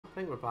I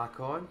think we're back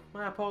on.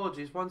 My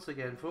apologies once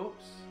again,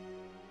 folks.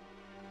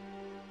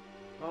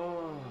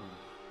 Oh,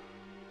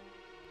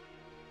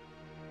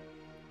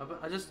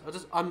 I just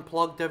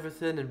unplugged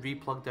everything and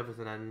replugged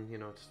everything in. You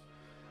know, just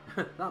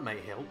that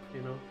might help.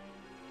 You know.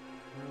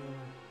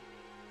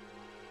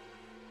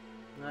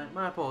 Right,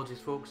 my apologies,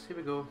 folks. Here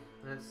we go.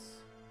 Let's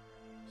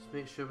just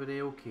make sure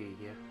we're okay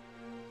here.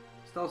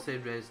 Still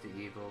saying Resident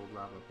Evil,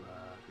 blah blah blah.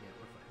 Yeah,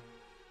 we're fine.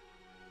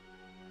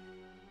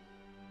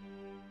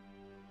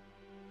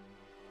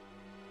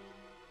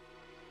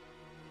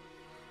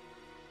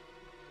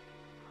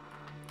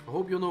 I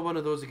hope you're not one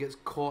of those that gets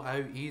caught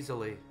out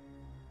easily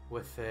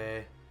with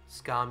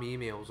scam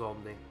emails,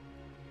 Omni.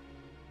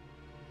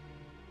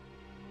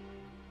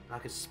 I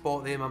could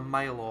spot them a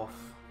mile off.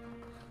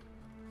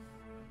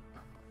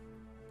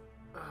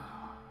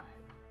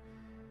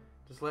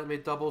 Just let me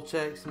double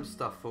check some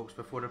stuff, folks,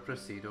 before I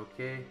proceed,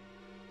 okay?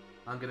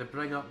 I'm going to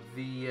bring up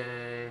the...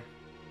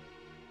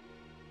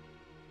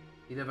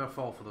 You never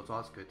fall for those, oh,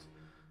 that's good.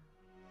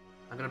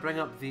 I'm going to bring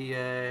up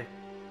the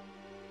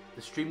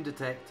stream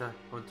detector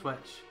on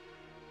Twitch.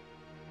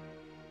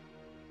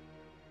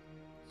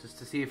 Just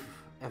to see if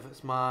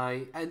it's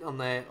my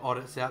internet or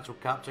it's the actual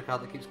capture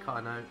card that keeps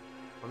cutting out.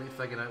 I need to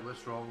figure out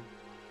what's wrong.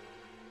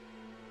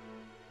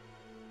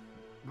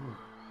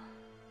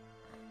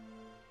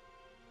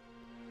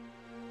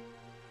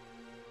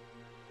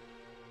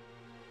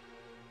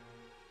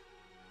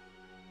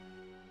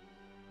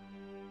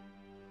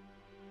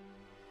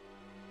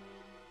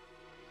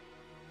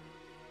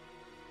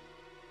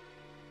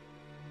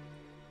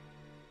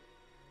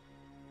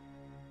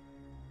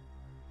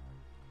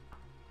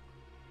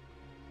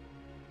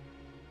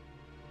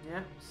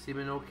 Yeah,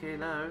 seeming okay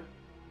now.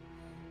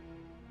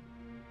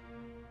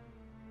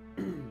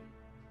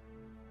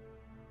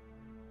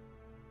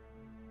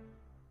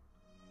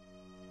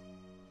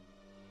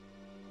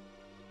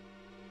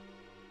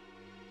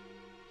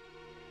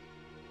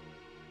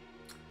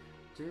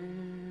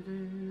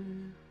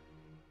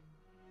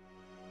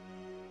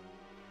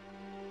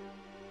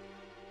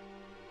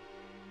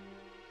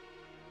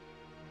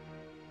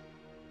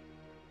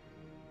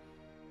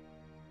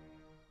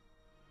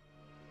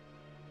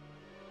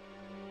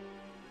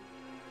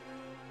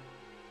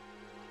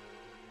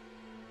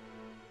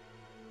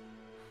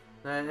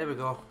 There we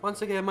go.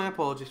 Once again, my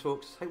apologies,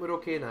 folks. I think we're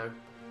okay now.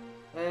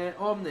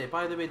 Omni,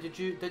 by the way, didn't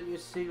you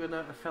say you're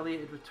now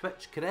affiliated with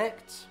Twitch?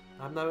 Correct.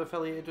 I'm now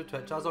affiliated with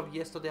Twitch as of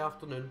yesterday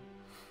afternoon.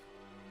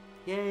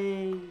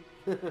 Yay!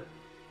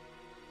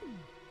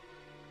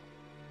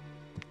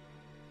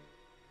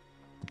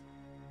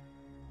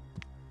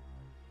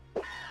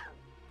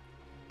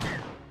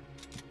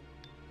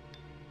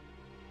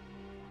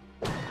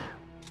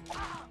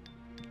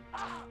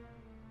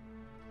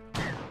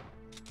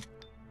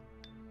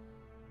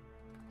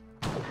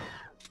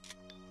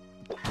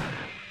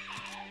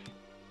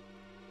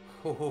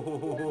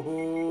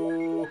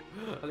 Oh,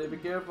 I need to be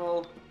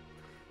careful.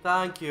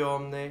 Thank you,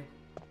 Omni.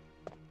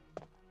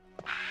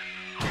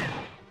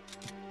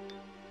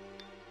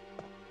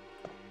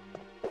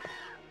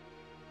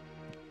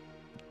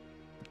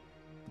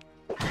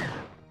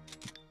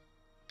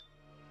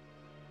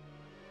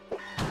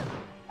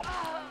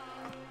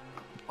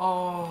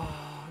 Oh,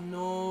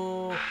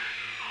 no.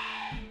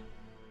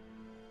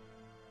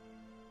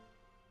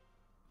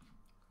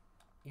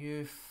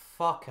 You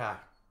fucker.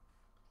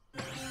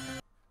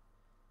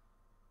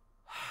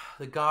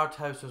 The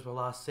guardhouses were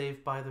last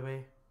saved, by the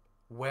way.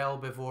 Well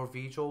before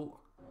Vigil.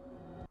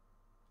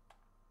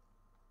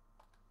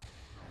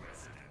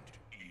 Resident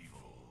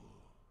Evil.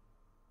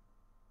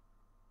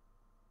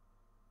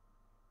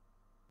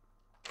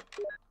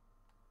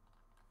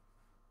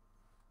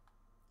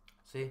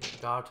 See?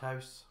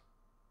 Guardhouse.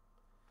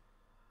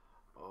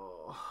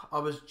 Oh, I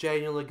was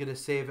genuinely going to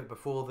save it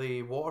before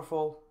the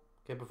waterfall.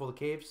 Okay, before the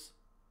caves.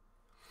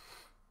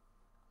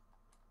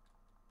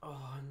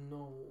 Oh,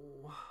 no.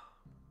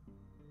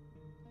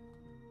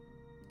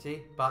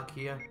 See? Back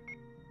here.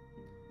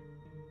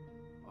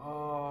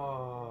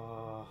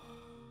 Oh.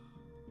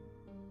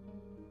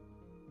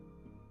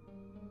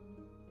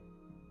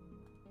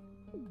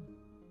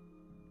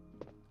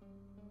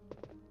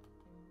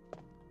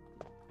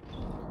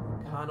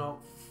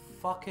 Cannot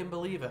fucking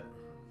believe it.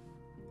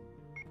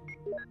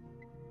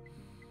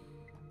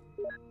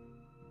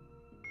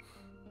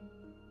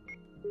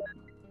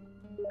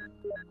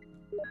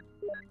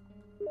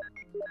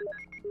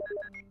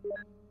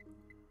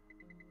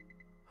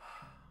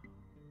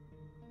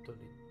 Don't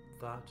need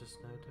that just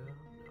now, do I?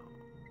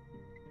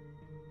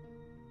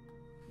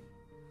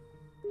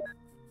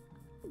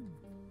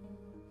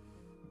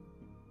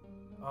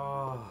 No.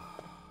 Oh.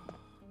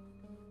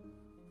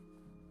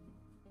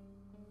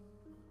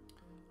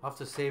 I have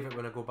to save it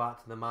when I go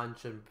back to the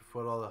mansion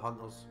before all the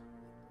hunters.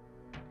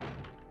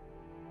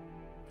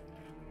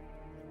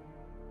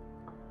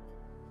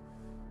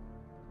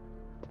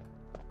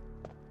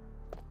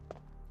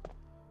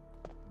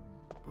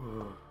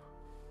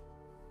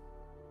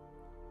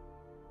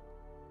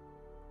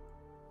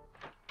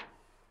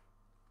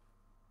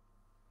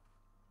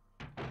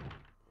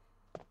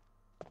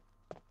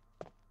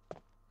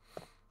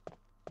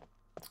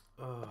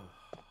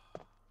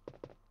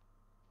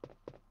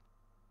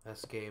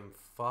 This game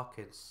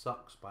fucking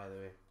sucks, by the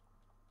way.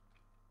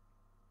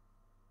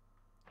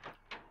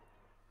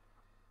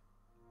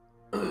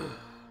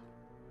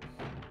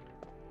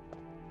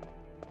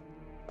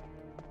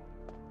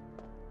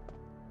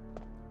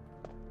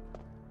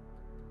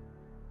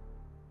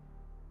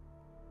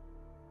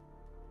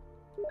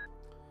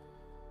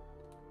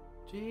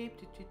 Jeep,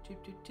 jeep, jeep,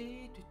 jeep, jeep,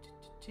 jeep, jeep,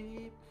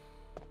 jeep.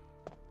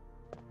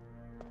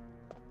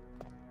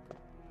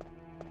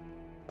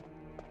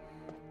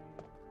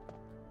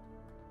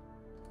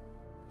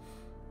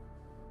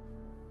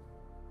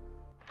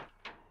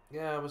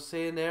 Yeah, I was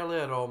saying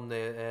earlier on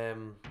the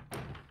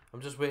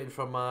I'm just waiting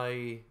for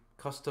my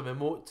custom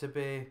emote to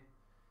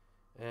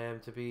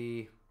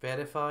be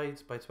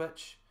verified by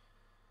Twitch,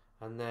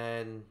 and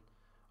then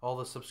all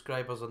the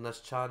subscribers on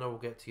this channel will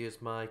get to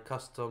use my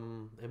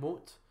custom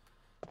emote.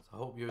 So I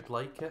hope you would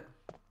like it.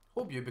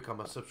 Hope you become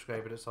a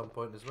subscriber at some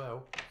point as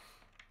well.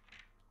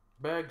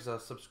 Berg's a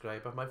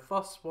subscriber, my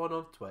first one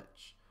on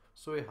Twitch.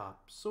 So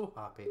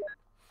happy.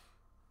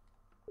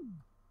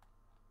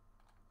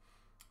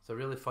 It's a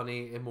really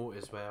funny emote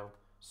as well.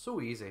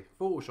 So easy.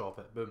 Photoshop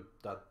it. Boom.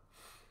 Done.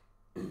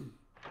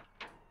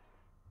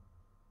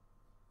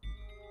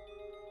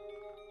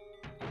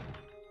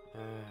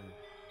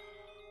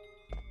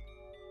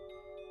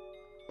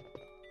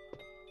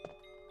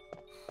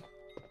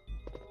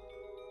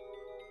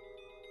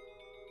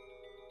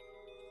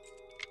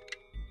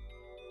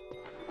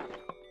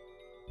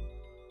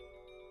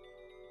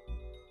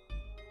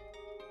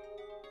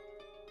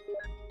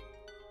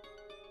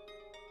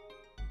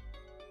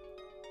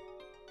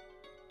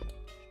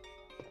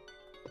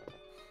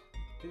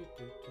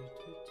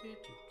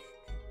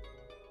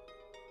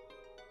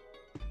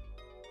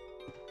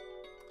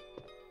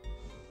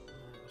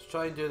 Let's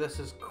try and do this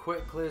as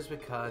quickly as we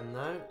can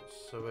now,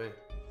 so we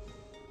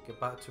get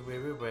back to where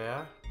we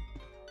were.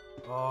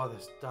 Oh,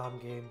 this damn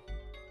game.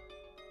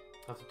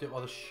 I have to do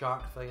all the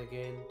shark thing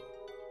again.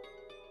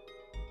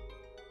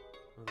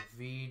 The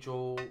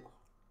V-Jolt.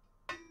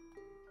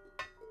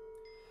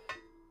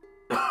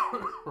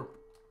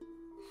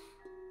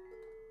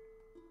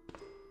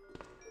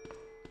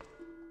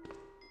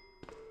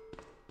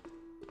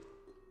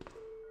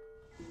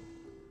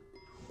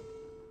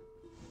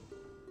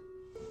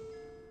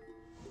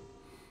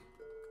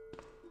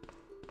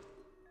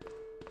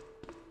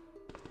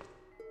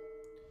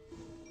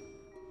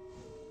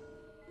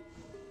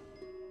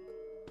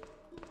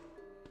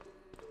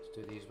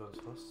 Do these ones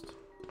first.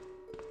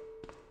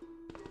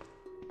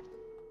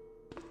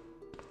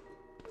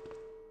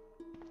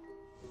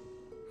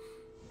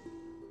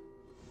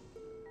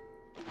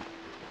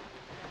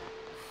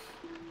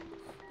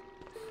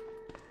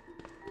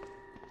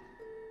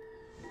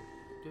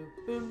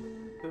 Boom,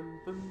 boom,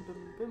 boom,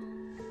 boom,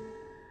 boom.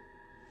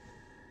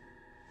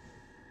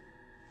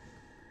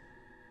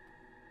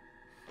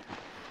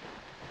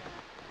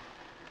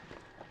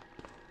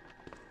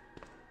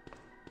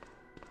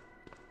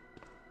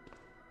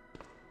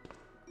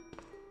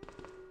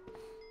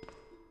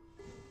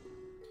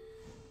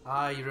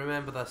 Ah, you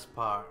remember this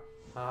part?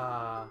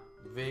 Ah,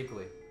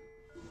 vaguely.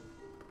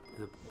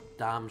 The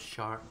damn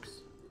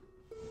sharks.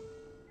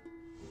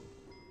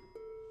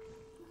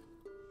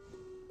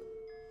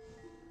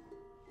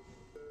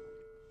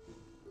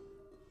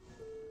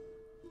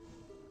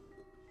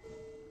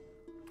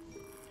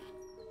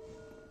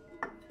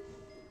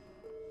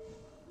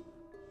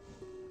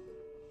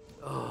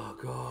 Oh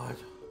god.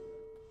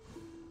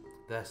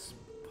 This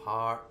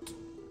part.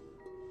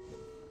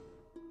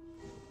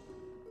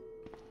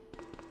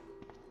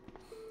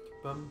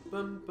 Bum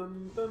bum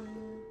bum bum.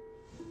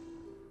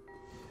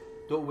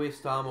 Don't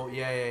waste ammo.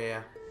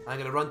 Yeah. I'm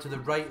gonna run to the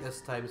right this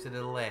time instead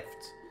of the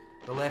left.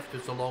 The left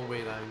is a long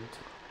way round.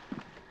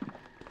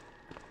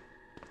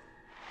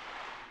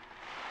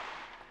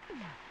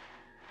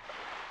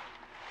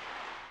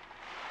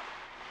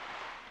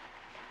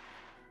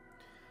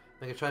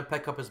 I'm gonna try and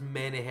pick up as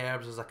many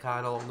herbs as I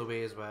can along the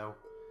way as well.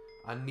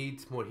 I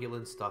need more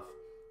healing stuff.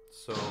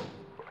 So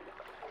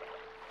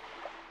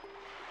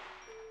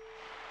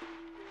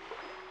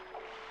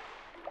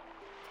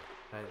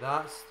right,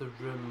 that's the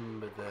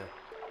room with the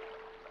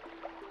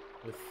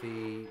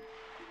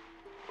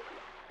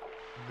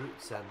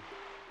roots in.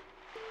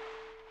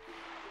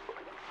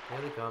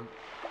 There they come.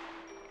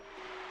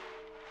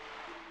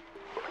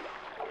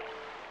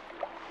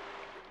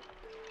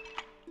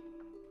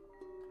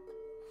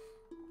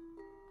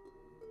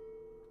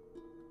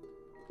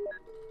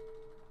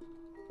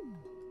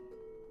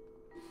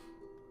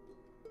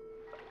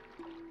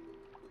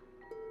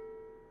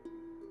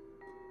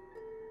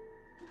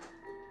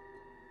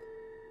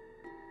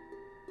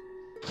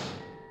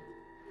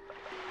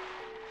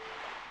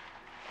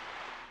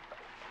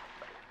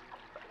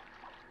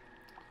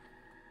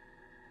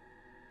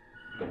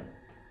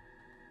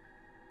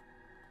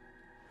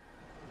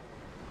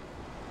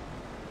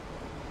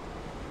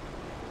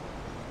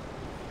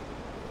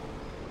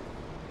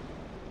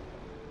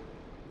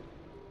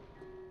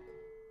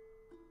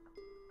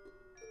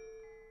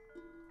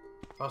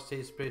 First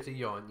aid spray to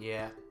yawn,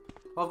 yeah.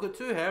 Well, I've got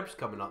 2 herbs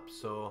coming up,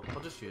 so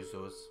I'll just use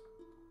those.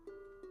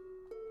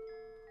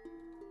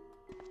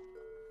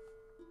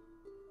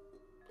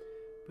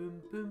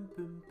 boom, boom,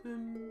 boom,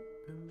 boom,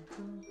 boom,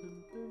 boom,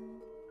 boom,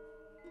 boom.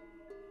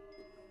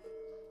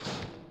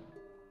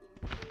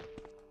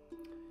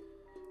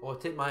 I'll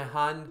take my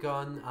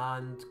handgun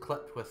and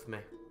clip with me,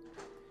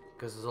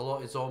 because there's a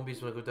lot of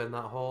zombies when I go down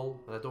that hall,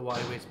 and I don't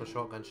want to waste my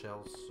shotgun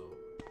shells, so...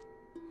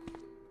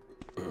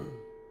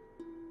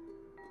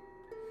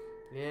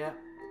 Yeah.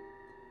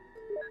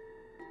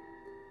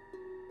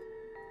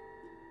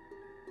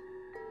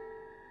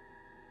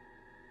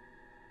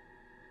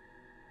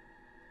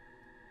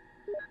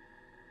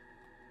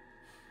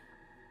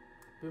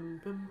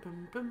 Boom, boom,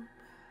 boom, boom.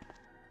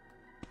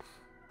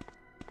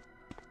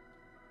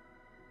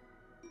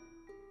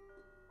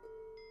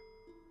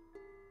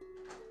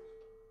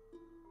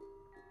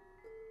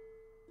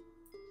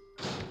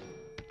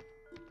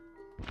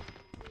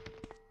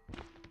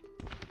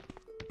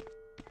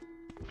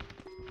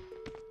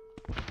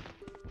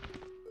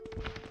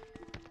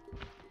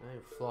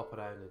 Flop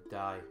around and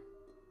die.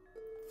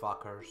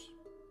 Fuckers.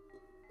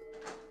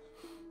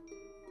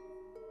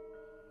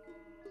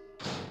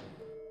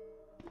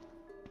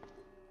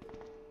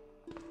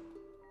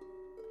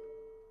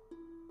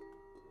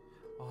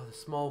 Oh, the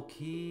small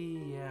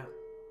key, yeah.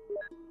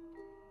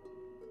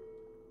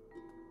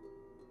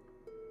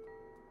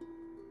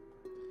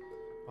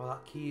 Oh,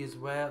 that key as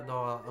well.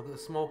 No, I've got the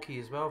small key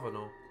as well,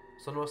 Vano.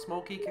 So no, a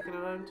small key kicking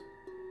around?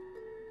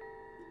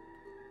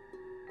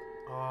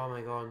 Oh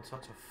my god, I'm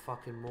such a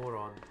fucking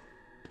moron.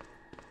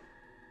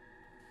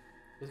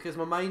 It's because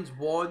my mind's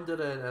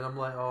wandering and I'm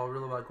like, oh, I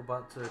really want to go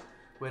back to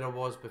where I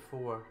was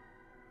before.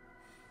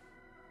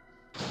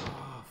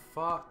 Oh,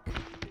 fuck.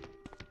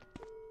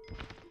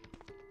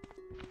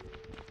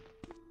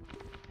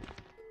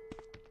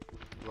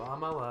 What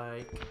am I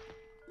like?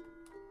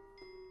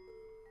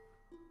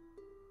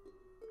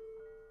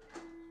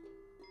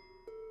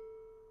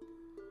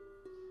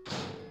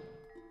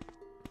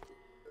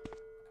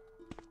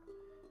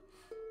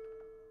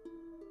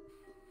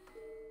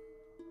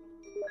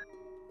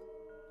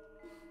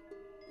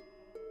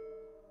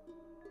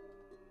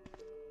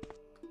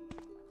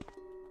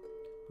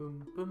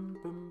 Boom, boom,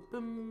 boom,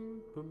 boom,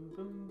 boom, boom,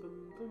 boom,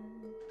 boom.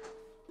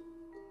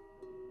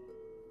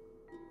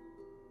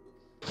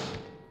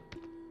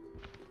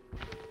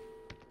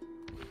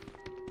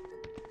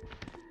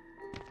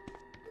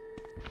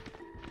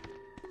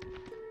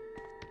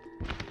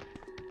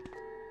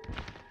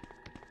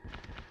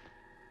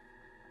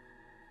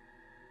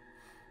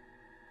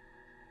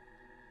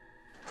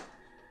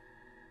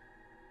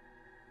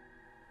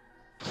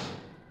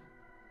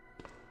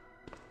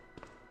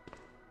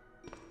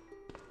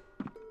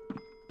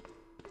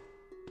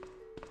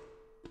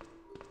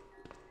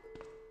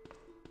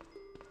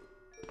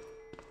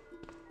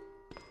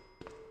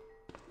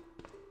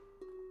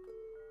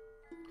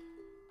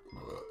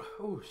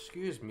 Oh,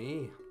 excuse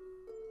me.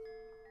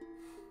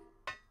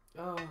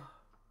 Oh.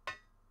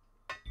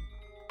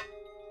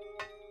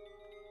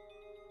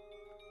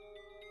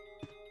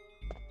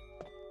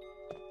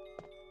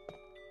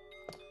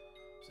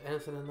 Is there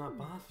anything in that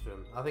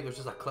bathroom? I think it was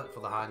just a clip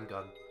for the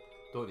handgun.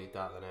 Don't need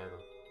that then either.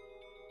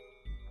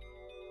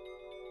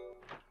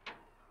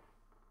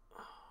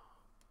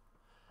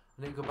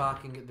 I need to go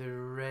back and get the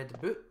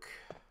red book.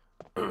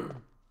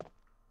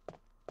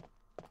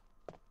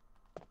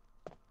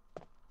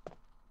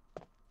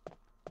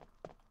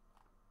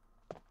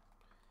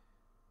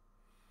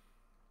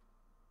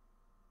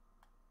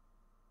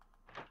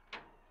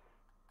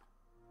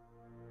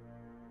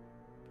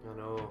 I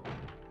know.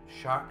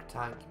 Shark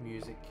Tank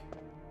music.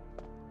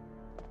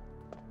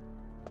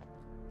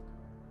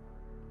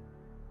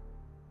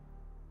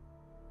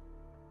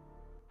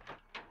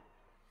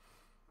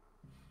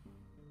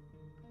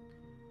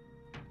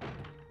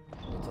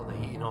 Until the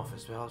heating off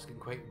as well. It's getting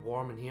quite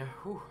warm in here.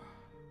 Whew.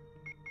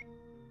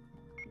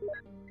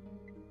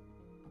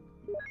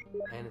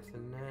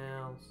 Anything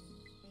else?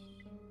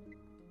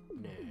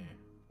 No.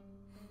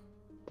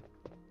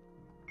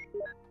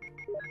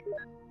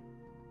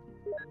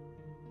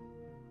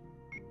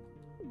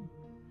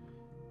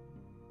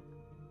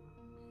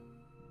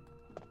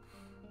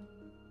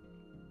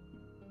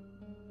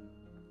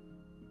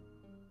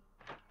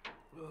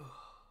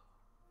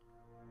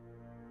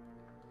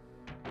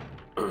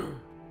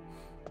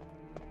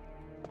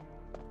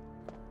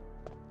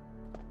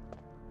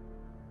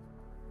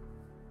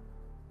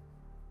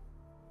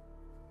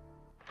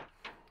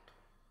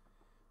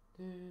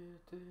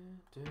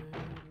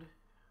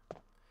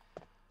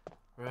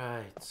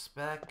 Right,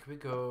 back we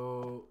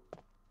go.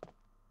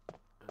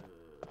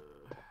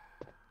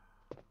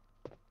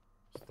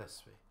 It's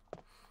this way.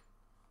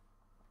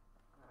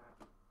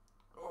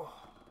 Oh.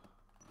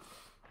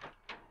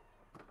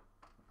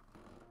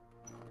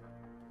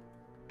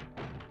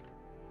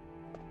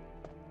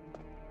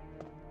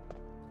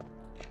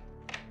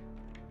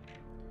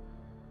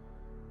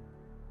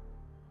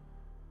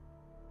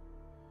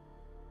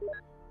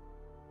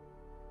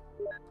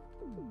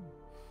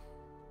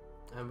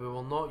 And we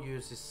will not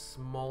use this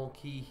small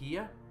key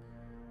here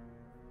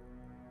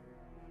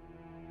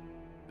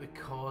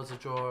because the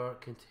drawer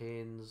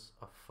contains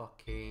a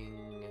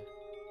fucking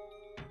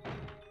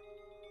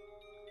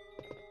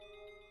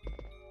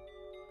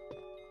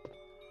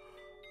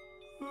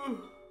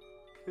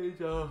Okay,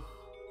 Joe.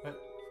 An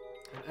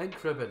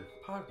ink ribbon.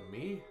 Pardon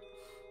me.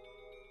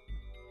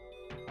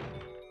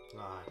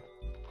 Aye.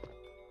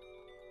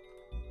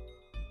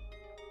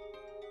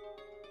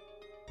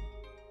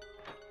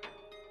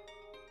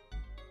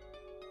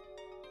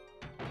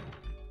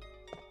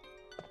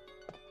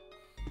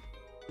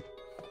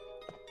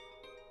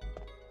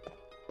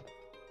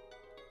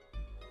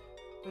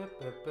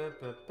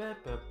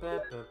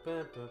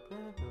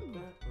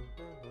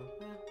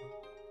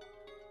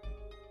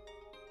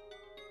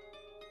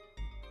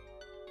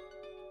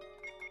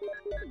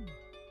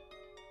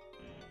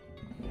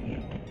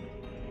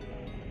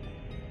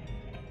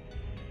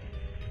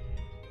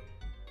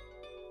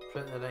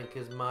 Printer ink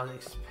is mad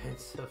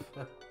expensive.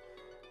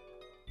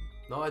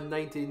 Not in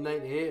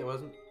 1998, it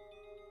wasn't.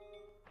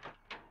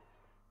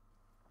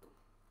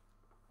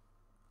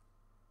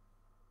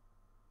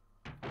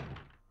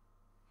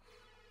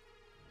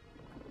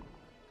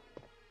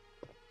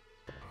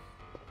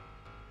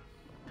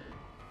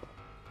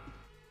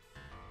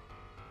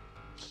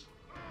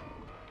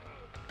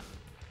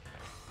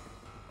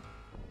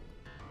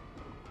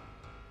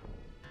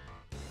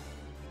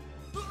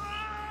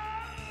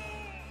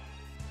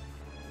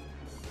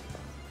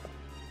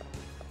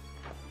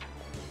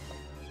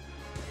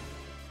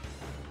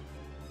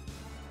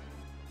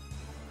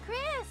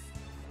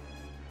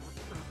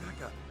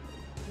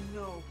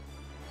 No,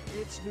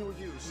 it's no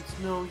use. It's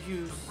no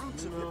use. The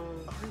roots of it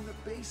are in the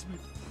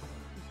basement.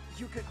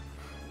 You could...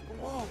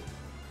 Whoa!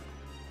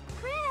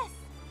 Chris!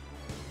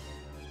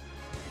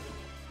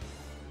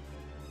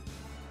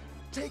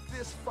 Take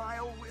this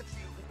file with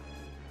you.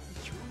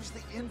 Use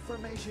the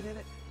information in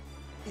it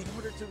in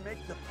order to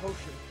make the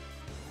potion.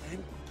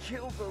 And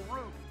kill the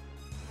root.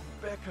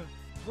 Becca,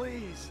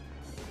 please.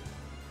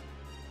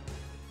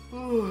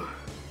 Ooh.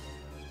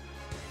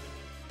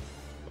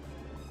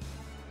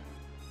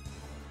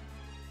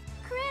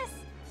 Chris!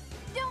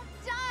 Don't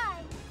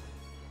die!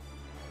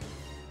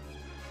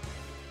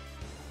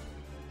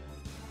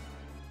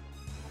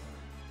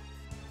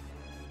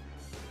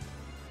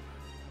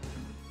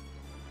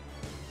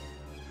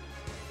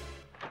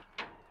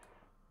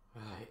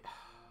 Right.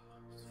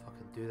 Let's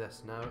fucking do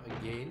this now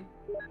again.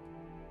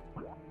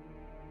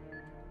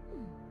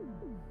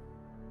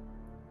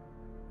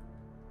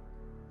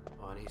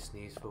 Oh, I need to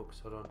sneeze, folks.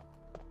 Hold on.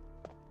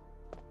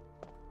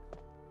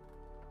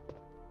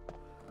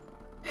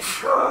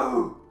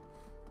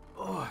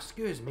 Oh,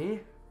 excuse me.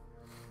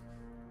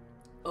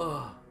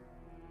 Oh.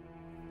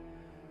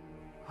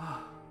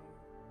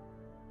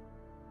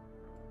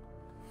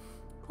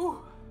 Whew.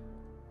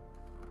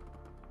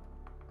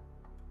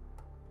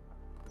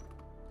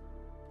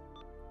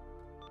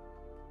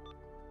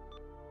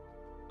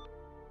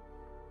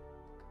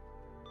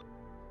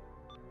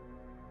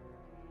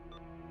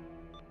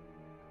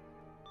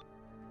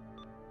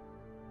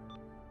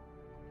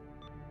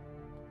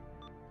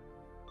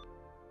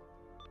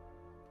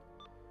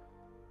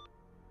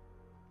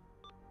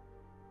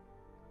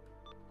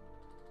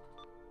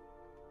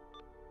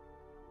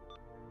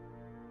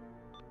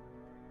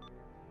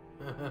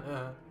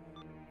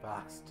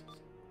 Bastard.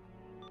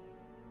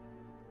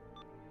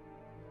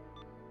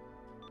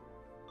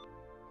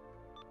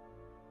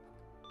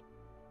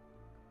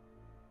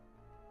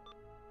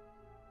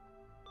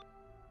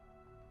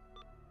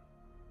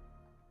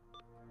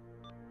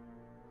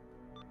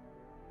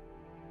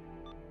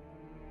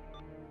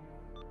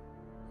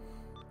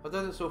 I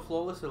did it so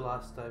flawlessly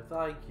last time,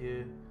 thank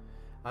you.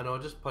 I know, I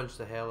just punched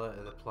the hell out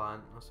of the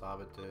plant, that's what I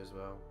would do as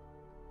well.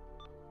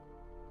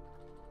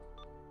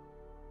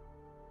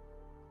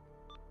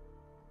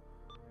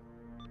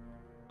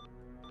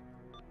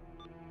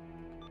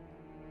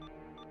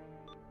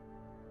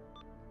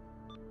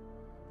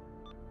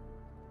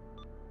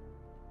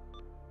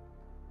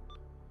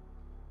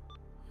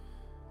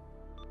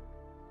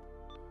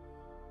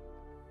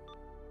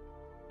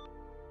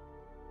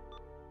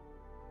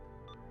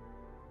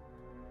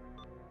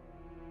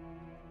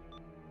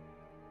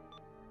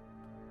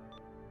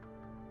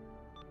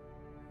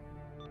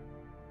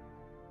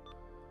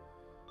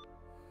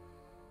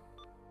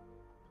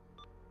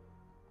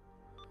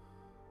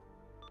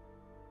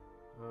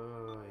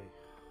 Oy.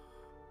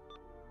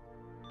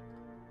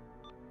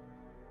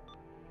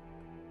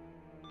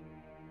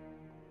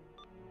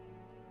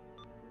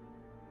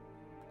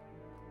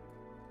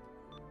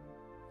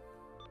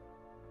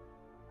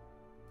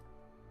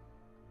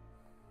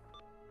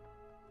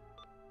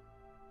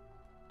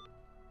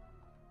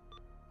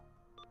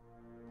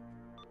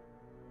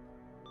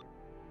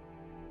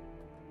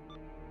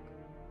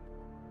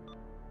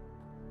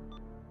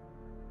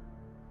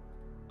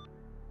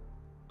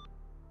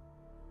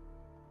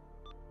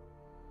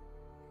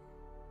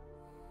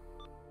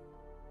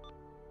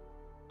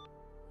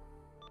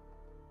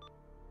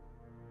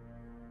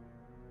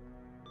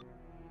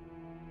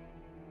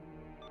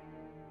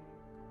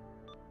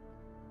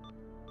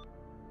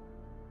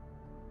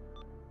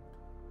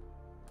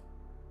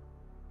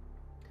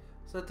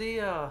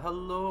 Sadia,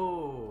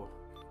 hello.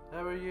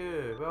 How are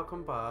you?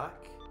 Welcome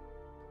back.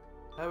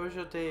 How was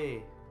your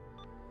day?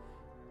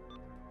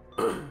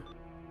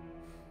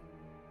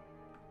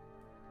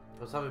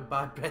 I was having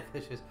bad breath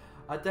issues.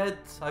 I did.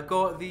 I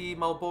got the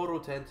Marlboro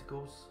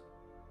tentacles.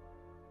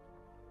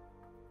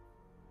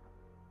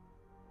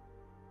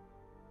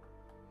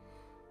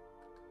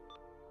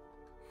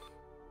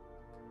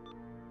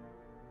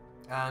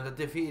 And I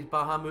defeated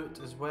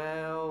Bahamut as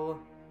well.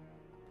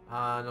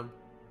 And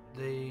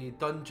the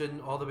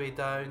dungeon all the way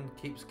down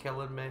keeps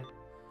killing me.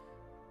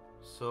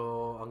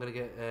 So I'm gonna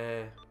get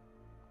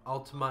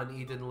Ultima and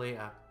Eden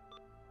later.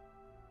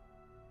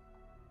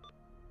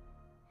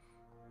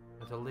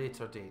 At a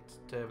later date.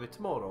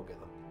 Tomorrow I'll get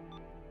them.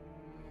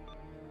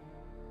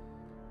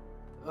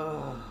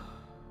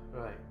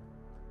 Right.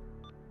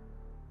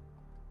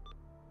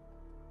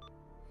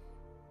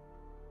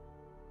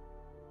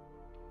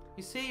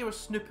 You say you were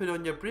snooping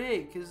on your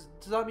break. Does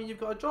that mean you've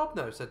got a job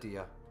now,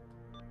 Sadia?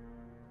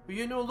 Were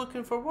you no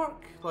looking for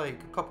work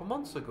like a couple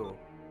months ago?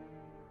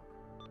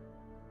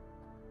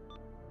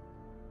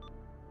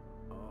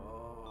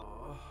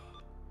 Oh.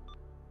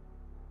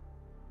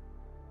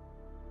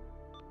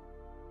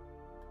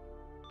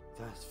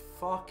 This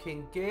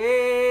fucking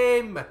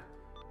game!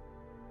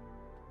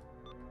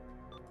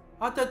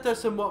 I did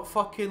this in what,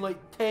 fucking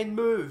like 10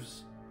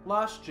 moves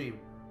last stream.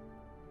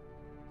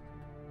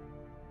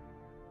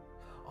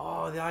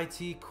 Oh, the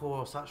IT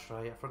course, that's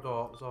right, I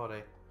forgot,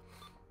 sorry.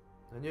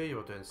 I knew you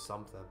were doing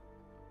something.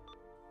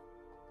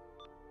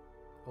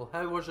 Well,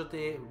 how was your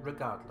day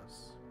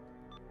regardless?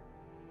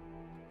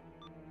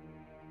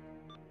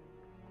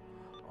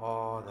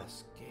 Oh,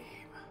 this game.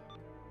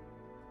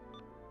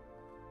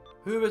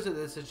 Who was it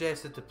that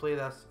suggested to play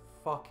this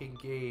fucking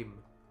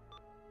game?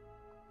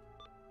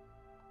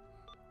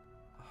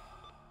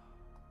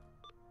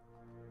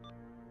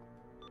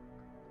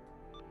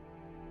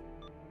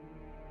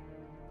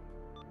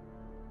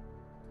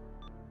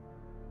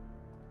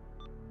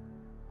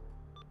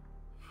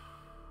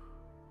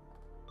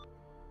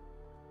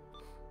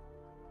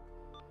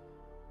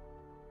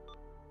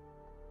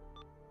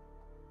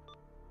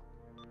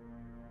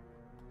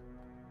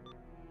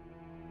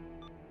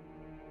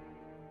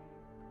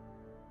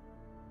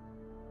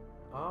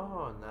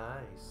 Oh,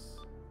 nice.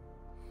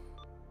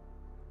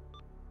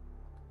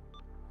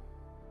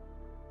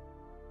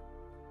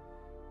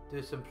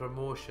 Do some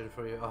promotion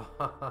for you.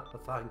 Oh,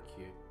 thank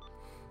you.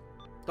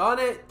 Done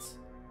it!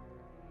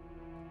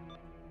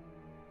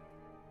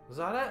 Was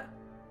that it?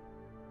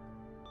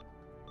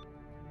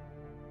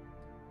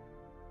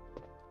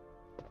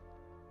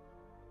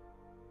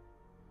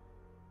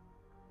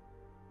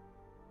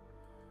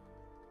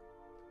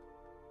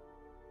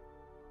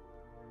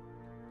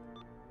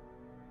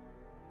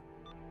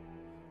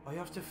 Oh, you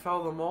have to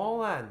fill them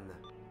all in.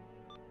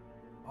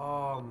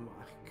 Oh my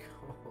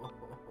god.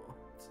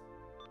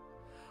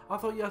 I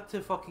thought you had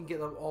to fucking get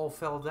them all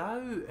filled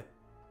out.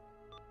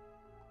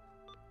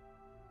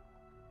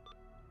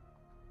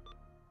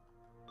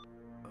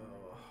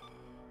 Oh.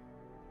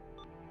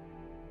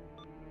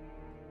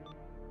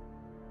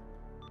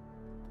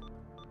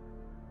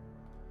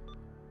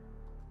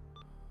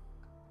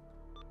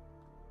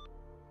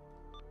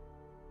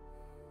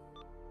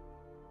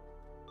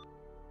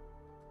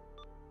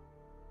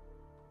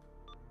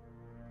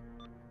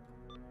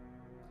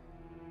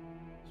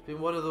 It's been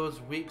one of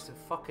those weeks that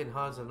fucking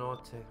has an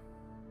naughty.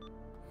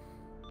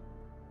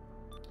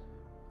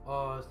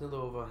 Oh, it's nearly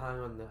over. Hang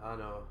on, I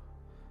know.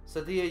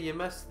 Sadia, you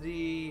missed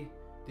the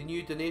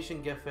new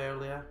donation gif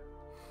earlier.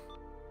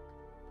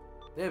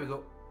 There we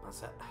go.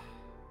 That's it.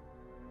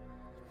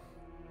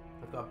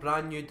 I've got a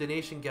brand new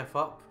donation gif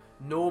up.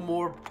 No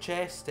more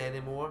chest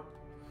anymore.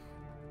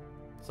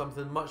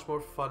 Something much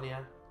more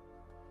funnier.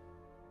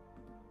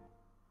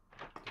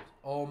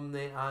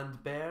 Omni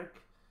and Berg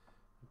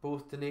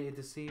both donated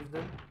this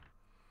evening.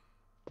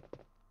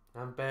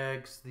 And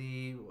Berg's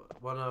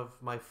one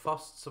of my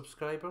first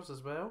subscribers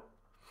as well.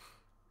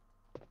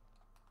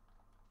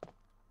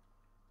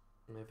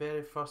 My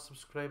very first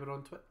subscriber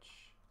on Twitch.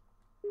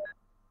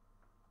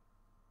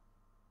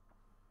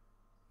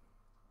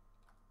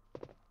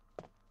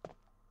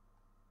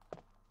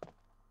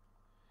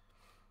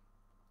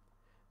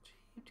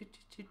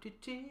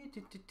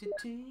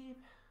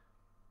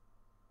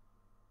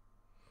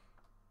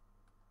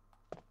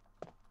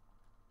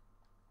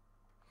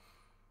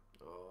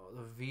 Oh,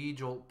 the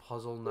V-jolt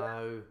puzzle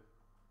now.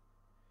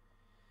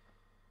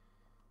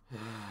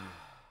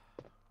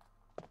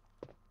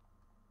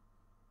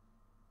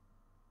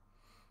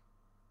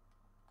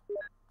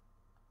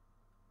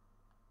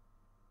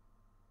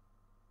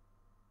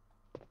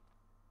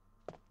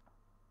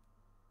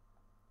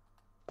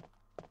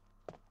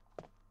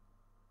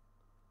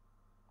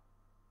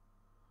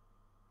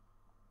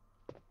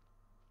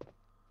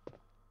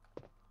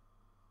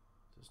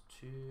 There's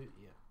two,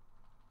 yeah.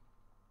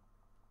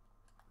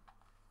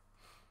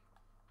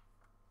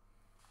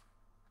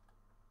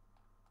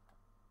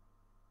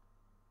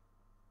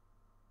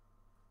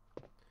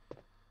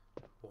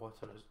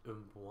 Water is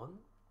one.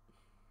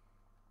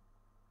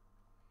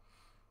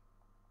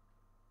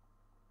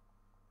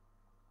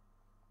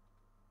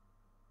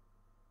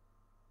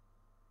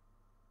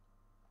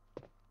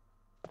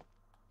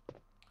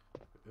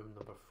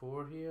 Number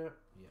 4 here.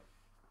 Yeah.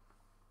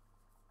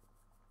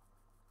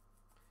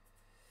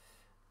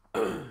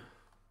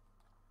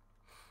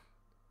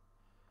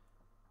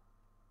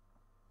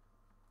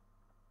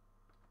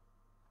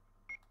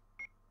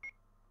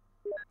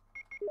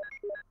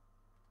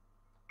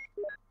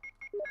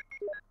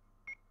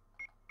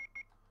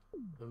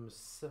 was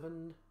 7.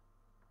 And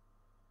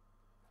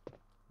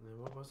then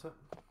what was it?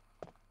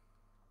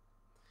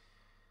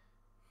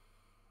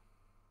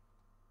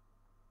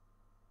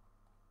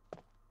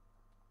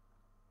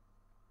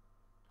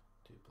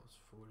 Two plus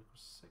 4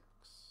 equals 6.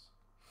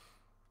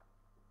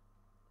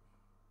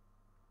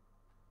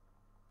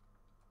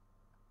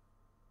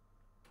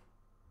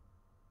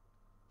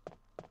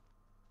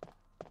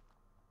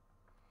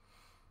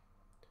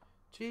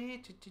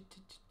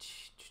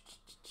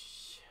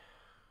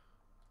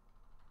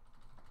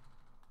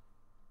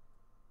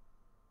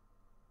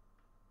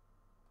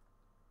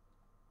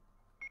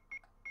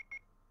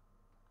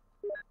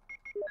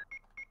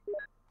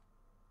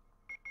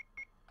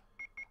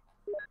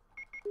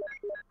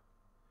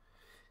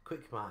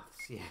 Quick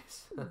maths,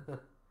 yes. And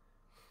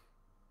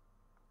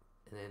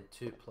then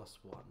 2 plus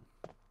 1.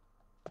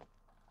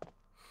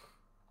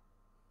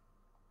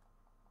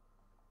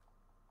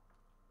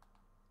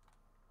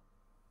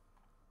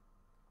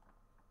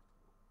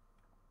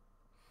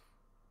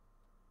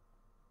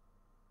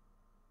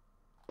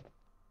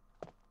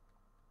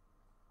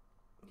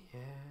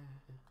 Yes.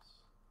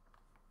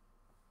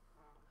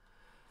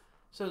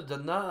 So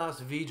done that,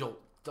 that's Vigil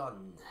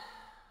done.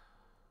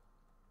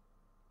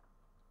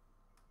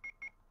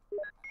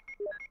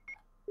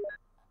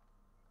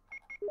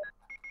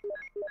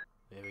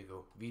 There we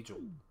go, Vigil.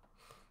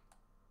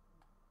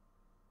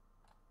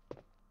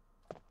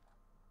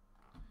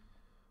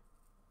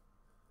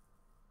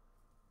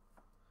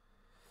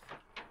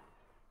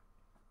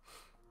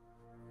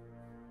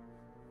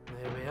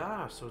 There we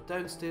are, so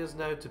downstairs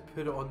now to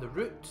put it on the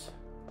route.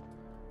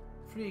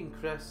 Freeing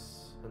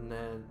Chris, and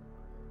then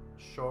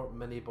short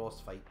mini boss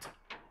fight.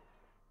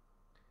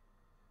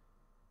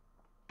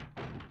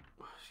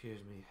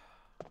 Excuse me.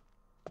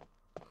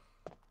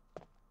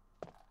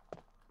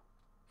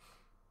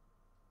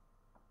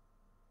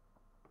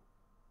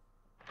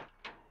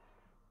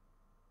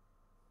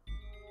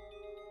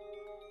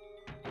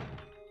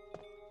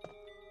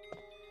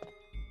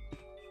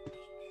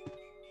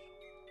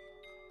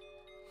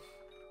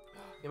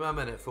 Give me a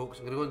minute, folks.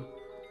 I'm gonna go and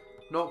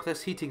knock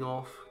this heating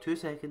off. 2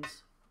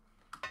 seconds.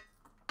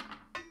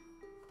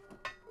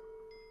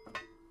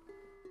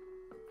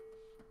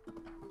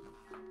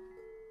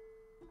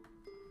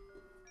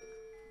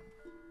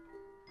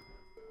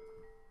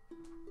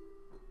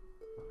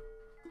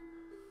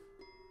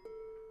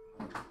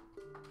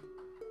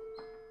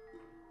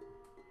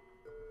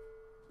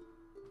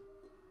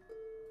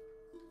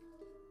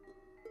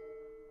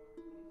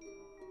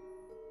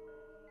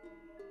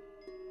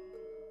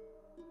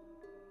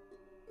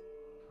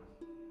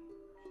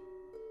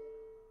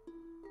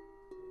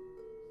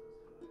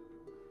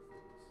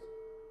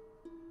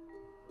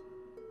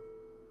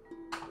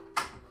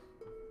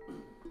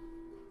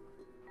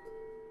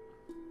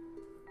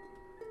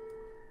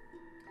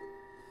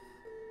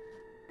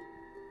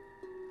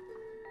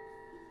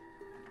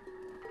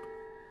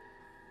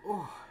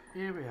 Oh,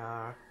 here we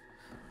are.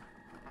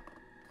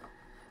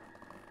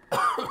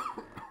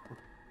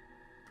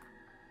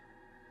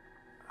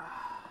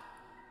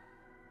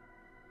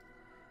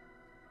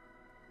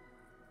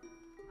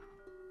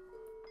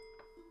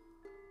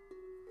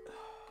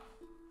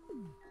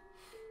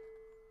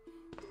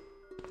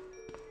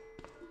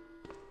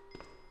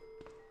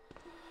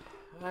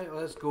 Right,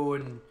 let's go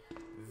and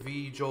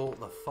V-jolt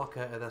the fuck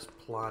out of this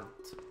plant.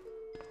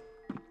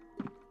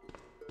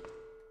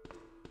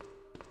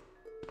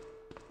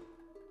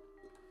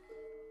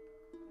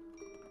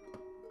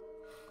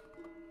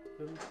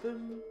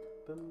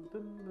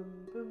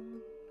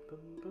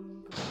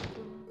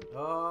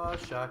 Oh,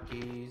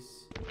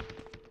 Shackies.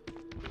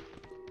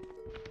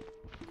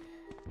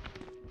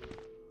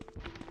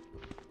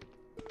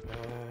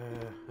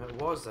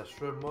 It was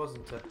this room,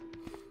 wasn't it?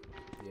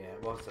 Yeah,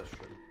 it was this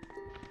room.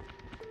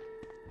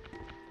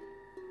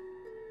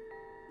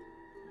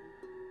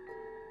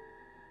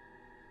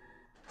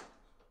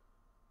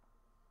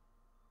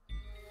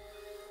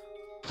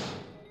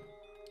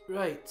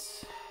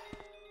 Right.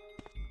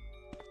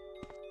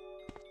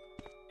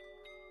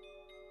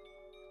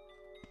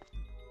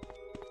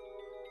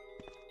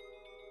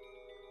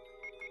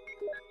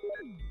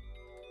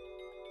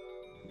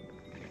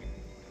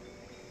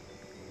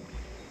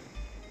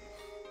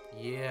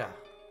 Yeah.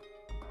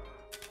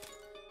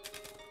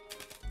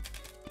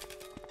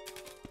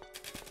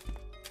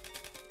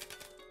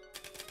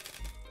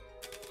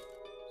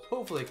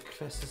 Hopefully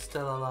Chris is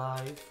still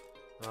alive.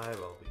 I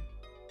will be.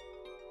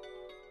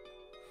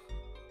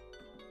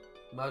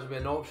 Imagine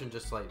being an option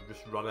just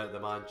run out of the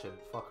mansion.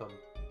 Fuck him.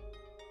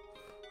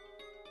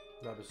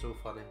 That'd be so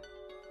funny.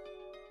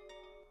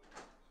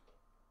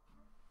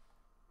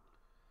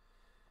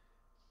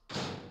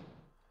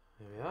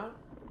 Here we are.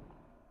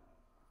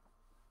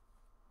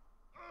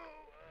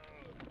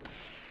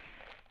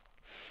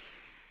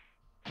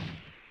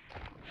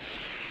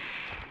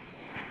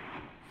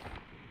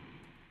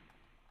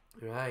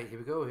 Right, here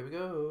we go, here we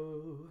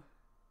go.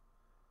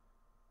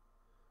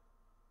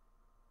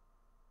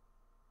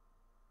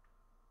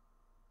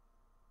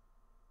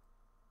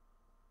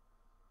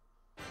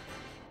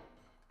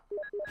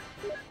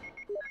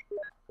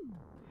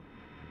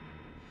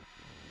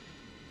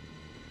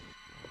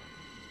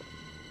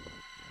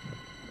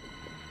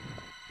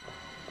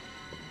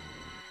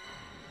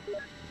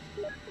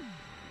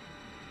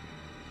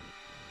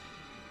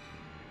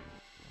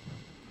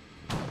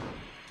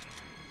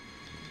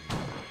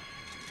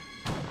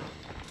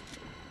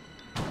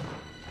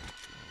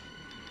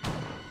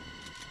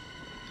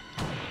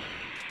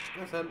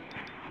 That's him.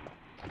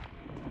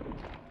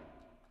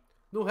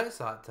 No hits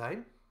that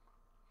time.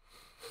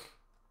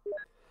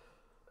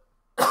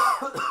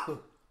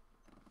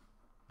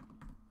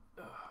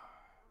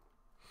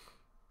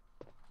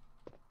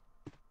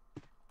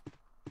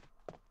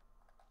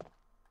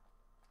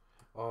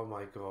 Oh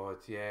my god,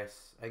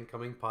 yes.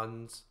 Incoming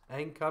puns.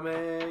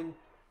 Incoming!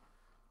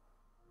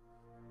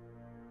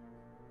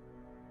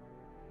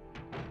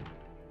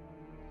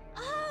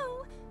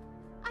 Oh!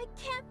 I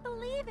can't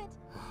believe it!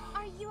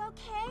 Are you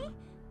okay?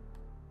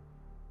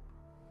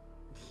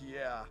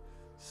 Yeah,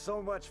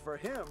 so much for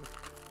him.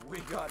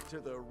 We got to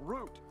the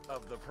root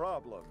of the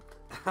problem.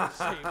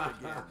 Saved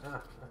again.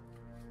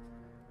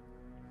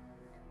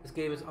 This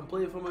game is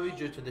unplayable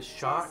due to the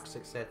sharks,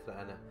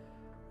 etc. in it.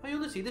 I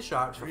only see the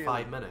sharks for Really?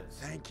 5 minutes.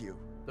 Thank you.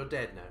 They're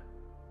dead now.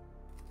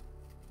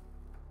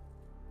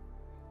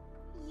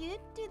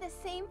 You'd do the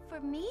same for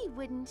me,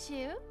 wouldn't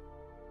you?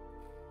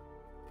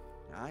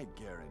 I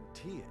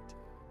guarantee it.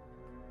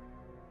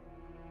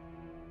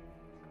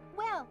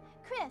 Well,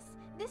 Chris,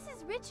 this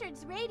is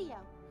Richard's radio.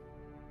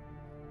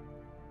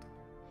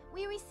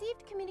 We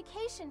received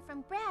communication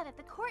from Brad at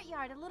the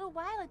courtyard a little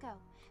while ago,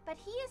 but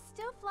he is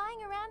still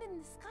flying around in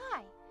the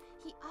sky.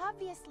 He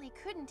obviously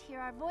couldn't hear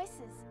our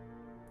voices.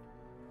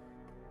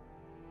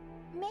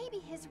 Maybe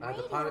his I had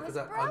to radio panic is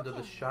because broken. under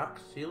the shark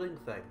ceiling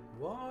thing.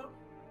 What?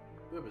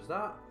 Where was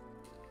that?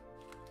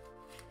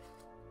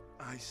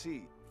 I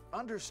see.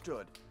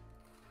 Understood.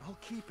 I'll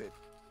keep it.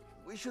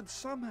 We should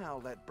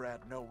somehow let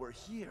Brad know we're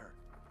here.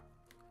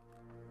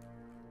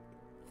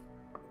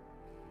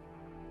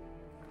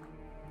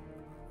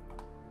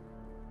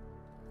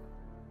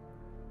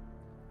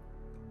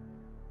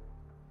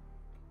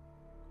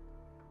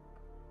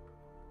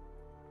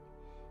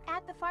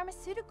 At the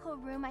pharmaceutical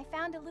room I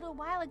found a little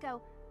while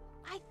ago,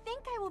 I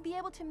think I will be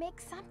able to make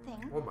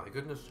something. Oh my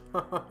goodness.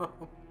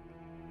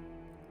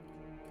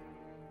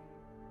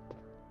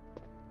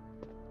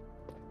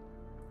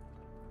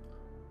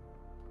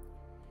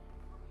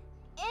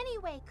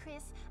 Anyway,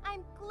 Chris,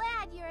 I'm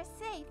glad you're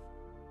safe.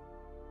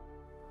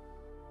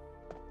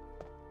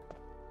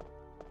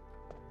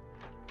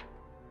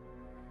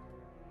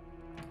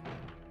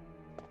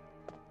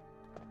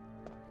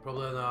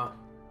 Probably in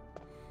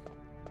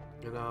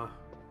a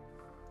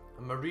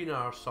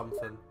marina or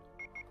something.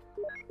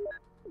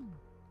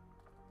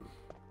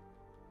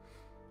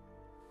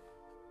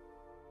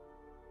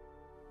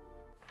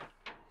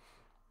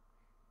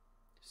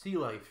 Sea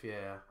life,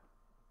 yeah.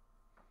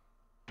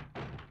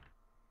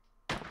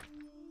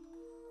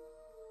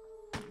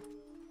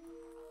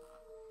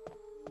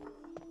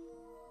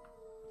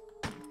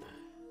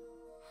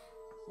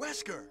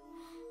 Wesker!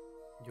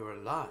 You're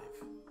alive.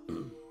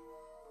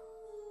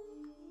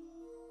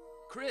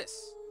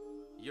 Chris,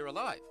 you're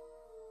alive.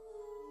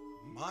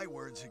 My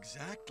words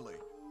exactly.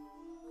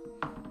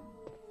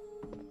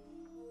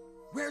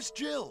 Where's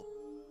Jill?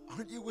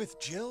 Aren't you with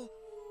Jill?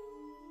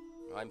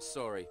 I'm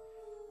sorry.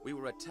 We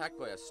were attacked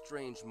by a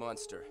strange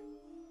monster.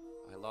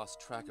 I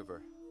lost track of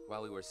her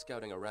while we were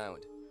scouting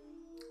around.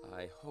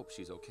 I hope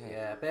she's okay.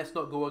 Yeah, best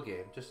not go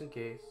again, just in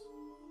case.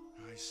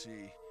 I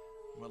see.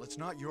 Well, it's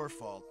not your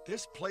fault.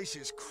 This place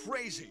is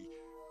crazy.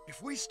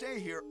 If we stay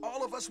here,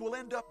 all of us will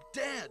end up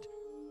dead.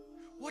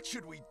 What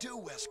should we do,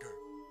 Wesker?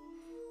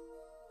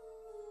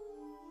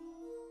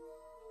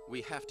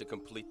 We have to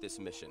complete this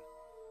mission.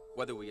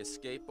 Whether we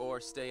escape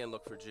or stay and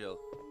look for Jill,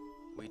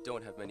 we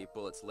don't have many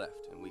bullets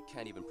left, and we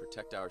can't even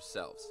protect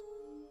ourselves.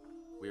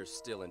 We are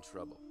still in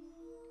trouble.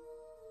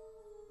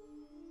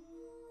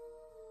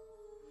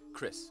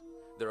 Chris,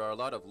 there are a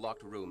lot of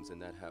locked rooms in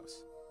that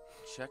house.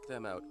 Check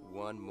them out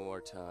one more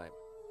time.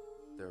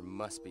 There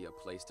must be a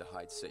place to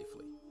hide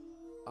safely.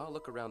 I'll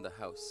look around the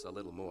house a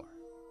little more.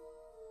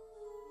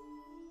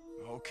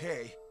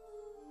 Okay.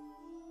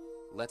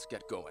 Let's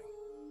get going.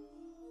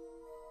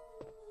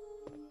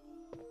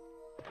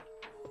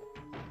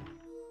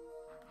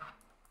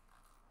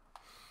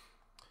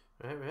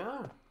 Right we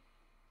are.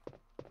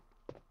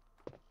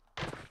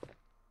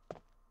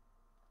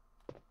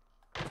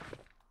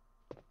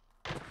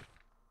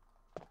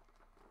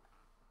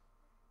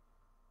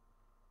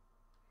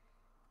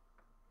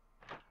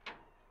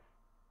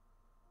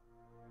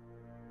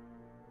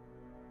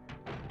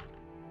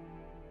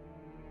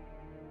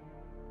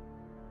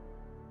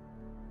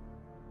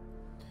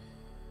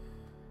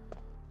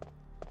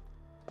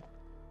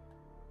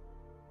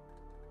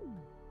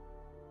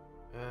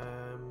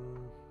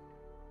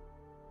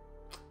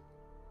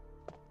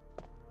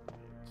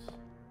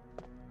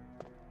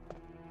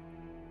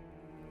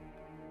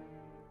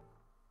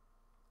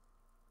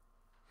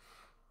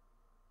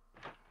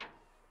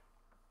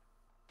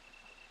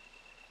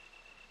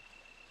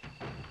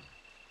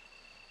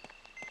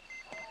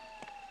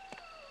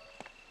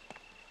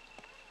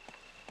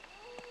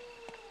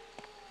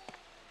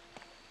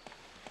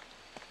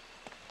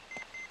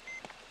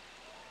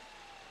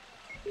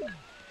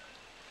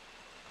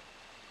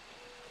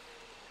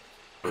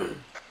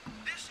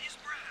 This is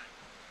Brad.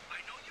 I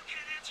know you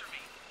can't answer me,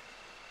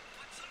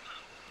 but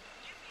somehow,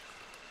 give me a...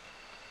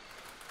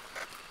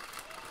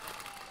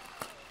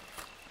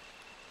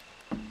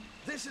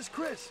 This is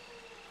Chris.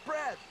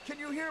 Brad, can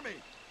you hear me?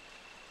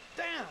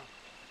 Damn!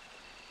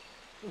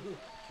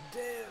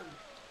 Damn.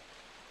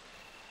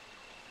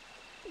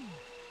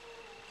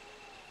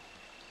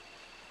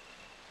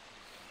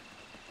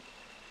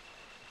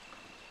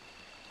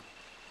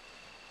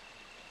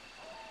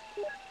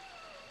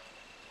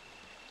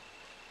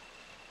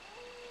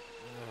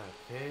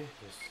 Okay,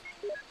 just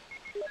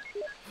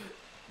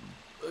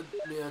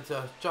me into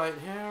a giant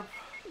herb.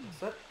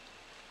 That's it.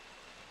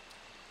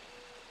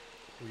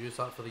 We'll use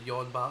that for the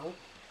yawn battle.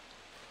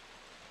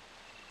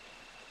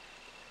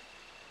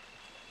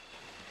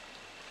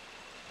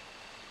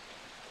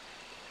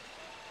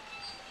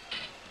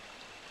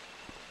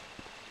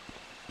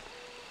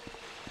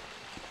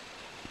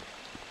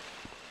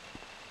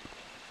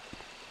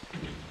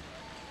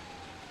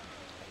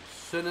 As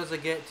soon as I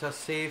get to a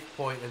save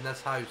point in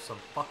this house, I'm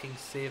fucking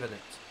saving it.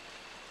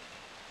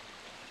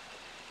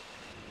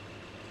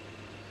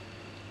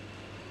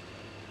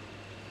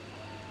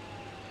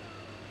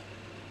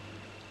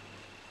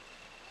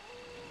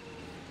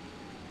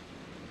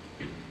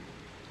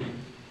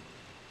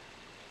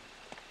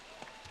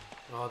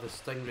 Oh, the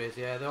stingrays,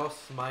 yeah, they all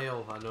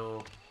smile, I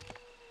know.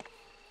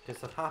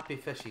 Because they're happy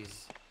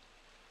fishies.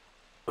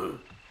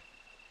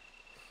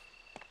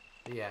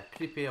 Yeah,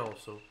 creepy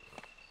also.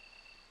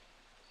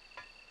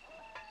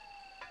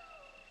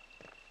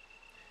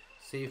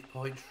 Save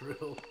points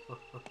rule.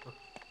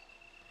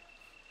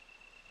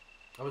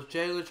 I was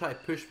generally trying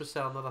to push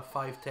myself another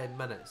 5-10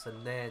 minutes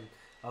and then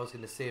I was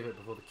going to save it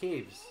before the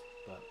caves,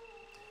 but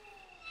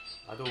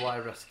I don't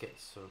want to risk it,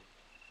 so.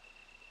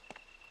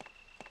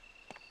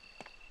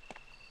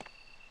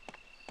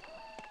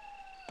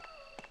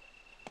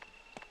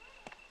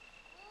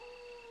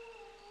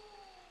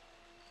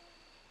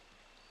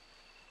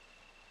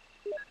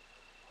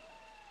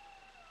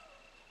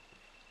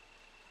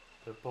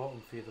 The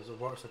bottom feeders, it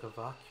works like a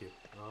vacuum.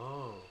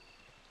 Oh.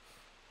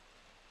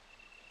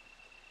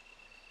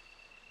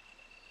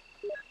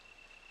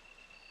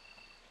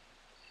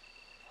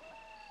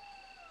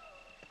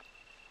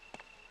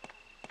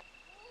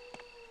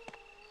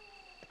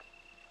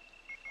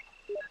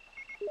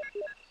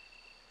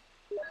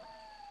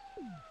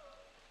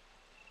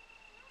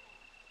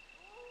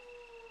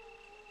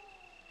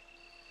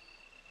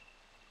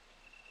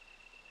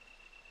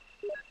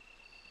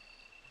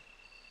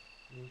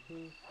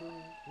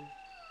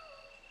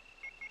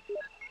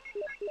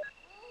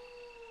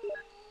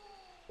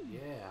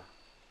 Yeah.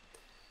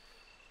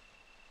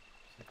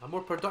 A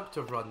more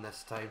productive run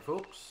this time,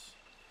 folks.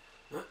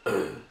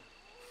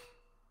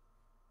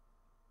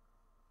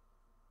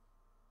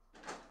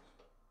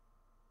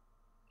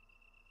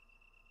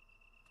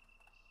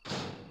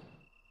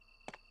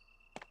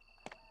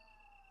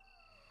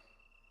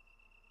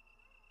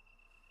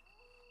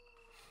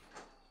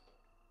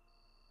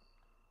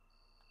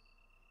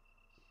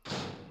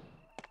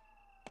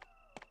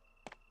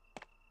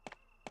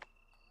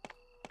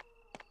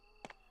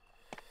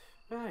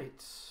 Right.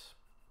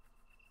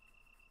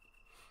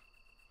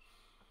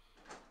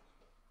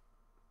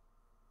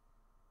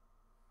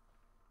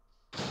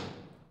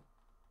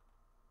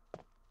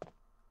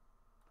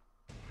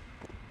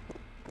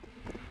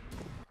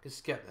 Can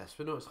skip this,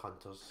 we know it's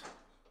hunters.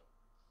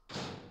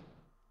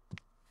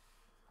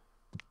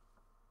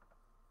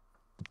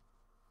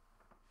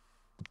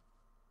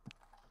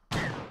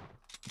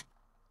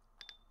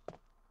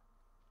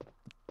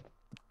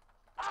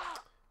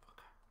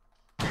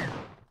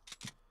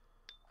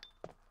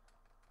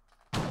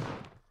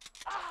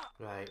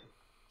 Right.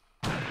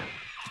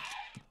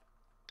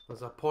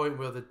 There's a point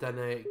where they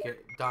didn't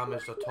get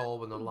damaged at all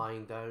when they're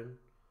lying down.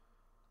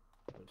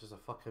 Which is a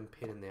fucking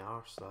pain in the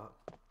arse, that.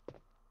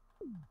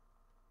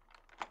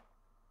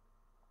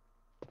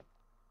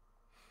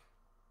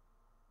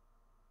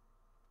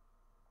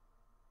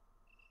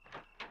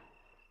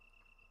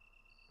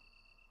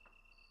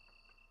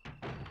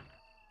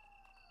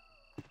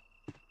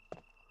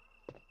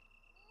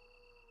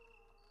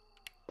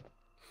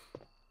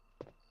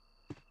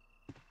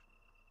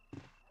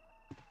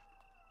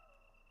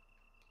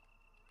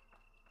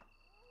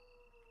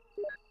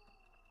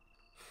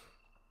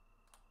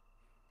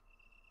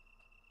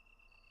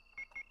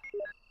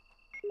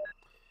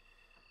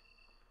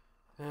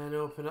 And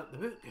open up the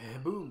book.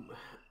 Boom.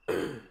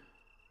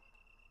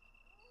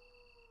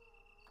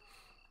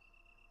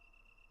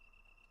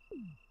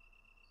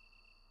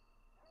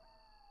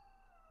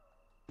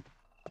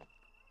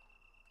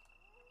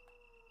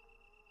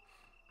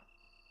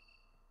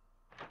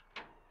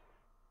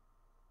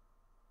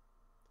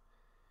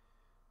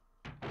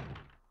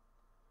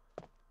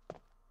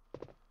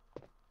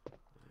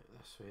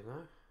 This way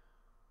now.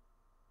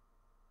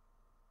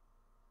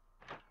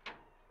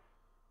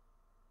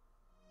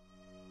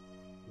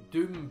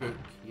 Doom book,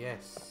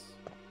 yes.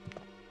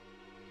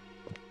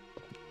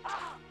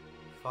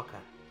 Fucker.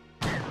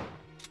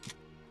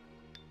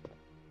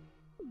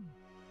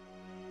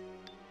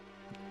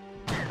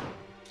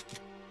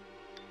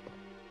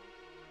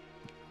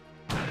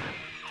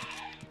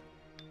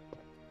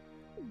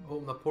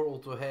 Open the portal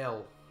to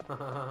hell.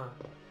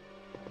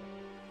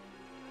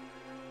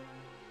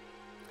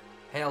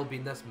 hell be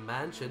in this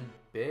mansion,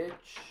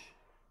 bitch.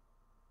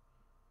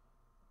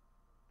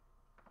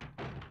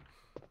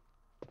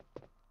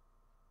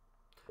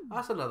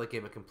 That's another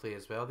game I can play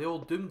as well. The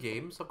old Doom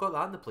games. I've got that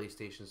on the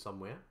PlayStation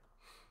somewhere.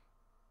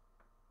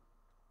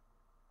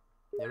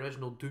 The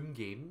original Doom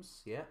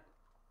games, yeah.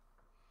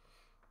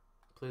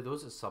 Play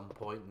those at some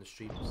point in the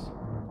streams.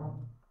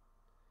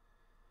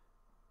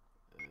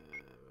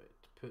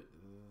 Right, put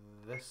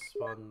this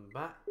one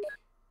back.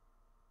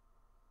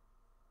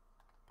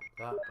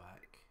 Put that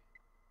back.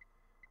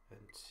 And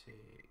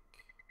take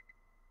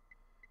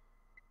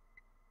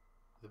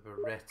the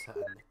Beretta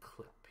and the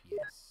clip,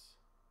 yes.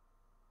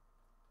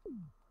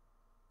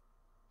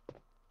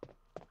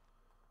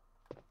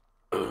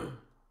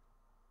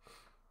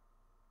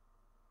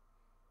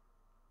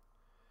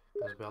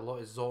 There's been a lot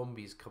of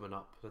zombies coming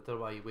up. I don't know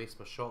why you waste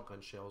my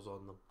shotgun shells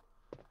on them.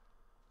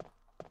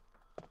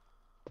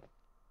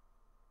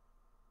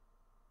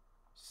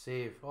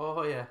 Save.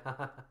 Oh yeah.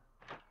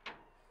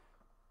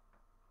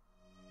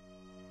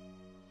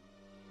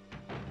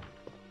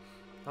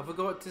 I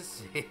forgot to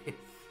save.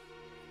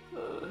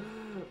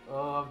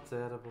 Oh, I'm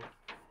terrible.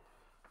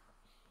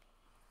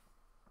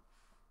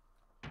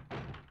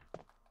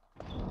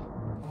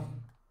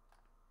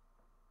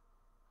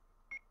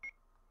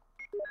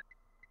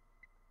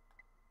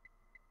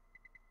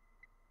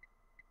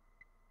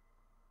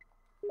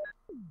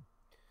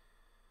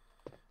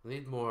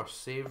 Need more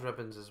save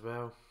ribbons as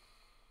well.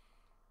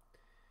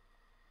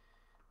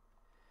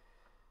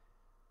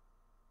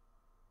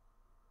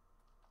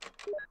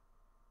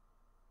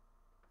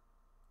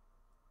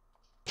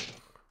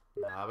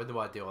 Nah, I wouldn't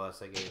want to do all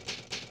this again.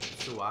 I'm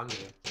so angry.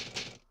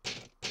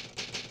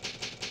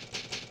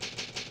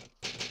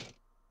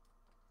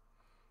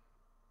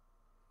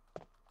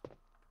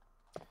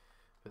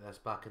 Put this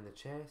back in the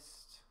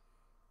chest.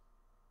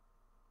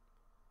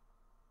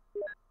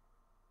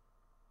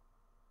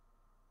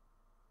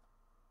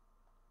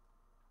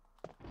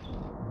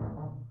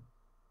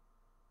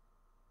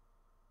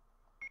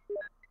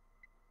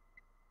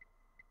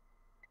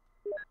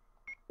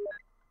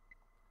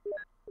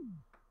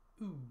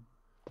 Ooh.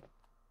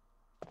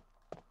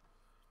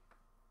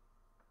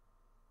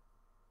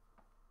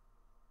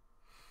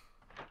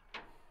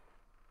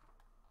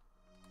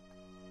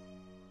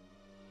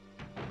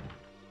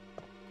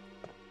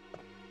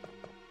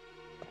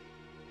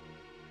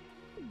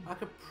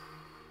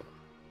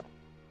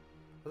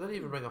 I didn't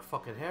even bring a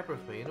fucking herb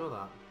with me, you know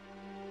that?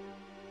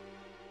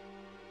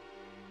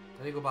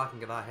 I need to go back and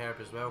get that herb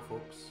as well,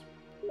 folks.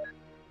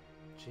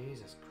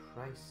 Jesus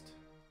Christ.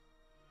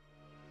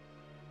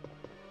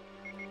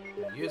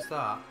 Use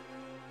that.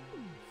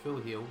 Full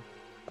heal.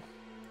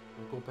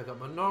 And go pick up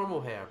my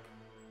normal herb.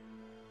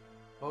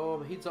 Oh,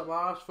 my heat's up my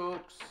arse,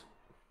 folks.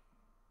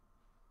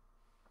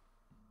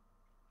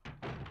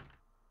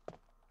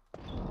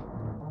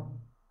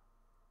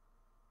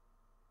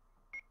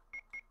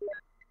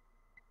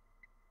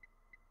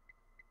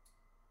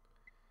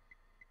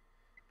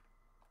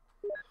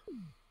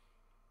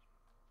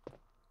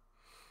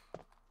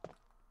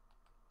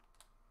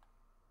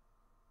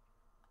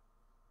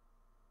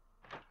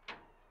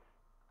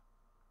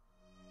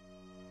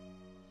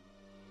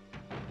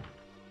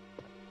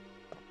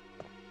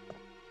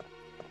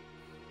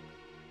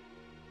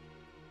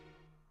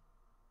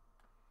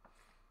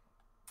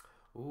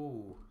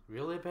 Ooh,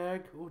 really,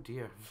 Berg? Oh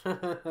dear.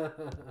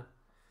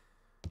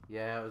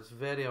 Yeah, it was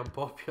very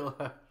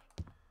unpopular.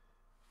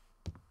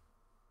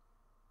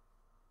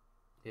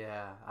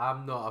 Yeah,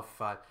 I'm not a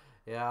fan.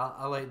 Yeah,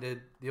 I like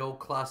the old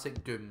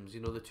classic Dooms,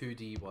 you know, the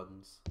 2D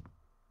ones.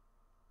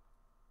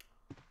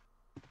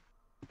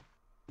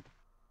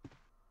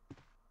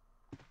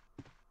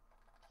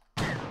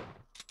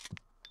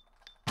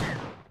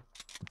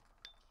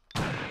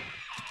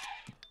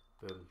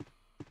 Boom.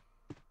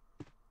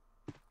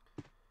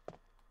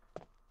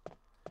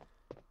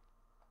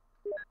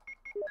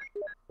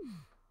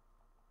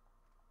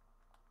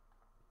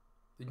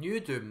 The new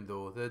Doom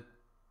though, the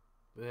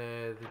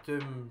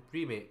Doom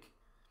remake.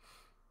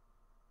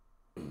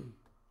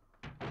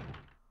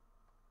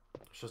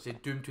 Should I say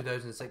Doom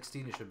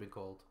 2016 it should be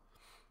called.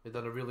 They've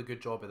done a really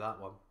good job of that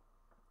one.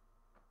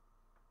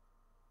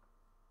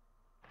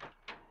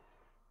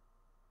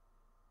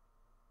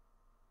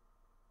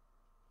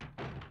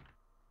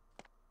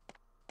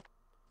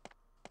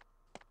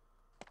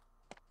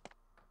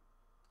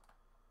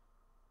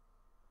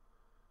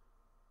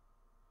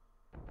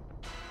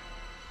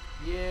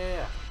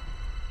 Yeah.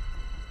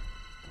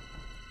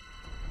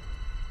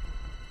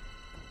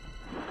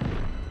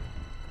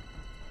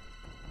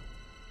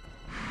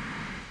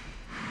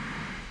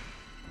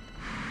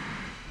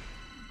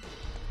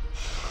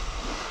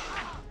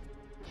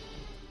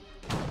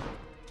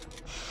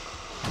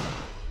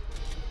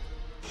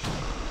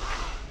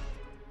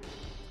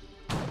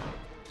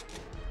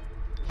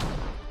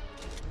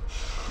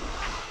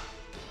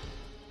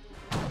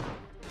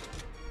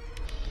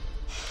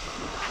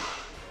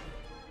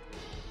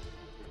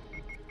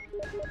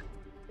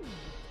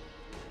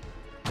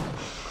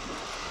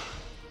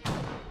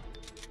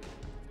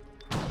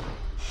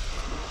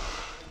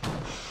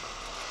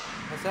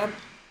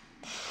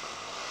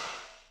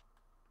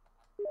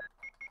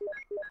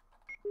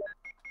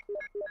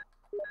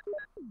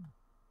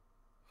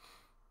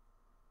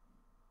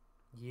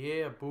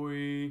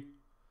 boy.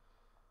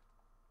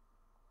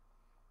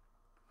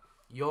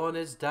 Yawn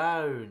is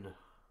down.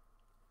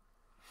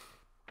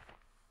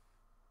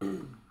 I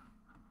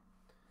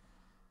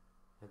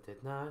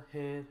did not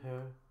hit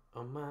her.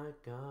 Oh my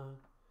god.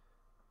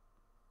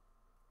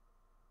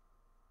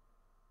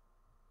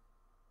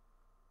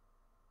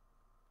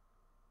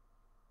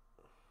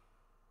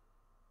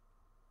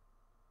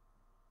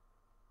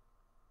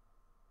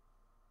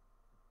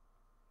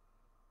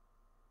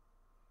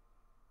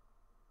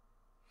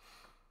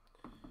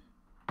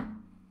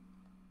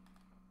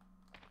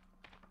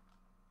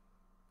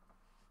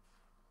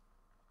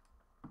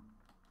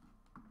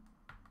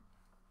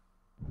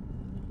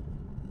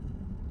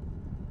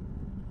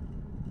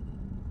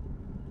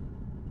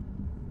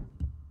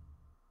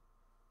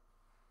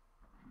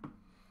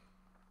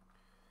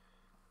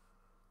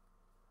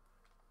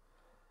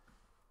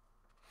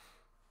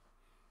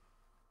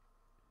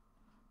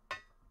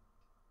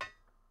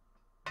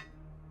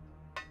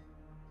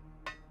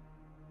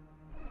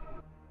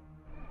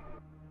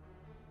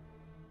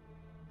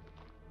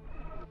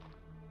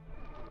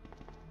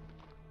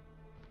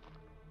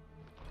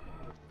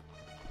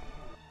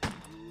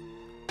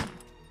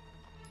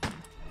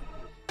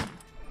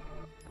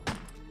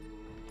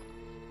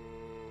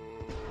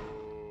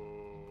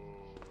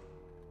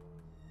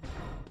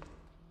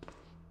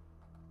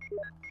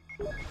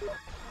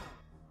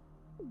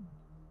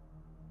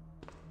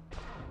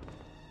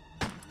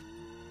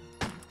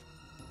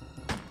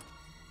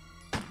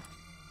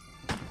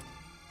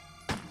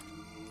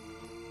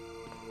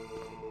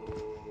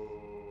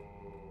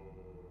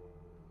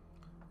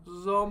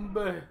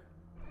 Zombie.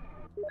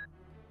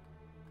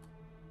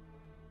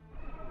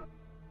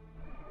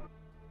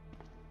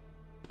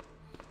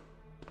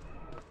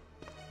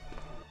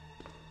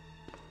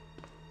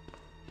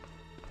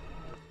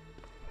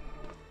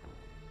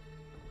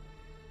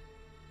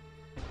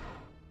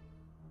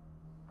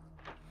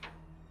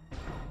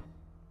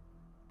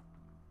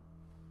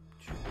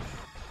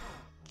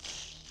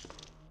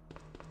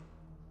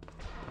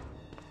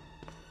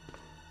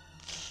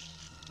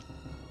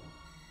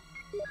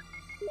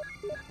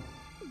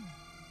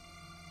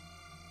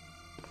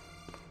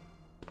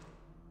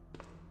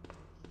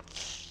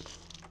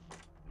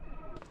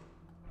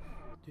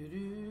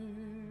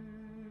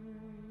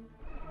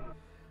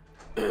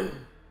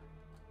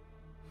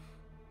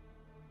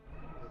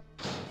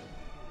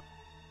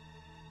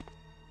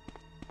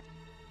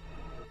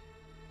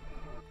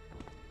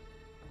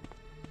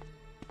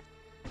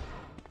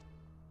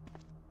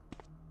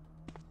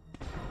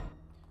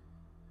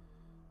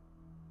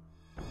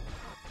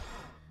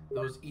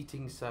 Those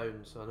eating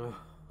sounds, I know.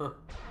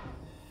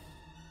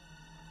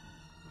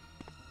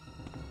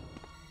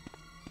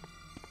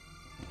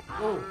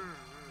 Oh!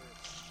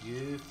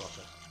 You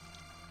fucker.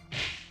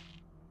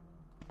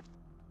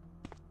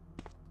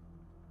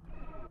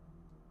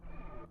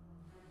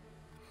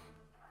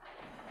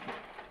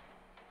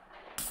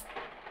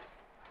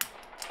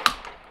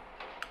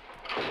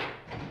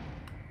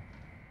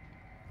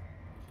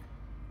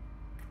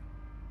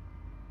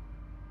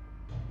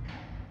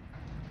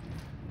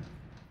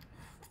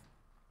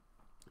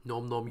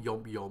 Nom nom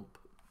yomp yomp.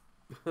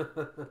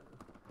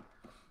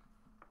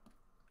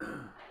 I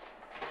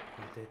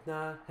did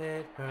not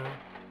hit her.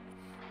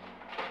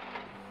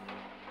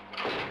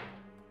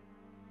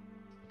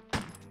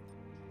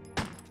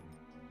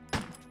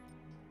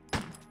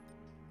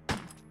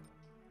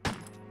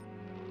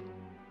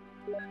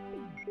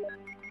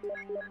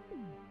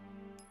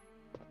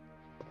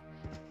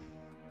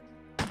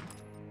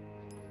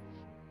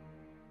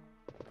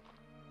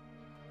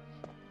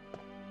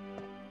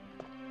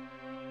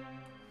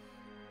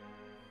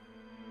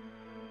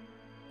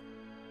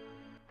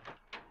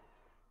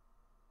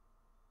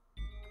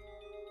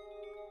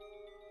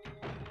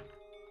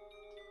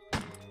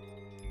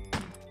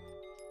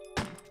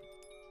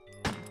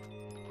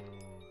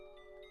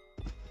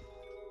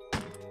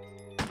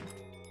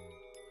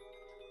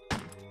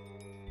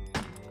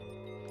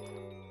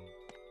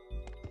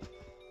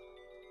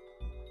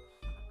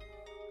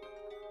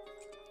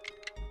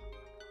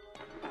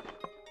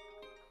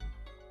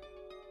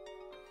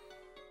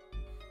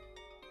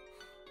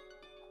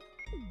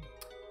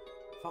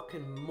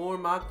 Fucking more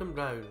Magnum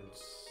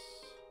rounds.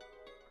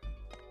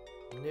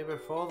 Never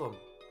for them.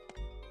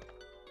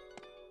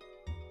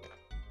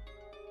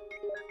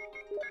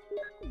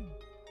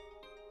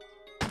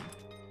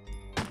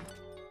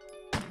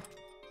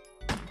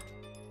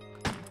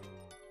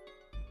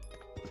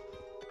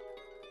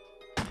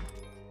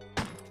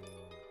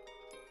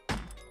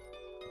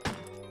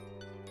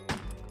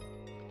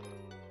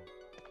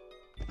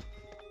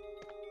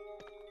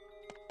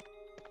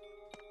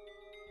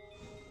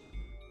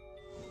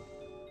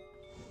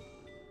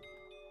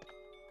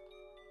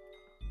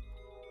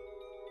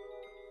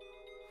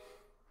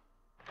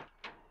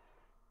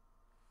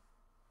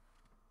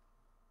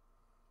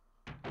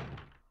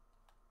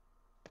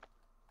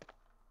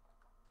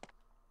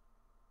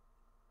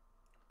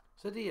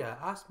 So dear,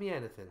 ask me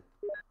anything.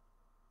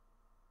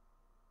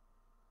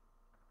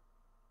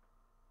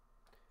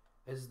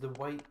 Is the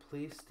white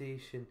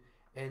PlayStation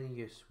Any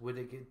use? Would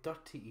it get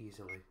dirty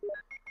easily?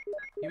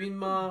 You mean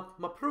my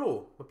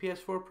Pro? My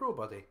PS4 Pro,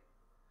 buddy?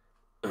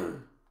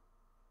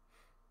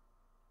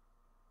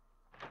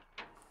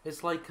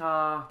 It's like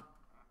the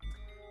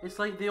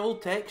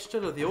old texture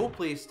of the old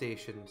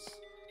PlayStations.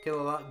 Kind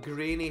of that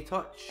grainy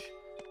touch.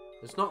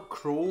 It's not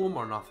chrome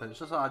or nothing, it's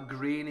just like a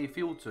grainy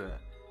feel to it.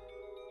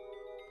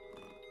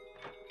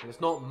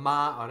 It's not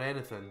matte or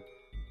anything.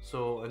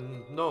 So,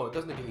 and no, it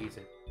doesn't get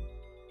easy.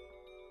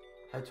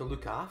 How to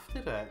look after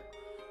it?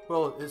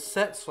 Well, it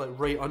sits like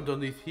right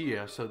underneath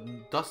here, so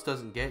dust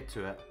doesn't get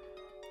to it.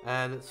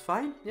 And it's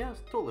fine, yeah,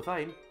 it's totally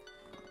fine.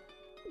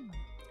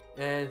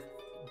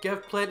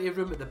 Give plenty of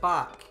room at the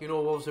back. You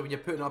know, obviously when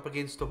you're putting it up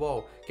against the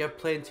wall, give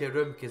plenty of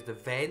room because the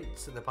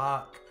vents at the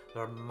back,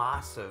 they're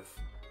massive.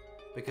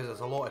 Because it's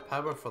a lot of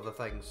power for the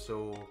thing,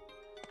 so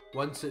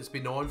once it's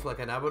been on for like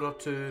an hour or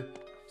two,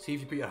 see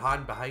if you put your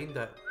hand behind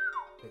it,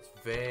 it's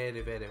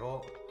very, very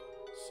hot.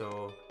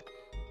 So,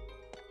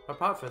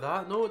 apart from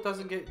that, no, it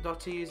doesn't get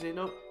dirty easy,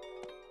 no.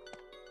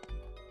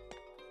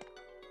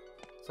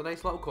 It's a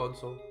nice little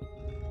console.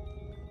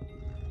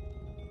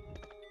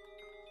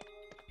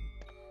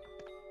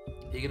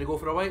 Are you gonna go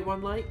for a white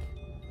one, like?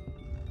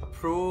 A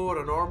Pro or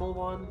a normal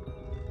one?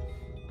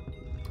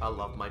 I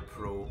love my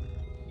Pro.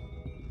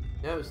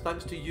 Yeah, it was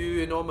thanks to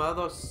you and all my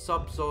other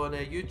subs on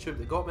YouTube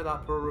that got me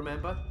that Pro,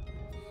 remember?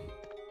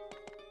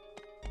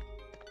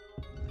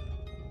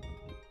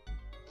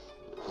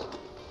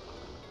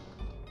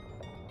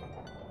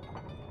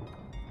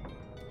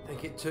 I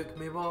think it took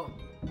me, what?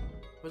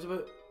 It was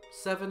about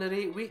 7 or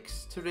 8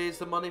 weeks to raise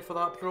the money for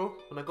that Pro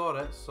when I got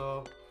it,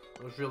 so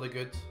it was really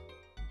good.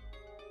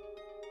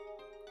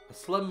 A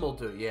Slim will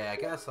do, yeah, I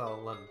guess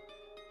I'll,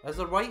 Is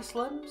there white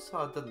Slims?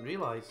 I didn't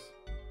realise.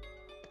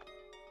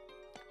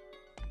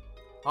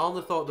 I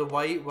only thought the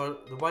white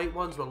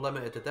ones were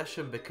limited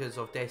edition because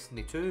of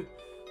Destiny 2,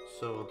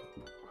 so...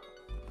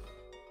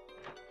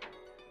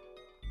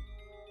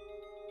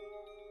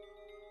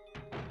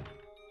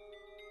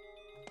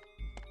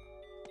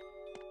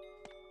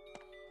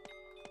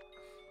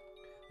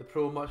 The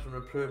Pro much of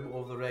an improvement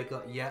over the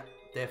regular, yeah,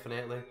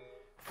 definitely.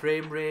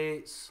 Frame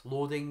rates,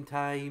 loading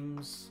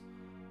times,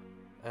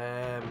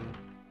 okay,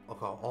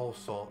 all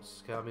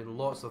sorts. I mean,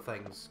 lots of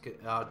things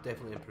are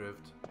definitely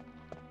improved.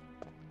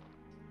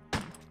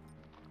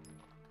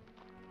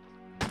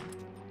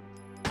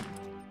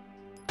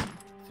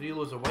 3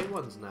 loads of white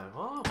ones now.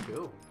 Oh,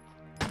 cool.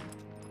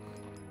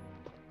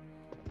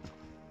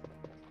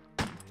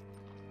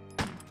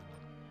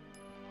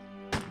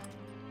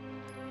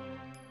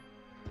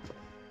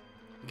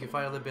 You can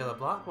finally buy the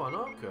black one.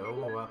 Oh,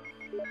 cool.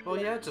 Well,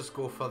 yeah, just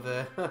go for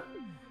the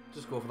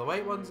just go for the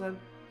white ones then.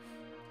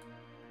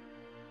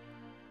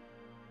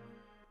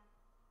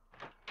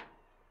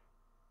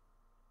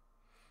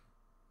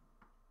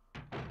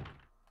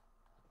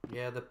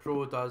 Yeah, the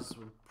Pro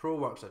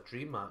works a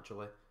dream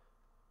actually.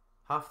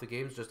 Half the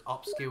game's just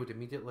upscaled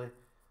immediately.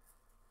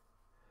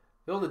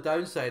 The only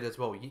downside is,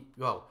 well,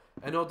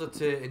 in order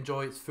to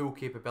enjoy its full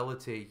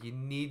capability, you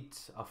need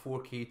a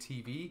 4K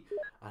TV,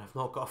 and I've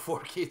not got a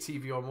 4K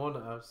TV or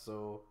monitor,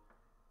 so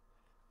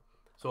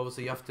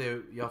obviously you have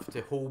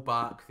to hold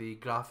back the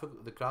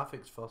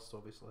graphics first,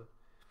 obviously,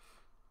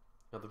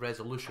 or the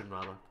resolution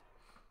rather.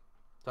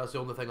 That's the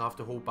only thing I have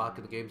to hold back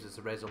in the games is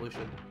the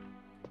resolution,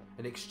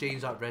 and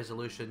exchange that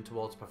resolution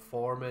towards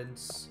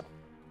performance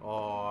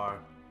or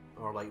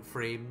like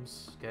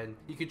frames. Again,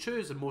 you can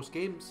choose in most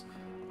games.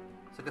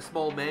 It's like a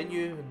small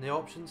menu in the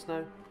options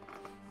now.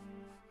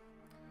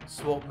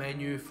 Swap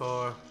menu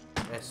for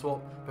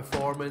swap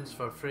performance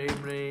for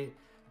frame rate,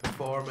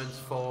 performance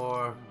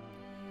for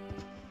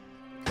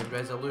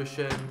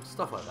resolution,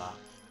 stuff like that.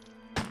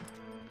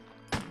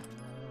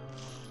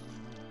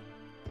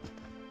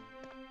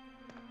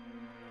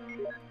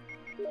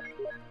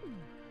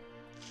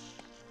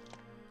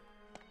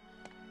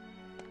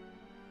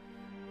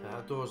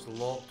 That door's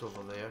locked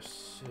over there,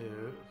 so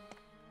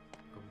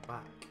come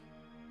back.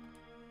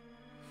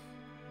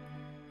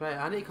 Right,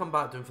 I need to come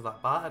back down for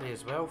that battery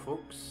as well,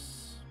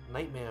 folks.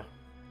 Nightmare.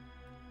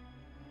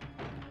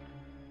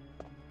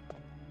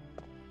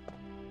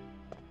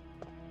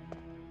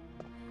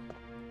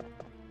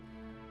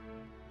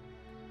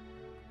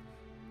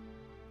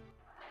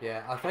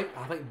 Yeah, I think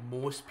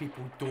most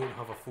people don't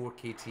have a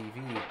 4K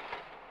TV.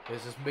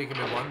 It's just making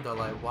me wonder,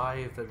 like, why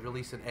if they're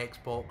releasing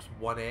Xbox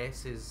One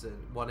S's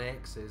and One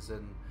X's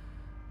and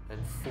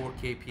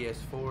 4K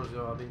PS4s, you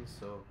know what I mean?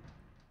 So,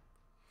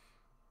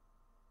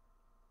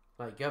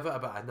 like, give it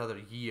about another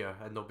year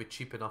and they'll be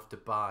cheap enough to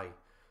buy.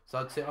 So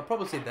I'd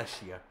probably say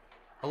this year.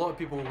 A lot of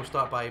people will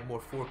start buying more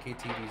 4K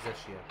TVs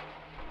this year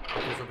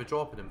because they'll be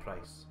dropping in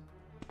price.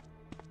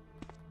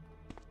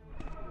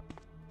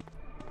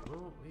 Oh,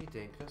 what are you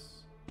doing,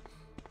 Chris?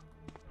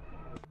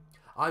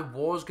 I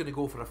was going to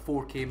go for a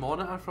 4K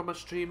monitor from a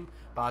stream,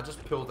 but I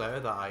just pulled out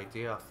of that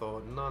idea. I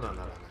thought, no.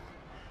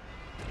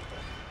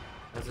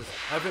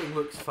 Everything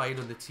looks fine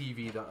on the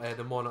TV,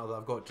 the monitor that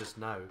I've got just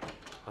now.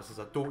 I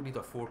don't need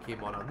a 4K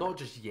monitor, not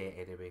just yet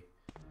anyway.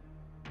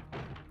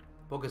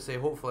 But like I say,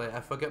 hopefully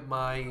if I get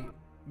my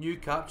New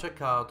capture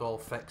card all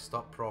fixed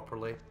up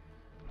properly.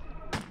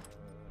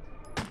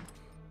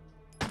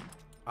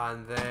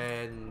 And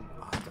then,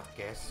 I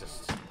guess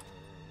just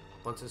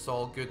once it's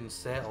all good and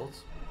settled.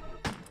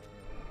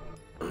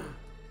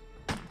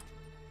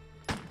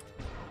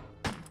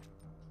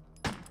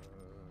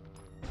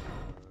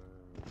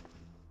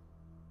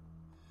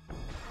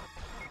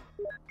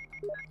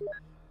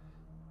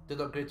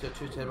 Did upgrade to a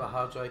 2 TB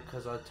hard drive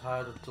because I'm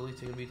tired of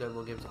deleting and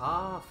re-downloading games.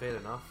 Ah, fair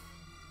enough.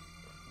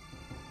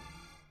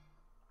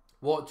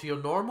 What, to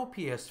your normal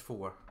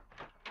PS4?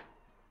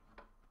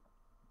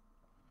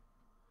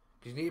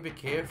 Because you need to be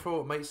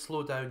careful, it might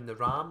slow down the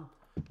RAM,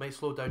 might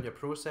slow down your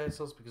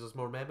processors because there's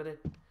more memory.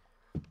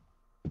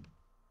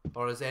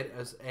 Or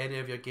has any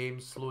of your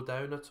games slowed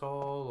down at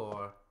all,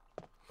 or...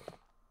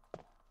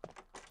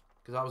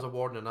 Because that was a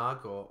warning I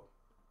got.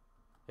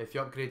 If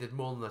you upgraded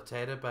more than a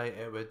terabyte,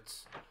 it would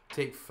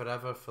take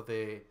forever for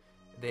the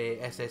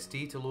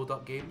SSD to load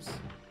up games.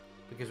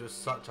 Because it was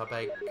such a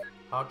big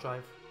hard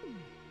drive.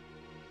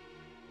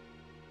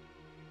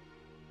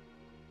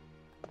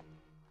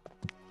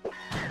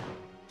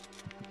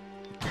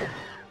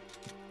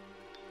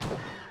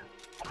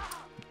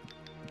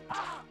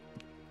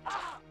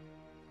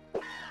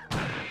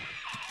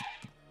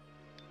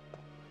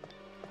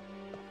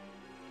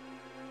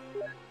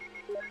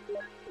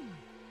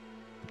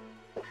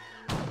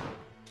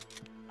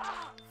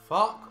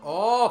 Fuck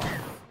off!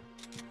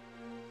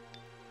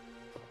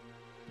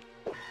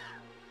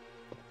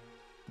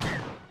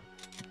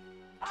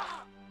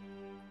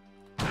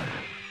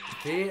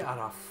 They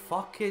are a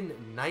fucking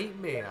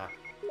nightmare.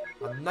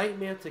 A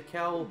nightmare to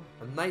kill,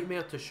 a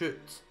nightmare to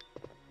shoot.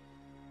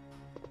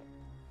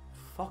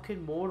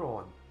 Fucking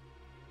moron.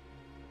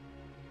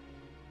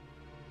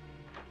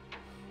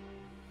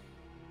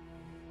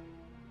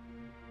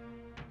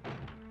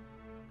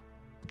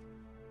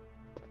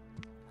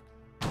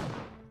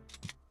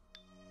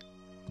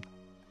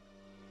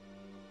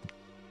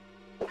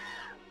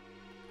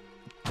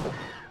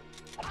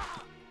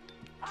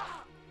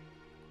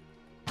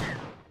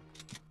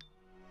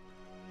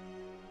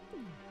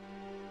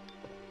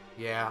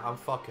 Yeah, I'm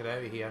fucking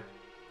out of here.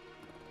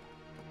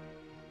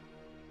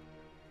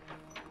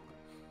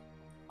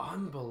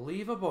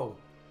 Unbelievable.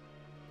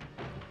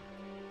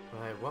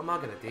 Right, what am I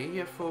gonna do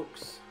here,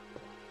 folks?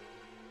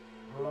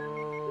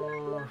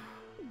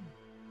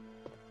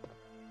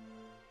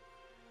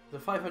 The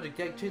 500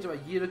 gig changed about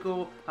a year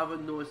ago.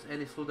 Haven't noticed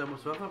any slowdown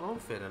whatsoever. Oh,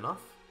 fair enough.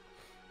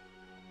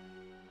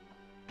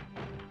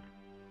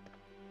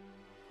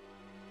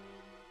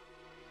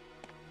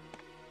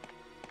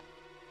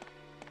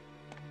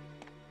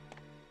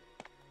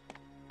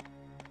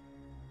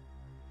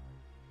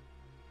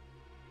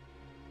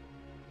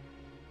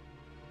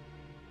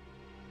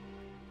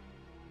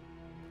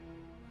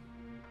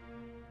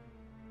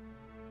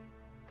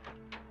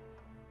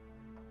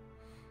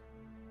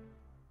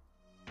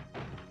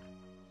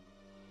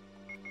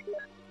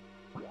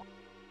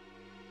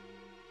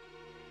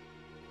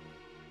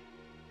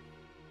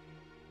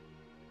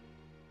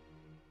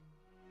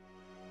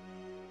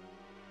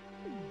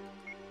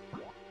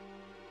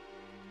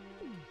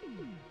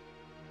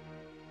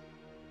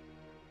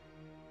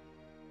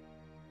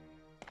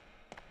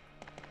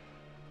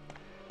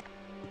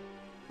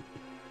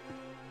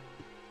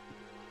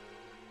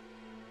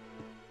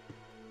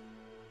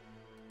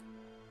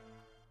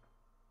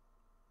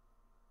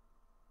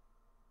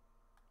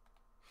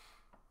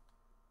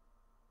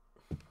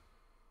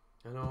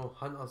 I know,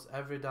 hunters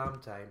every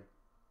damn time.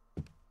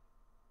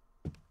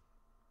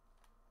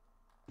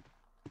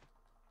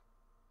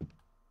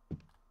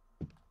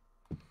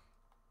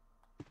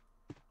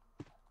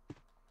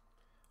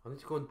 I need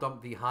to go and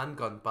dump the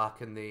handgun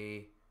back in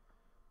the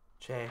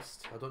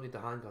chest. I don't need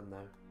the handgun now.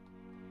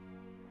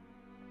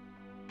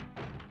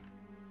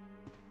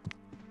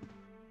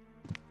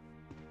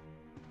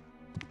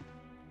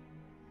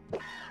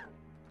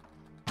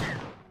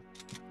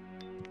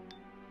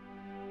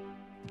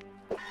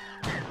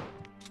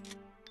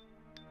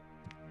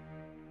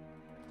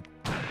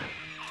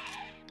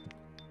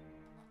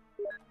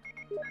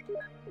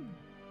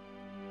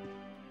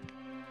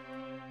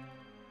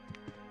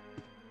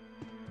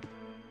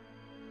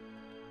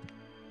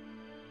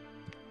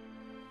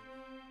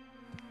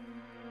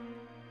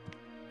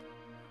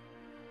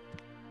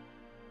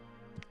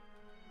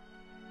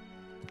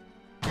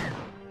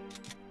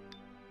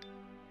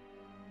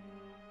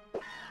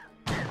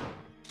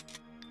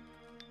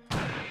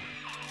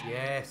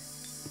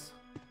 Yes.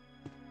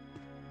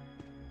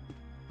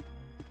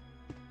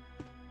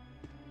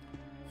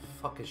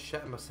 Fucking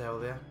shitting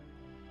myself there.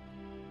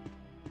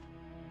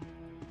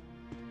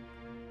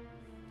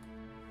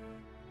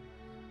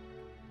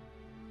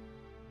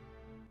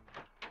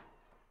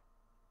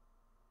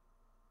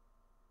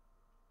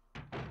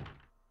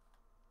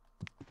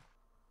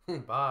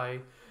 Bye.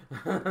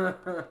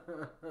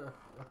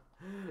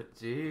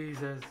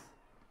 Jesus.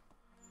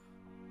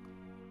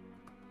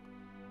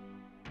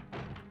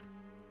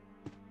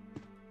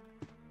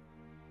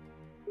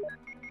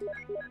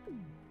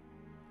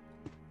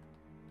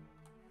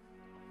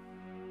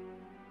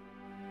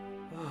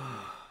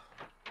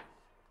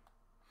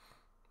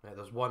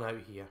 there's one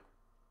out here.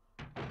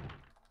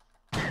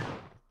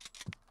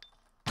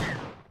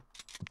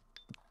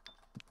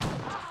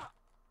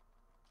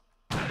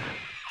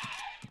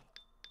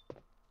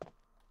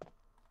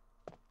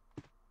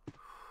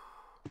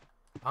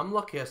 I'm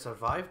lucky I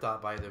survived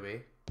that, by the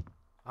way.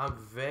 I'm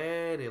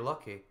very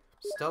lucky.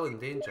 Still in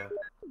danger.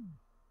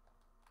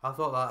 I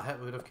thought that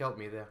hit would have killed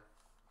me there.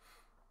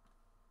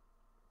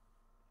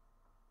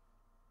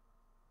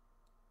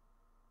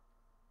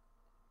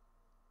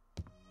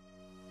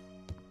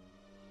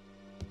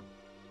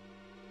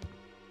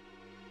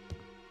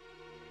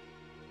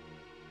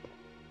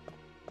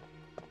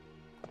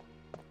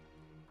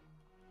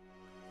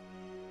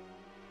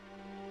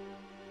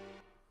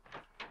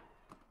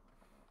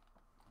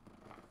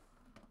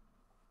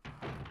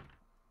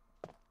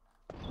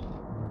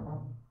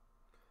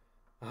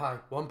 Hi,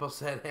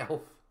 1%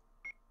 health.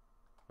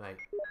 Right,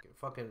 get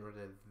fucking rid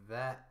of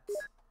that.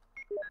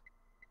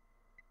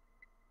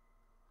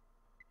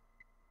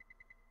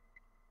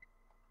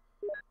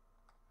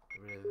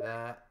 Get rid of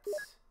that.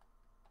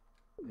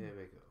 There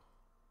we go.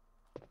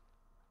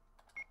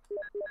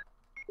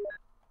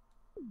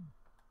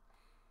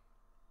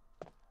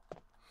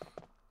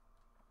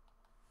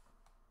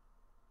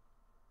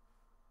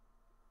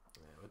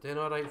 Yeah, we're doing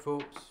alright,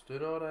 folks.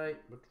 Doing alright.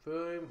 We're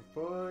fine,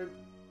 we're fine.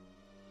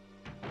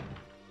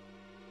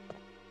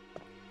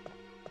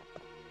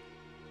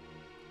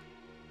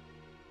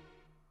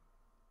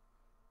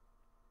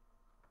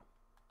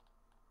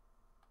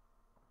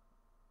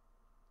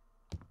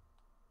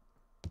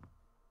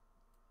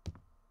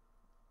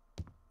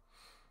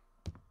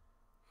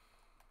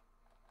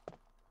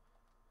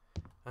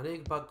 I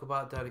need to go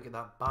back down and get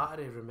that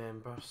battery,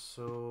 remember,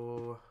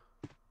 so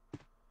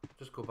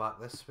just go back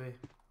this way.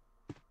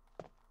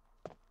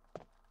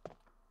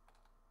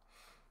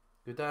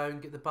 Go down,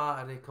 get the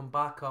battery, come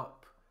back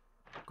up,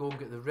 go and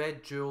get the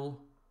red jewel,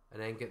 and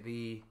then get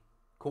the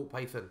Colt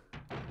Python.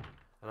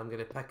 And I'm going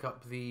to pick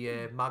up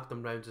the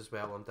Magnum rounds as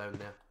well on down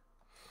there.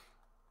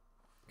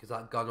 Because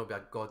that gun will be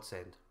a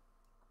godsend.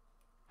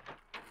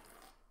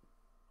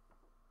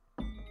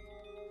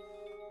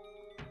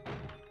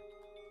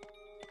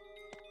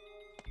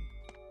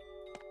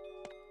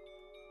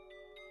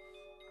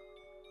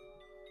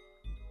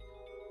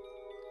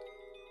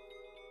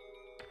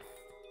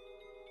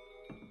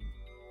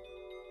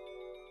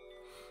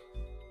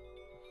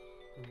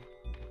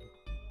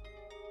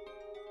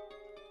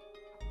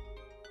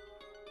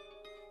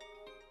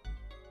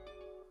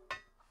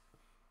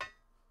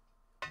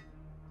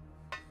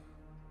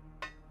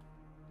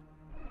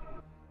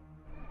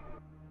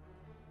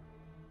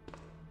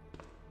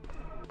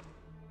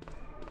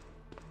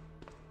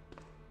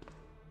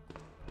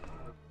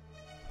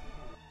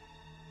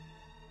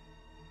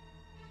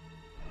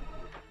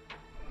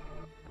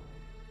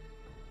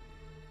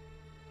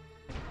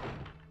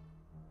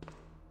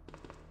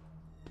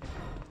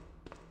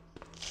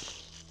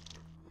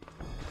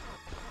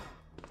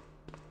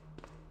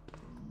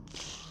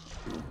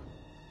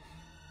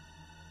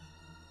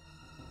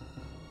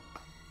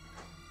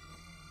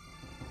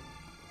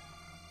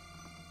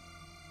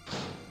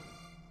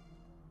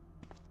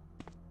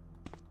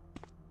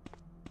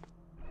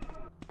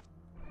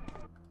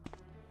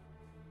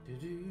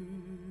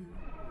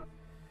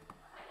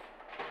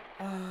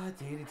 Ah,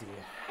 dearie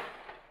dear.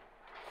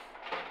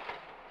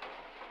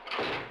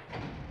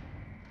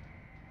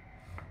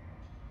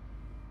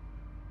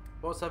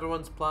 What's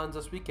everyone's plans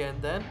this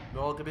weekend then?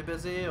 We're all gonna be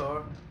busy,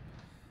 or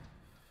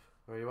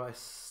you want to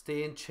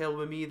stay and chill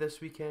with me this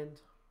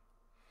weekend?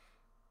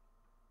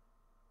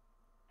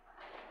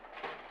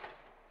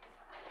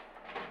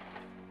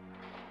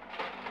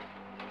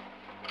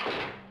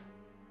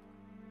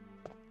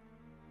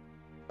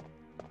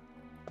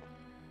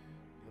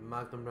 The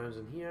Magnum rounds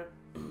in here.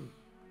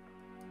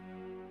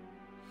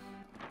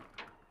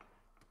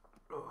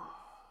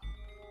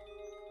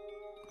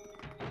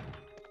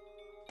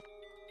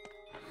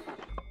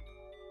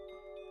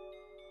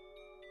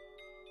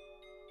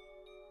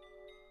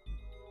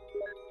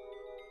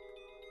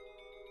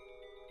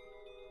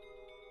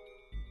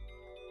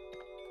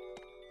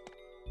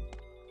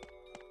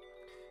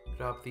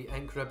 Grab the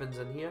ink ribbons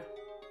in here.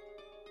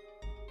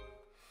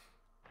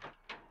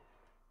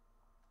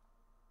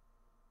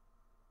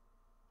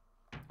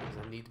 Because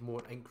I need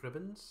more ink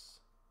ribbons.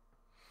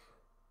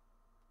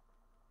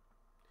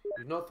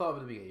 You've not thought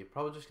of the beginning, you're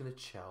probably just going to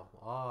chill.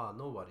 Ah,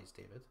 no worries,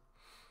 David.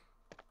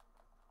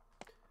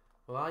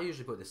 Well, I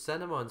usually go to the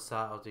cinema on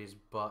Saturdays,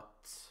 but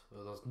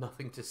there's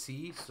nothing to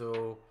see,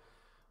 so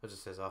I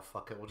just says, oh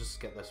fuck it, we'll just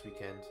skip this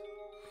weekend.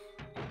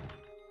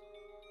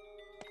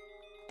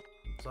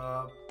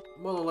 So,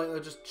 more than likely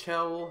just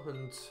chill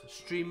and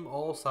stream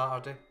all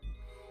Saturday.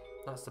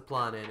 That's the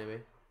plan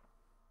anyway.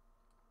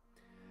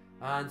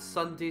 And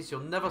Sundays, you'll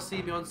never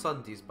see me on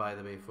Sundays, by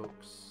the way,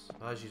 folks.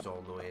 As you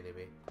all know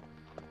anyway.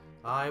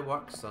 I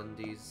work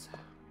Sundays.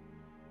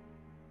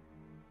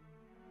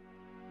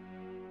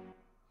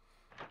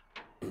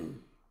 And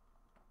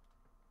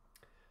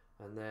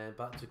then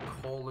back to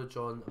college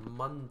on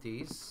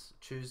Mondays,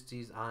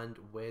 Tuesdays and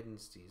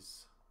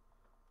Wednesdays.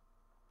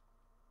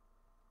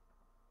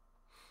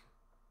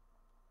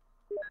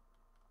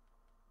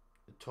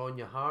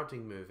 Tonya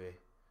Harding movie.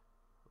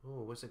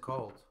 Oh, what's it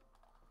called?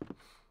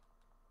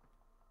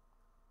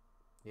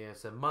 Yeah,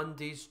 so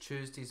Mondays,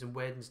 Tuesdays and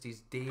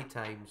Wednesdays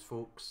daytimes,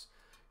 folks.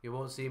 You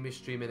won't see me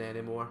streaming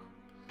anymore.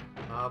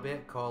 I'll be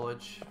at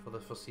college for the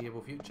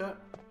foreseeable future.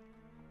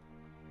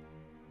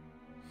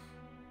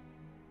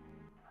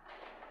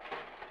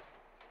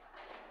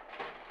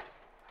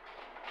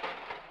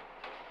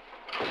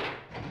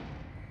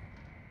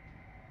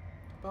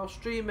 But I'll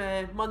stream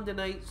Monday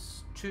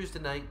nights,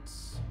 Tuesday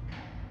nights,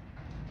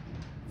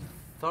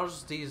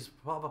 Thursdays.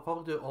 Well, I'll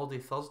probably do all day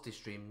Thursday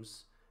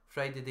streams,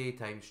 Friday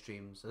daytime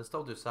streams, and I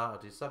still do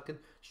Saturdays, so I can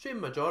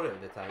stream majority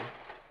of the time.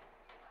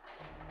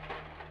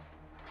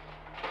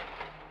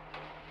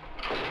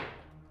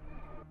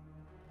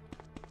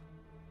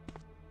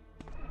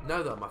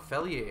 Now that I'm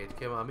affiliated,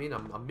 you know what I mean?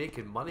 I'm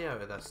making money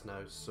out of this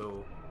now,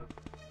 so...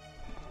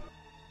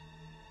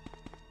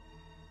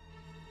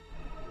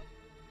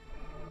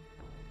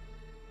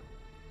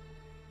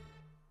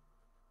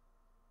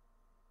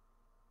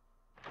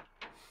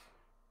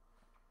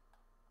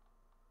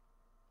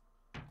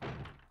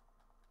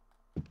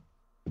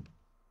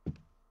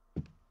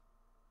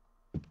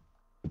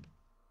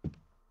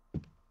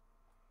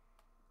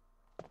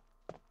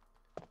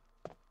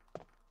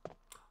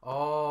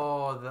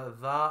 Oh,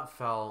 that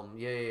film.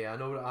 Yeah, I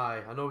know what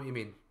I know what you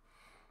mean.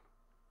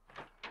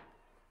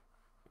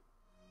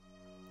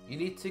 You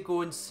need to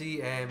go and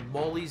see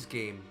Molly's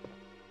Game.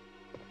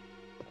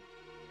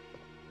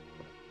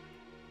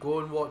 Go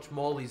and watch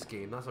Molly's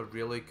Game. That's a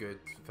really good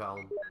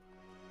film.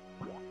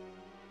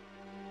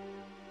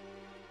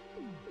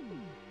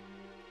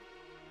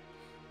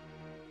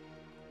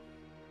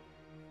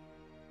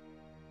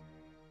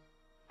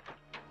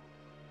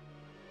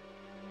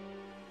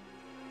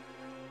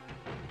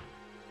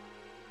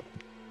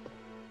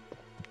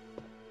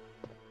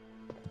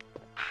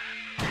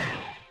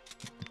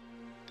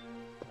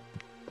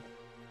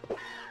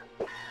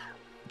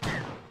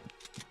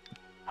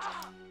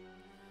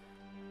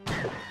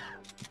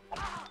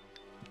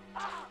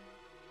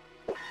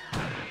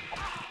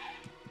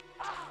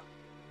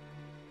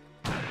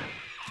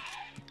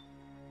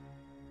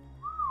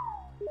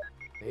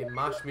 They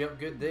mashed me up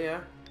good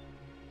there.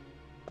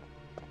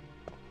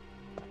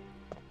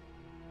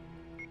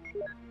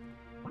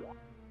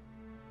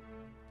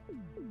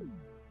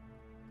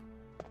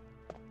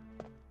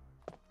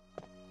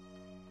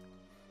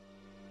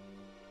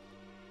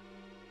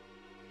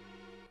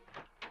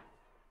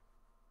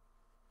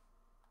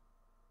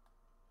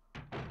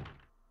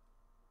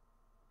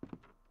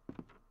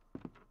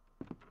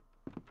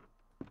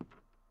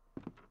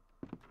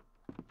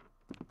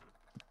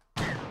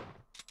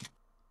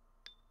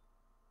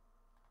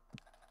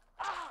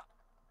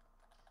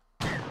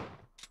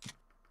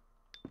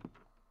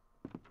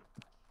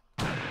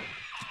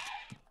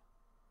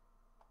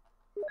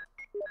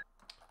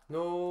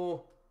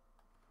 No.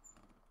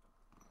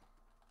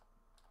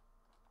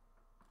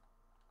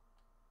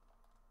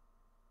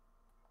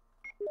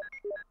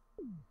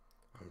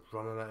 I'm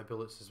running out of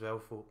bullets as well,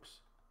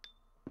 folks.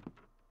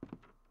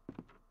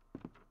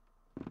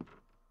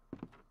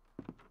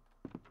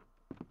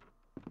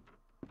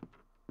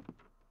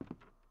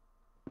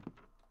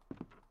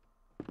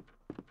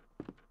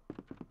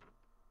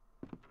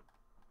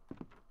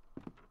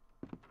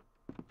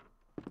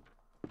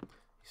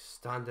 He's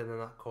standing in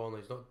that corner,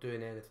 he's not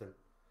doing anything.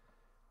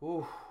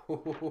 Ooh.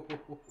 Put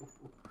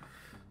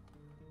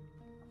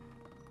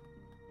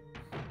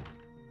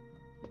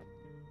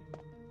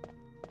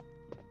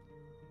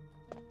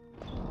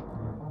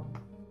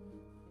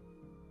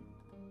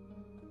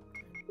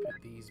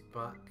these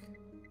back.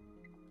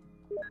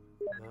 That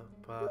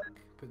back.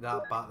 Put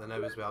that back there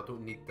now as well. I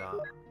don't need that.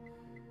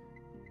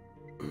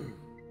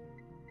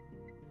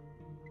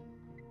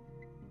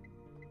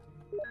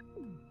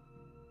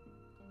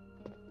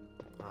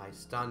 Aye,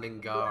 standing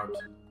guard.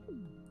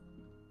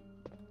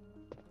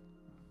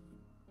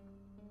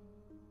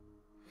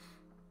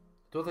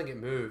 Don't think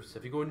it moves.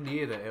 If you go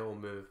near it, it'll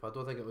move. I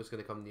don't think it was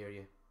going to come near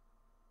you.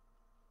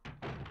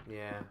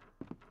 Yeah.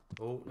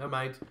 Oh, never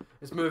mind.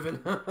 It's moving.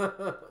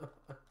 Oh,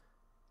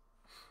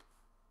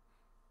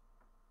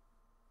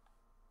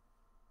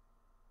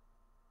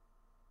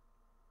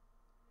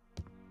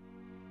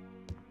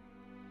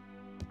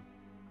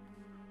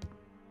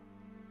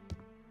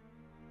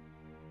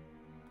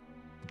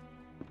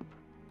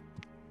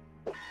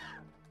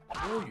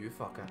 you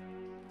fucker.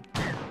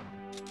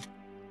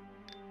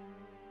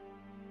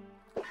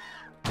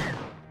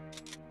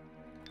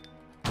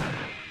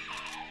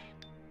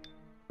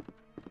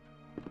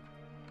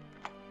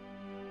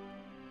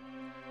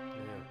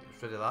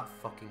 Rid of that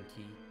fucking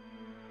key.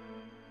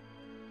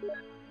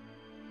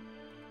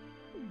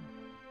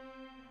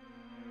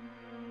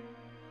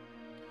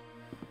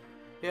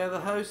 Yeah,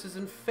 the house is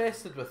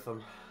infested with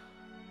them.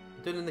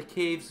 Down in the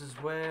caves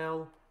as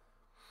well.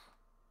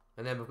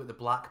 And then we've got the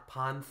Black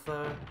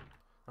Panther.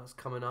 That's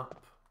coming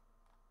up.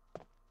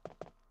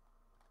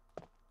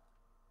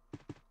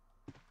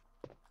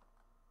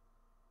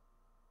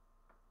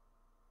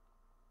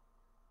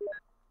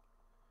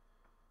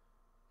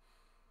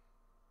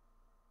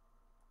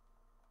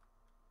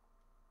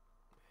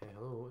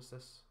 What's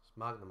this? It's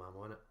Magnum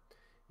ammo, isn't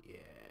it?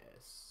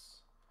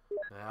 Yes.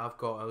 I've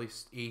got at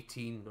least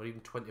 18 or even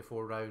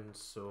 24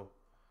 rounds, so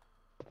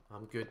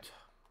I'm good.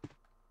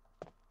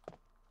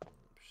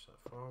 Push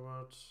that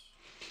forward.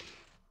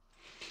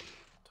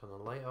 Turn the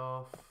light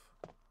off.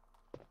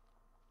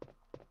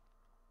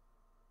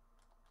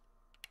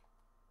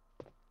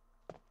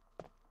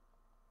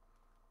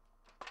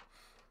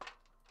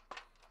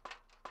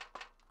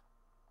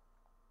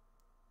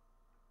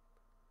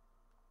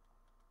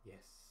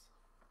 Yes.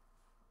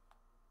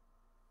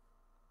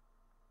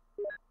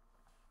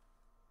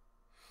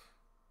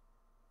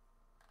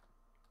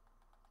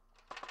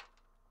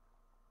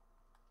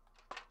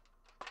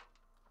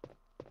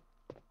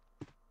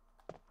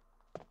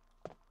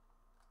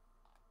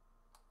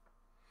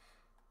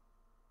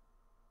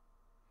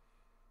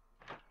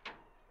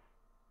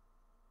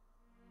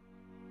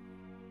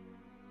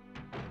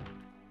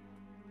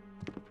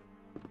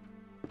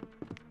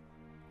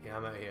 Yeah,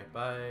 I'm out of here.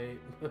 Bye.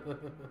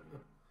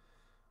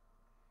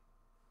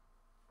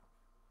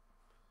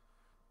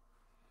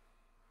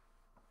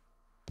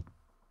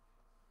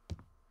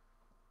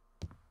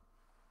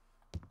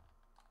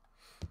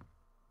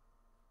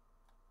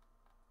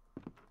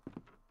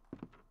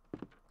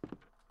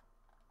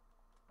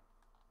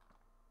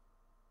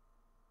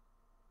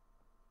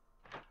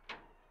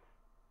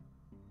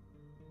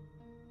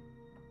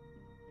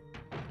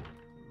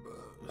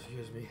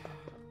 Excuse me.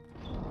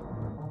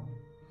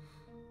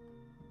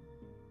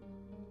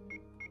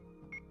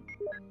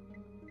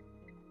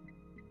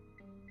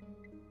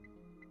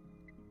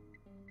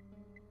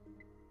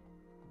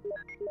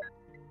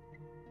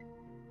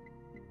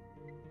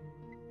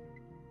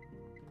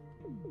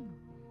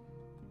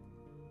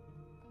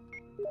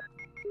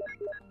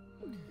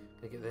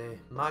 I get the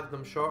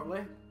Magnum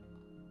shortly.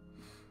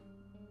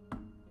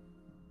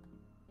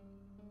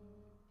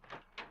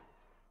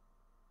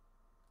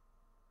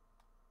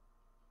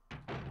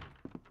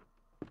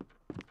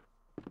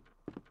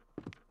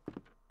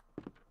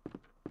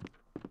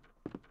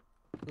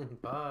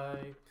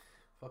 Bye.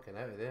 Fucking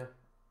out of there.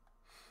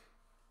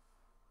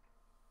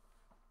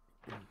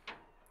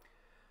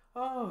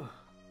 Oh,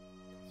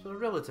 it's been a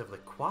relatively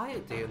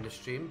quiet day on the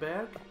stream,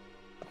 Berg.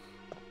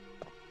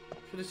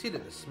 Should have seen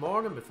it this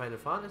morning with Final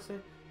Fantasy.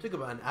 Took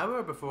about an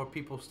hour before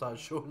people started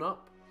showing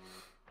up.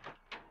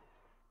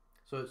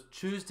 So it's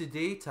Tuesday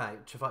daytime.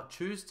 In fact,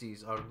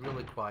 Tuesdays are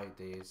really quiet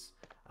days,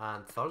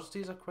 and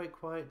Thursdays are quite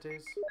quiet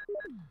days.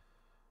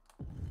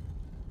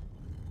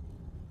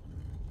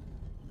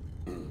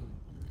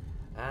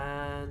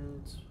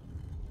 And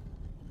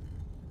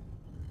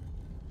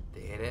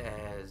there it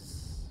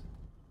is.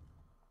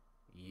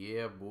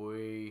 Yeah,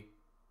 boy.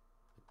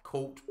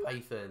 Colt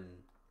Python.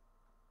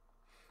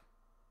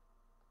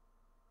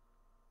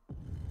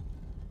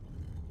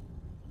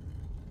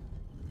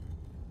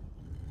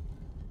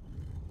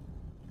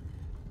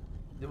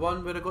 The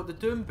one where I got the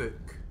Doom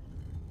book.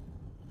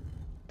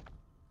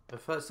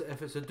 If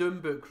it's a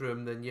Doom book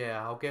room, then yeah,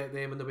 I'll get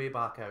them on the way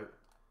back out.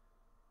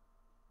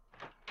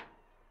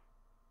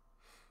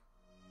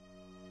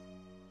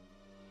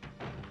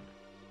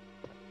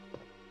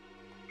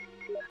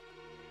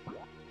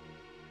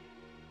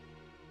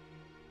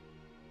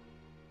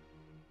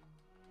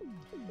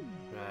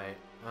 Right,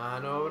 I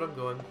know where I'm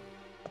going.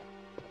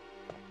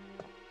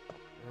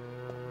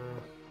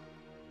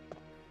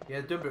 Yeah,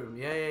 Doom book room.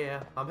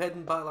 Yeah. I'm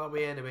heading back that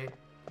way anyway.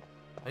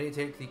 I need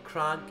to take the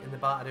crank and the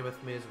battery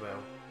with me as well.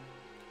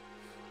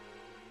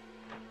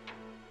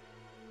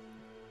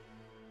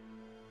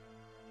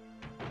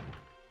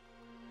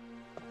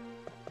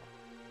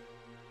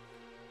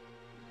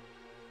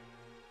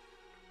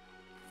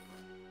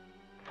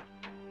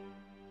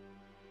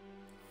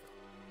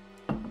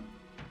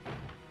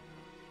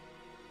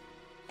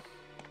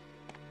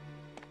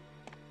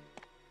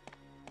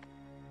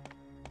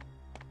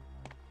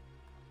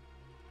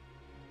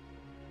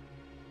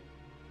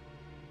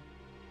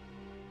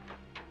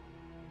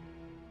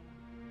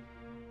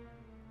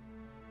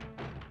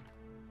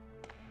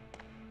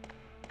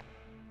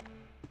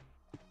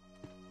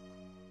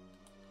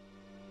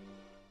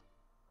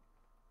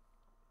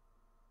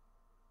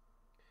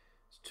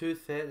 It's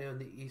 2:30 on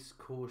the East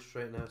Coast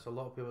right now, so a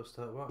lot of people are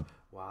still at work.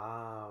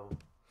 Wow.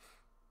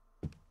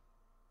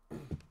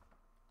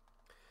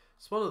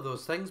 It's one of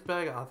those things,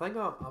 Beg. I think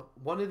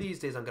one of these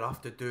days I'm going to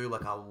have to do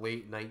like a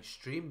late night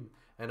stream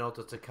in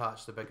order to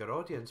catch the bigger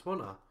audience,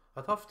 won't I?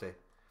 I'd have to.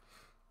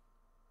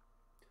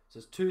 So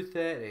it's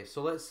 2:30,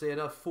 so let's say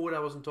another 4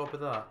 hours on top of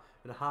that,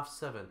 and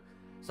 7:30.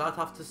 So I'd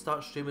have to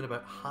start streaming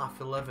about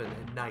 11:30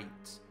 at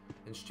night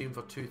and stream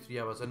for 2-3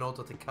 hours in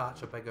order to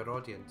catch a bigger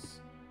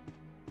audience.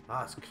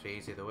 That's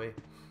crazy the way.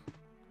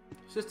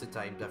 It's just the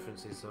time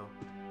differences though.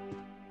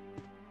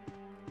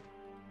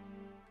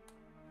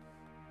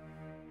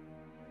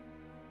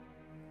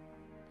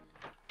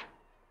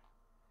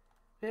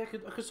 Yeah, I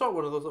could start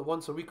one of those like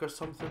once a week or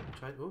something.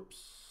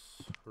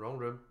 Oops, wrong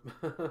room.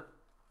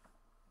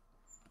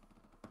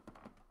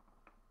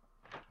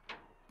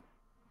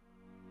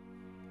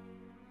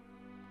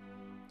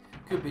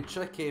 Could be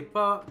tricky,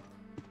 but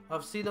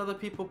I've seen other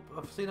people,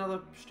 I've seen other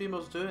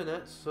streamers doing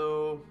it,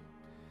 so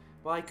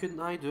why couldn't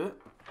I do it?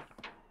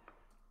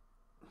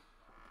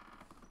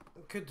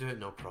 I could do it,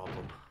 no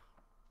problem.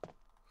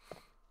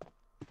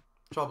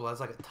 Trouble is,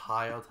 I get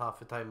tired half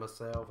the time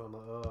myself. I'm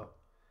like, oh,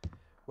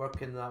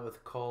 working that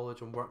with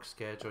college and work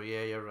schedule.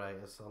 Yeah, you're right.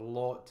 It's a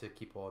lot to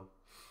keep on.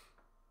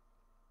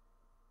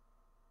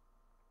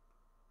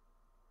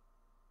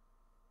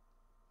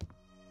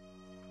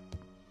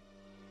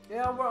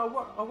 Yeah,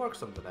 I'll work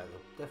something out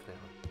though, definitely.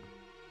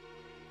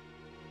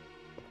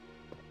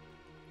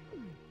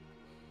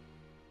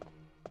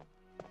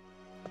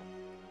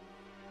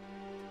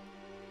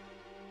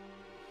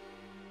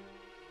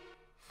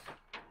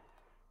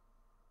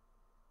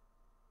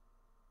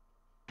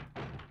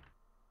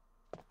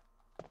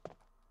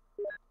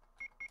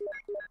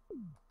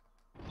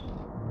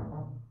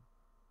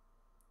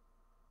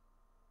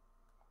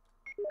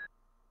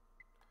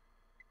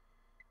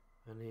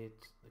 I need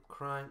the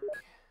crank.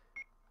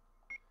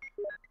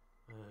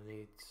 And I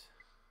need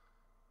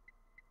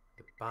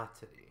the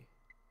battery.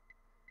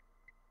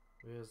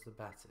 Where's the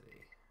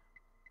battery?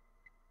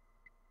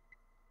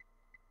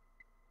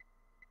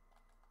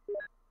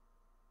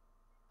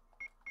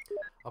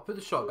 I'll put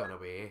the shotgun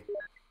away,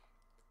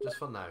 just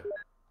for now.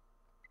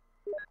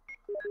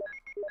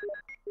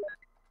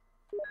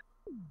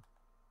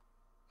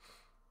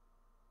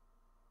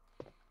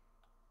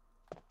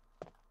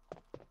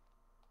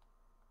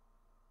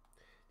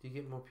 Do you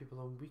get more people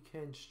on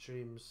weekend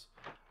streams?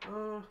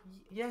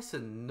 Yes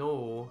and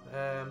no.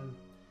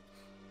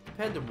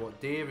 Depending on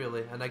what day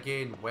really, and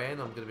again when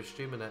I'm going to be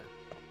streaming it.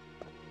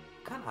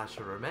 Can't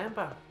actually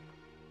remember.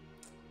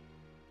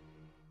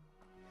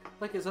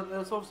 Like it's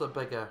obviously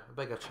a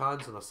bigger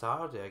chance on a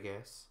Saturday, I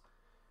guess.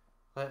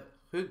 Like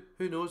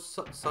who knows?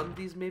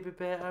 Sundays may be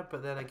better,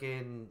 but then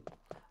again,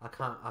 I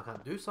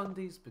can't do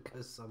Sundays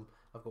because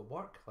I've got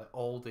work like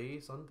all day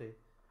Sunday.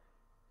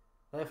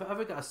 Like if I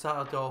ever get a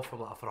Saturday off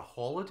for a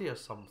holiday or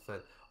something,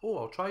 oh,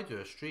 I'll try to do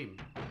a stream,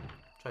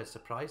 try to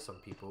surprise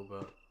some people,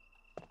 but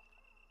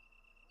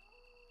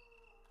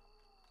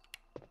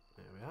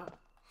there we are.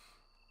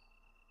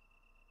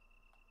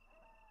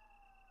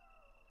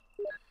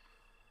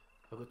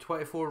 I've got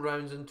 24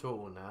 rounds in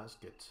total now, that's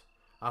good.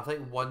 I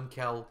think one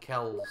kill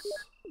kills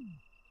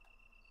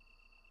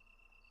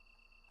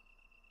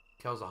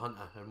a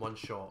hunter in one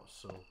shot,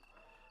 so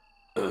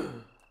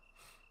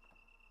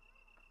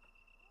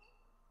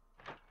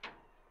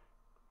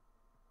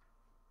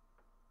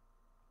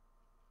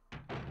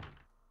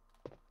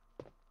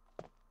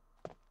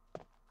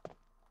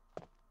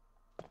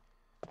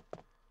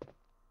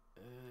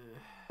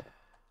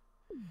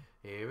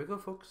here we go,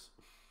 folks.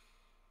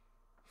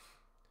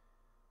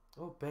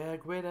 Oh,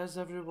 Berg, where is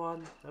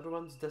everyone?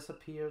 Everyone's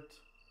disappeared.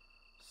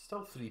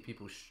 Still 3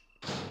 people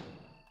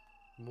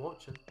I'm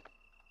watching.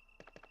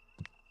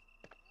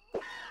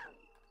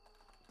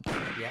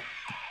 Yeah.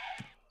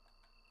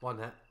 1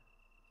 hit.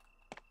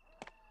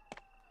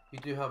 You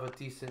do have a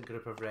decent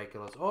group of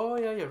regulars. Oh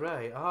yeah, you're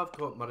right. I have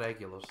got my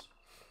regulars.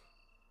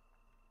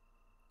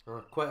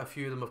 Quite a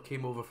few of them have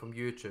came over from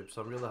YouTube,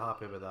 so I'm really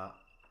happy with that.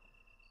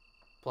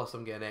 Plus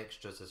I'm getting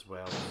extras as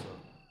well,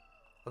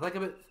 so I got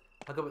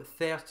about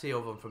 30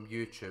 of them from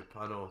YouTube.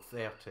 I know,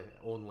 30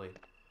 only.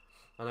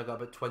 And I got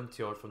about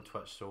 20 odd from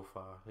Twitch so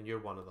far. And you're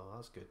one of them,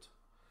 that's good.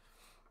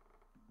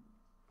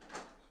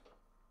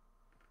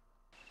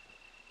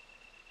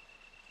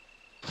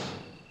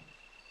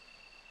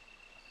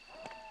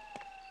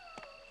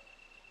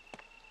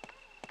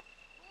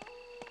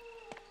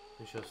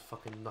 There's just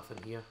fucking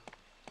nothing here.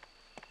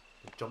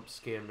 The jump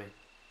scare me.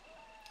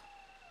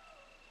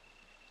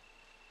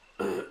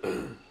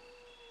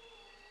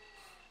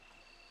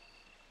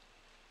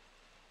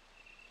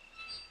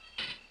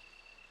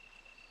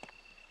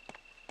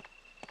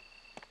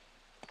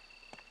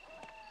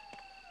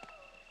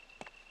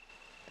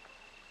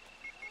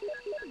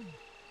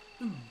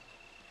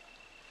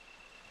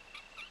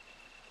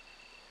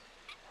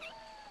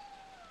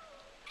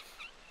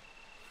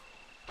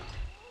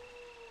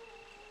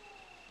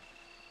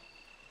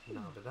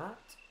 Now to that.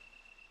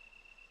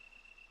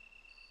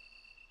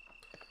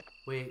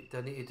 Wait, do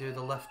I need to do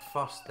the lift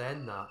first,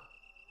 then that?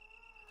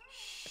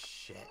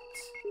 Shit.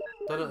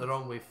 Done it the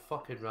wrong way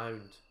fucking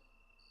round.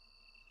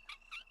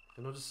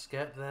 Can I just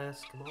skip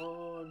this? Come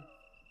on.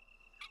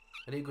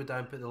 I need to go down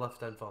and put the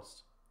lift in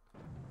first.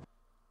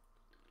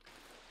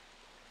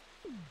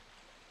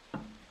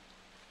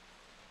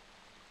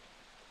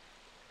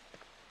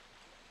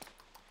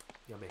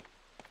 Yummy.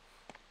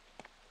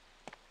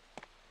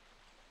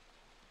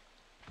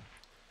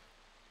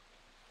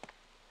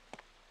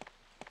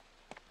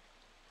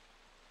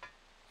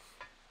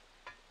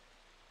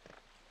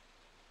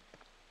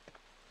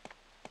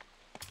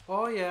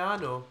 Oh yeah, I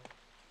know.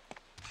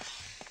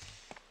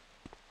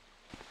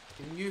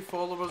 Getting new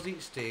followers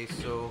each day,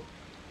 so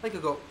I think I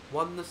got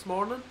 1 this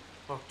morning,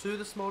 or 2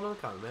 this morning, I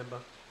can't remember.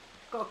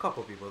 Got a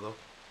couple of people though.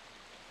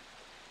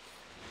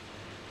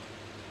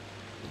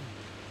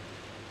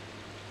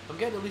 I'm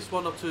getting at least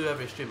 1 or 2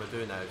 every stream I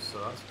do now, so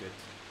that's good.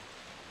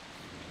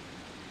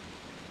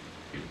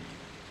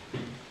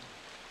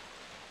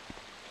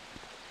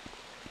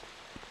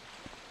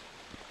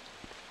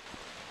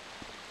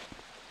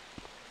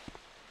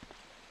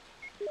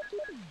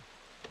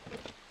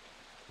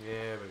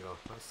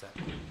 That's it.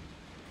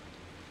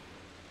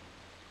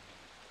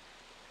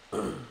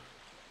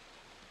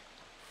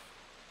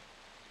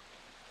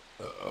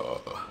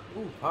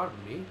 Oh, pardon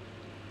me.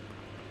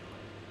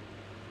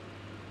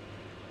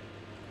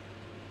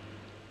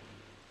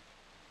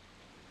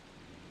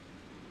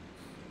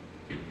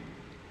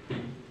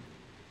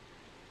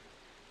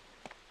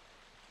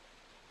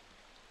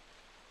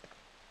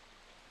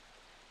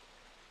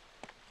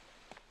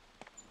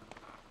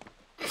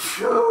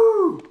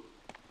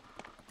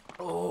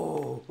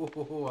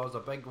 Oh, that was a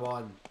big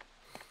one.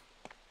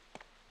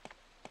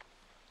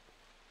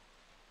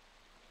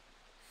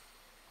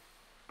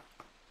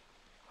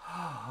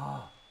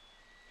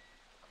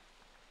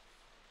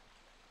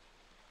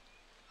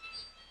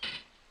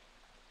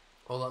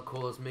 All that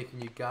cola's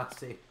making you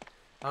gassy.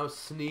 I was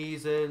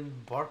sneezing,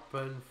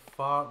 burping,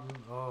 farting.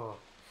 Oh.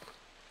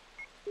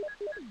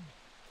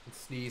 And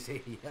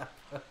sneezy, yeah.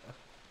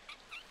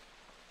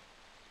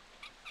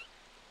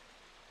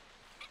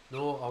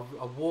 No,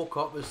 I woke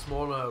up this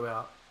morning with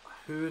a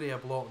hoorie, a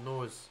blocked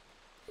nose.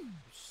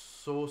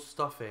 So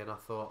stuffy, and I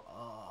thought,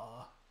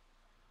 ah.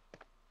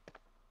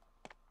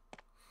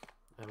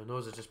 And my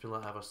nose has just been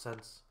like that ever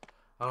since.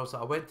 And also,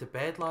 I went to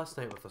bed last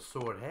night with a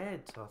sore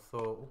head. I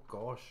thought, oh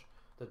gosh,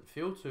 didn't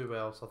feel too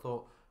well. So I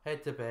thought,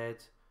 head to bed.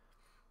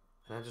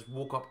 And I just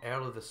woke up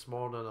early this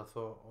morning. I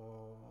thought,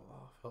 oh,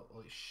 I felt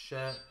like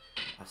shit.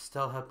 I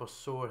still had my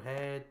sore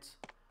head.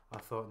 I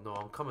thought, no,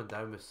 I'm coming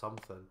down with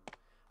something.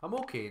 I'm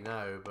okay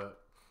now,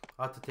 but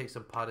I had to take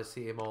some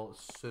paracetamol as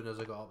soon as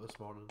I got up this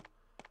morning.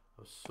 It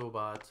was so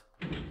bad.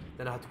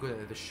 Then I had to go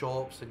to the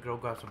shops and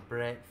grab some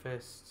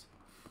breakfast.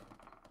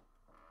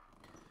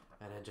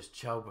 And then just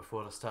chill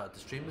before I started the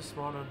stream this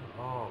morning.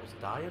 Oh, I was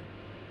dying.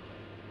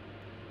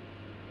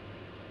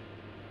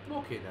 I'm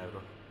okay now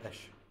though,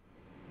 ish.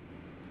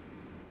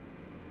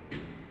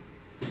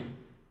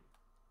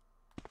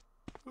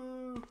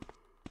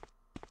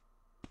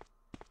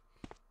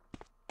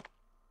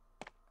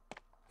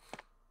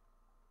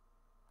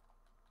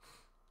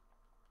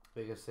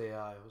 Like I say,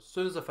 as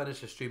soon as I finish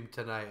the stream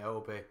tonight, I'll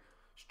be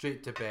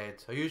straight to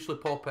bed. I usually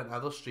pop in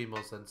other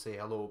streamers and say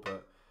hello,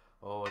 but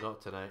oh,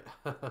 not tonight.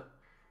 I'm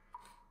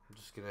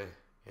just gonna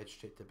head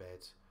straight to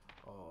bed.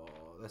 Oh,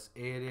 this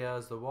area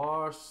is the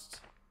worst.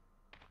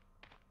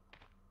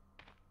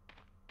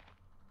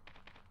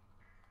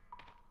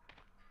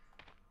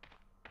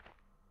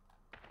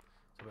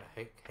 It's a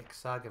bit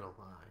hexagonal,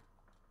 aye.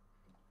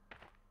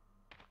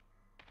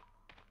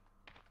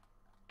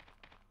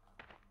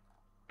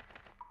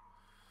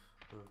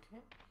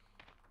 Okay.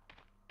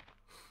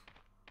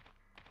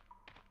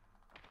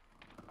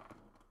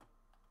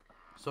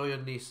 Saw your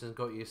niece and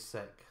got you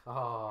sick.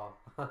 Oh.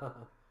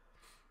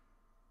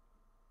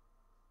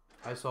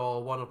 I saw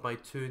one of my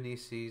two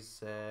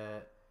nieces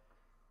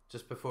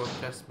just before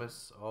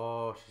Christmas.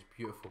 Oh, she's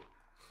beautiful.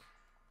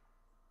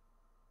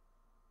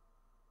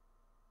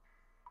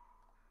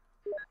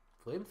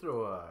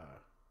 Flamethrower.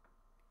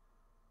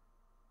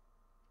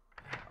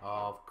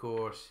 Oh, of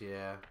course,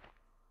 yeah.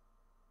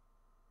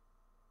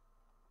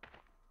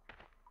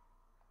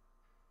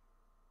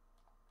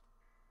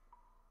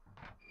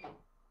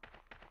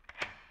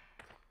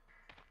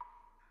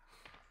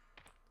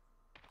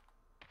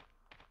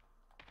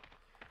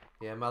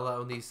 Yeah, my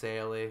little niece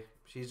Ellie,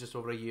 she's just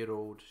over a year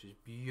old. She's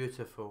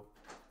beautiful.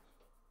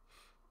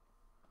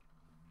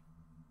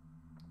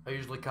 I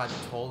usually can't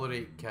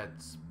tolerate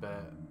kids,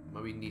 but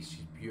my wee niece,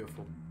 she's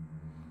beautiful.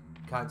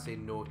 Can't say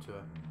no to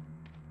her.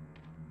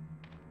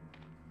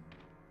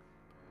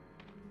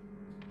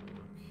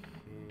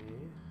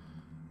 Okay.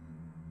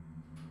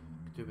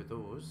 Could do with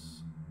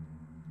those.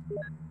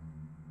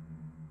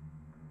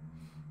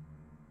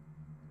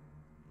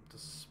 The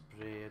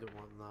spray, I don't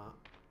want that.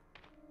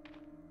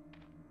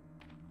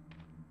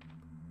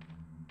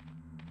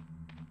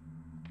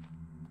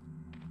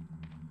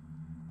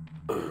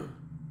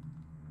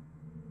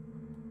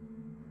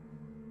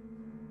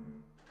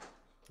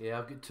 Yeah,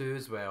 I've got two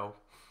as well.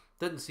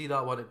 Didn't see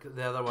that one,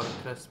 the other one at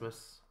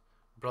Christmas.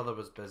 Brother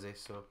was busy,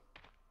 so.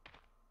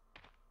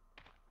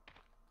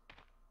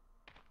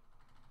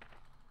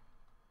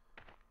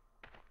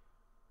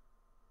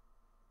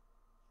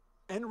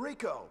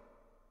 Enrico!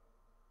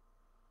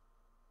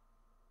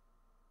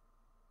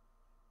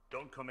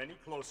 Don't come any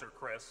closer,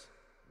 Chris.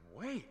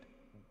 Wait,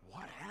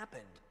 what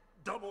happened?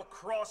 Double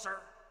crosser!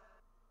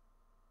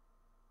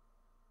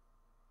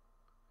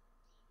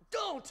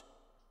 Don't!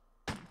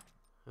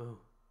 Oh.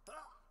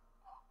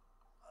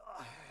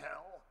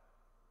 Hell.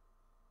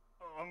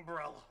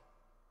 Umbrella.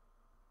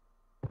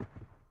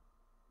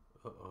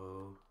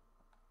 Uh-oh.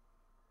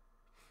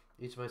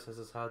 Each of my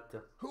sisters had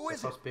the Who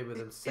is first it? baby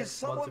within Is 6 months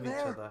someone of each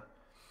there? other.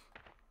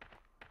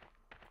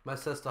 My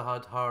sister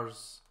had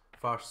hers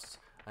first,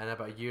 and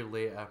about a year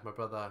later, my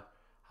brother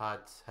had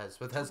his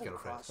with his Double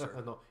girlfriend.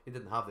 crosser. No, he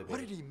didn't have the baby.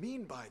 What did he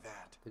mean by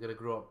that? They're gonna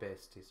grow up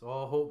besties.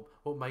 Oh,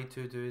 hope my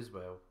two do as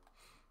well.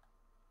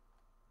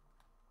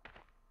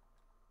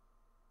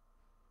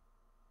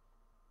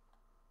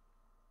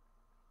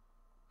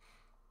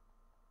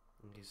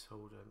 And he's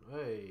holding.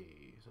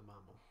 Hey, he's a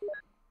mammal.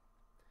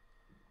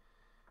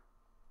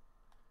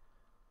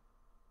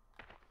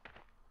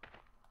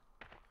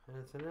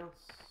 Anything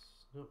else?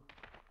 Nope.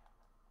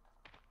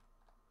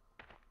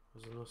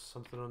 Was there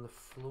something on the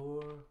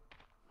floor?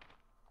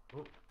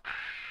 Oh.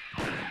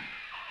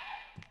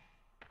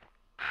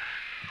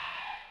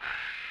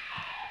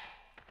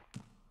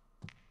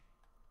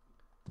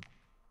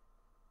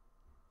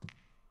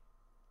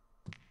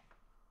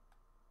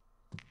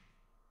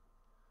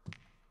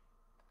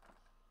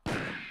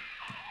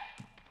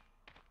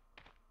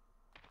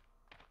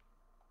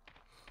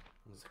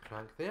 There's a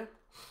crank there.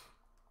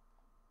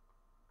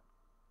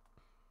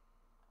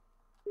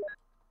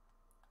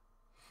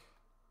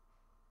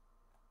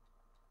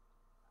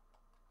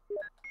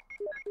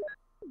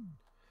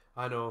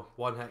 I know,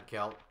 one hit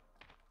kill.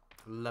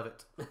 Love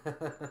it.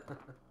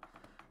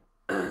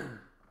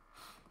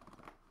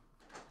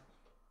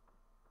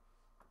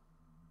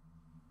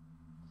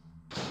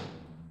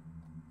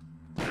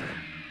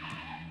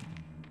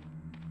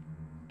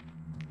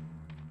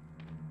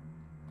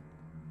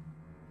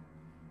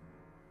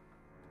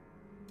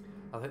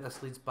 I think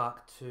this leads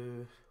back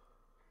to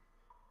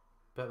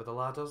bit with the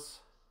ladders.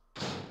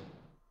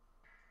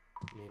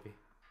 Maybe.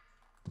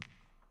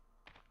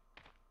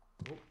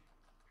 Oh.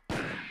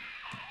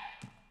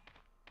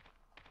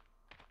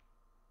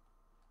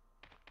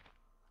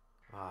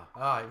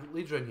 It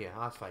leads round here.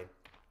 That's fine.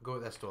 Go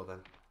at this door then.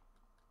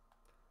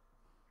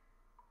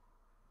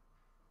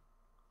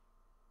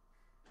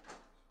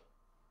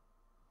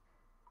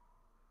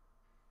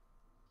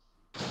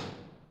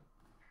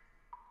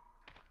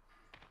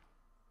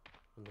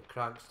 And the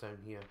crank's down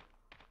here.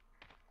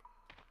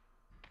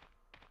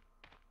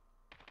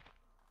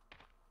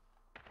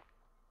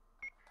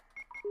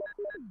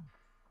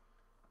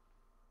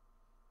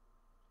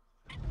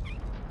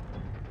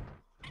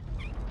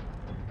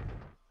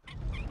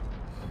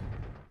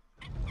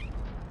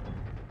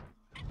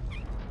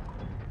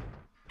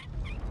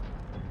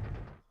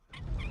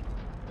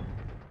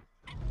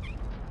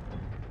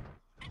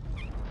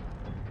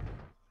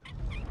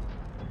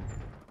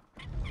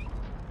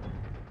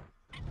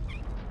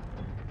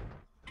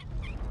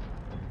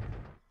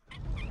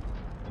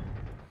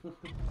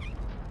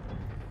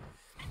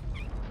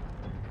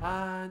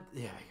 And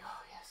there we go,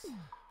 yes.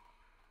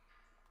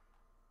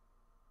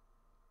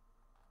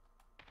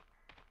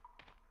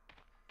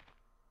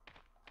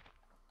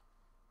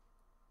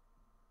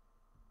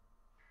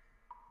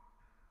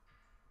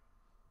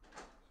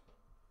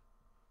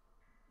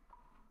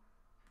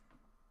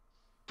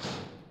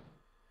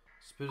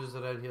 Spoon's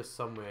around here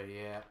somewhere,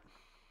 yeah.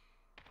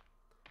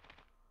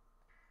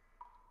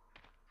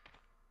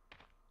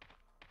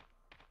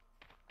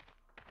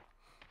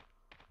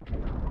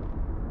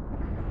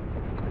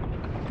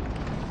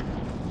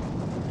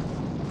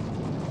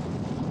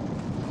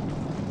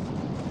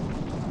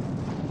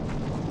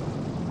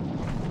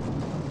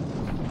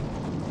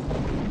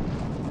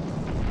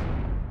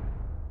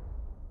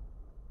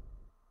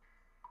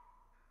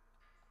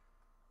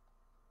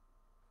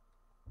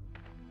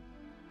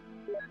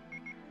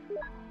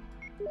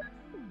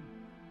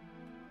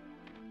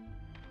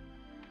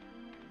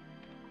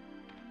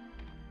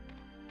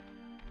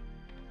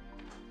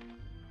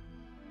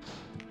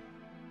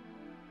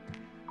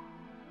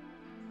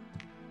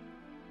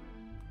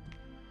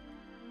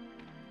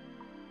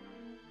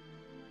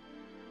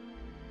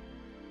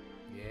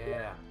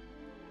 Yeah.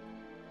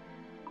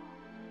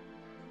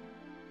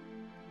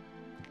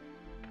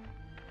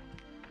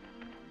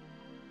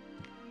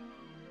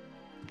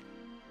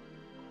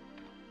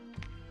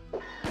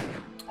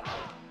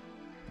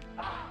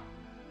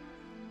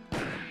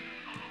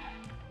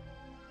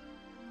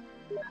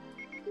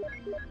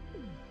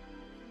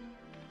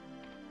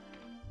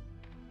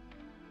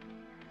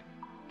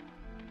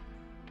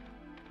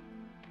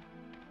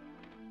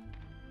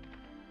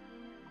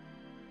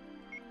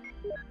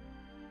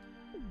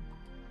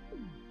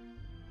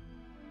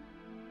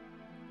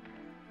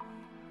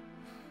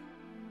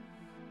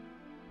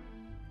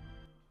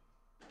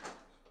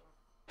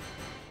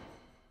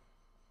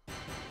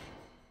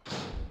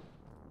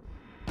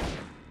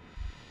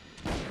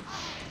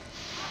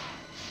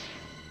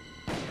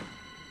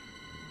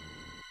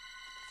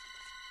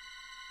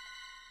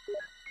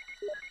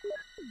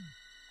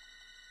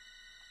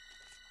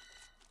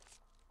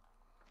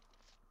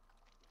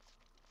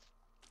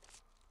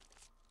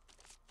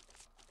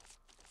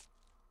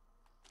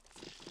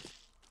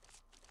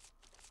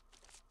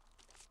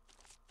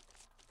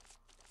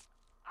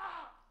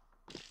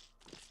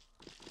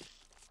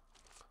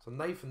 There's a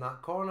knife in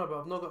that corner, but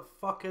I've not got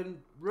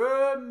fucking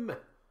room.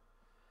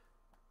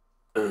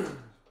 Oh,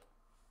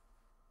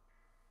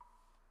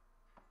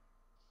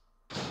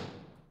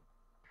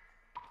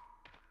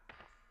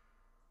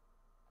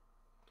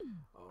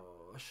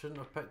 I shouldn't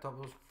have picked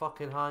up those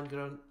fucking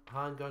handgun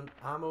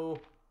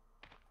ammo.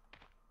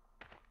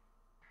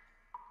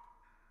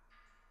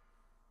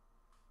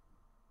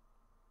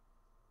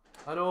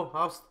 I know, that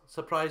was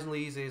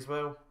surprisingly easy as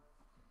well.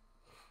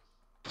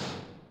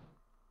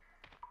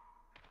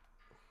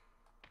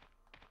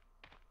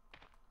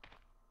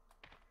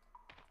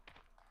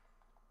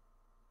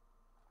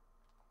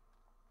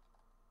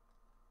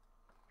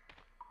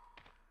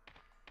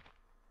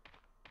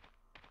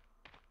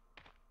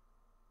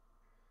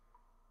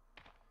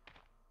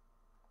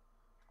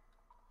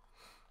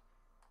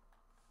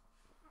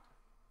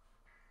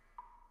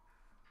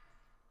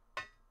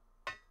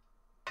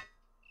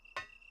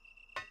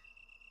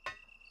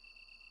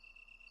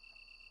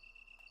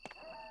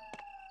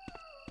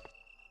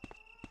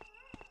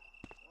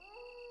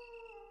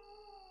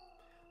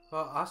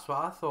 Well, that's what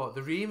I thought.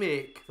 The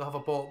remake, they have a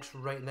box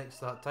right next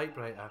to that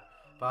typewriter.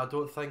 But I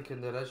don't think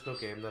in the original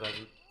game there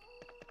isn't.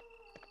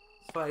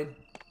 It's fine.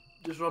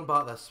 Just run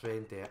back this way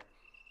and do it.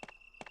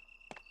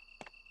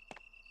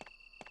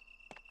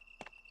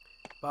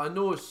 But I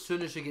know as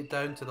soon as you get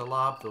down to the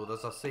lab though,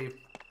 there's a safe...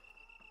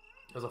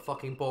 There's a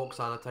fucking box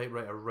and a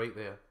typewriter right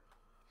there.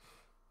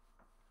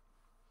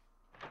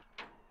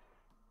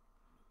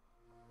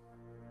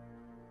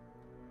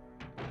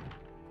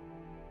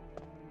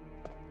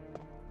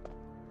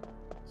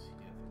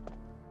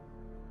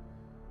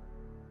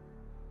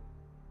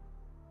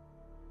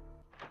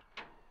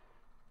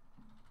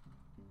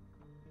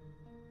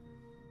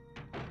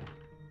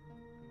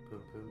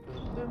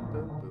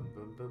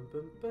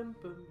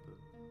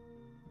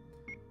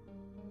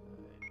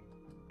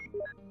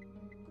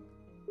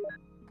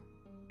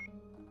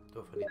 Don't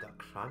know if I need that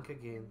crank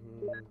again.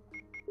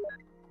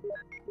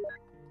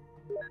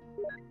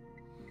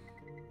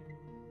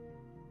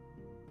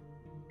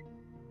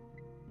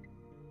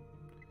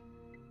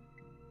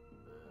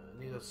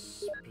 I need a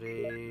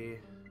spray.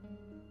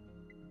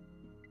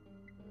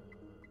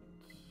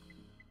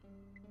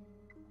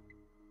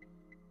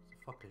 It's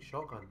a fucking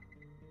shotgun.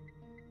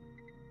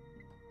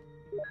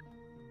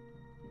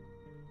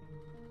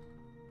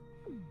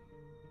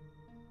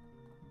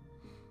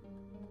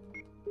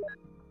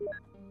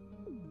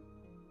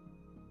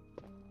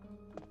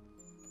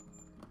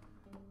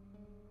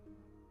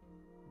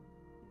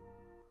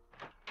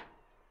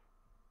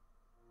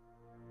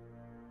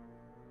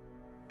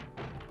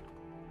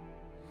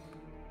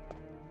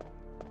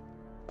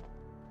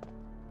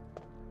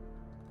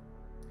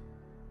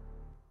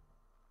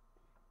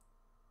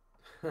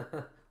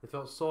 They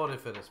felt sorry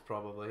for this,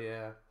 probably,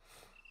 yeah.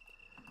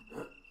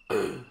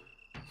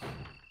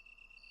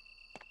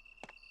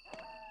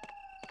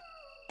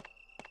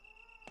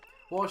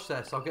 Watch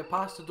this, I'll get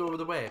past the door with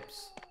the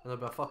webs, and there'll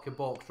be a fucking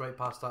box right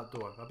past that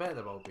door. I bet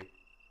there will be.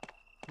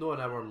 No in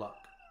our luck.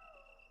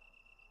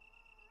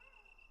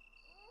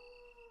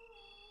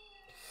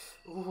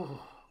 Oh,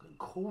 getting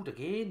cold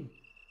again.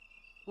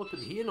 We'll put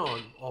the heating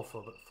on off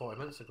about 40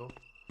 minutes ago.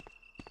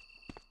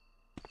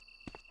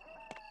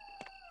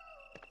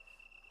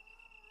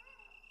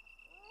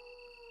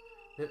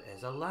 There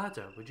is a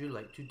ladder. Would you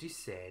like to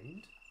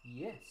descend?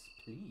 Yes,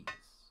 please.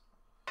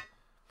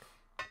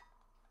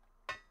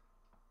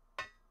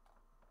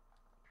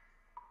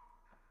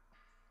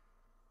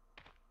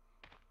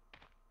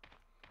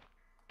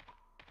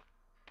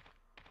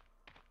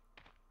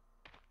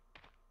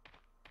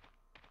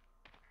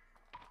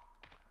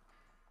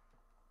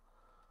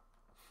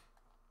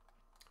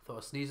 Thought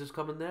a sneeze was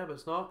coming there, but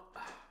it's not.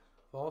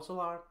 False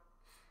alarm.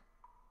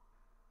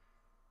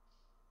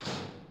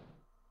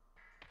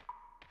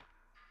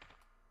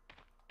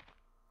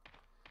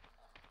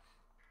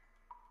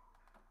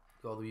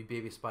 Got all the wee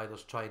baby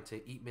spiders trying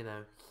to eat me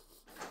now.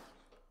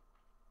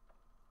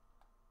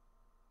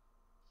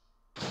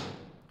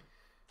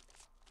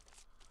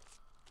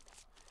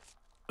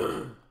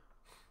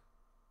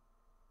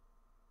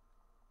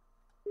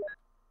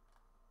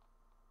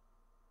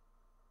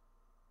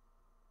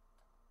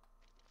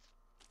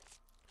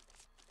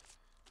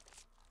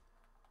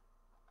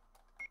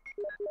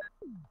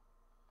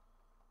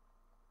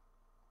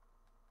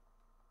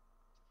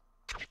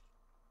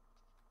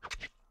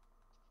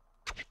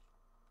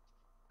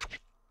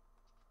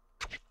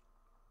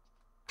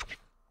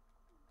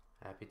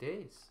 Happy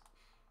days.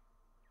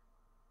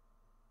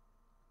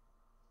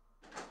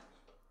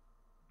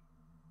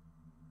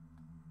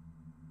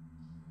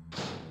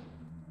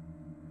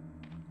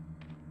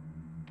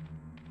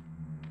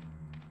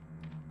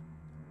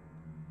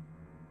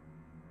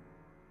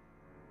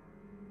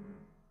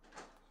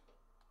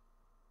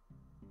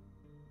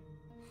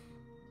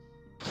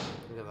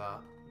 Look at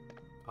that.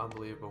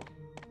 Unbelievable.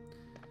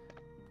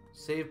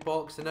 Save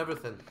box and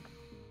everything.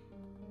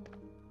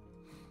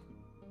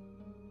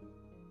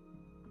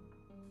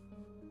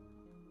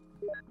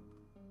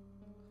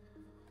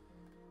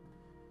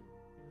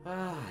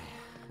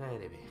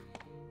 Anyway.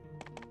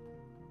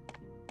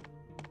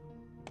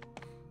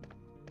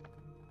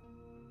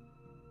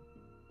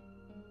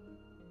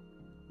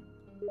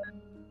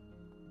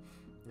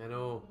 I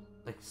know,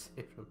 nice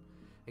save room.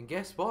 And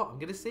guess what? I'm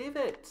gonna save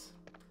it!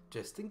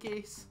 Just in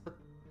case.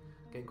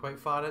 Getting quite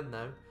far in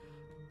now.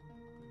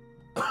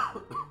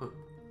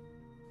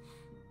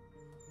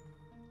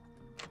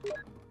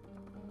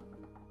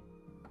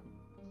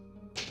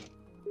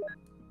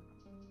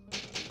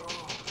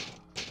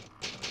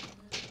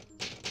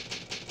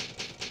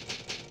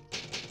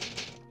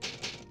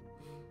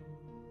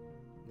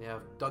 Yeah,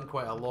 I've done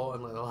quite a lot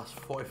in like the last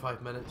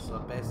 45 minutes, so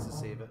best to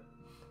save it.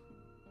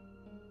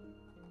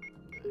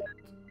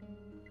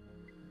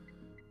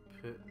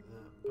 Right.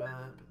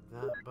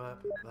 Put that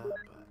back, put that back.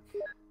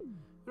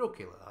 We're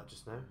okay like that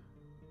just now.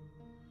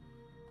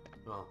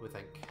 Well, we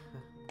think.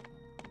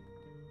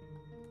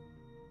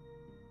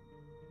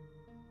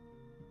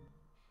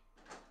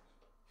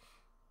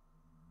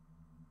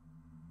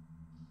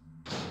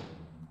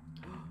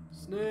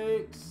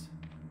 Snakes!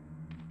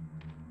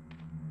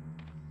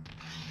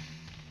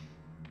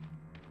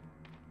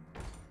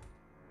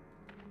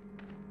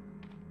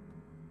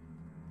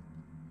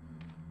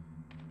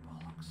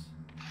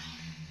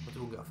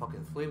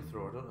 fucking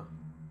flamethrower, don't I?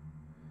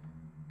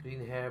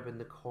 Green herb in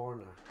the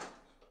corner.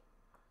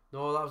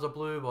 No, that was a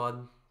blue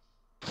one.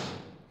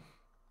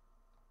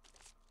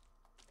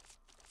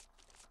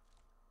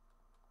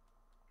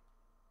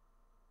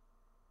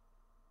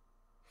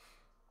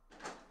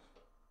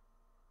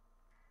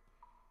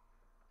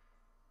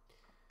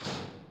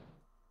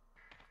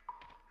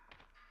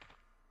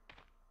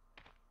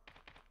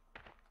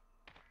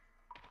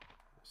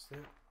 What's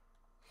that?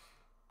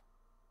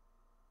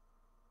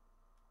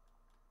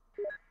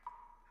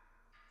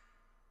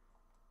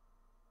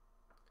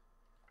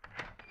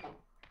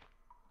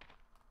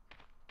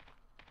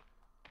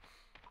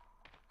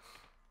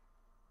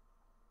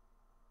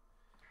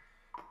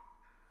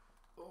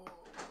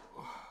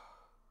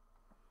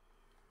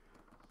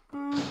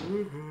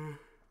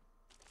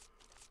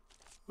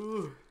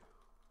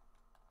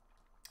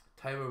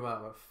 Timer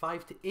about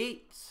 5 to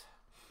 8.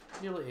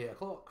 Nearly 8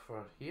 o'clock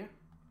for here.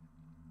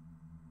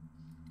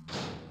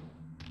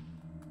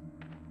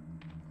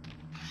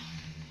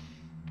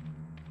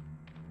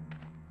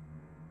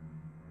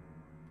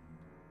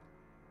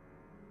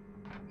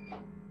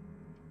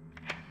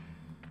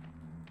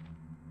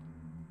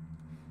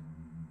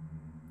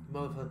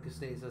 Motherfucker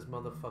Snake says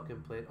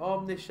motherfucking plane.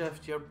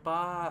 Omnishift, you're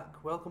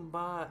back. Welcome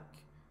back.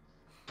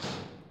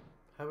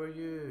 How are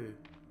you?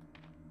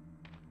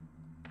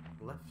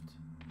 Lift.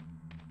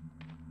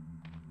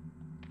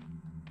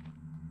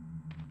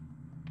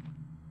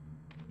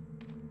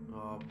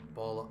 Oh,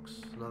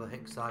 bollocks. Another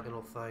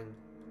hexagonal thing.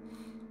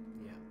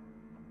 Yeah.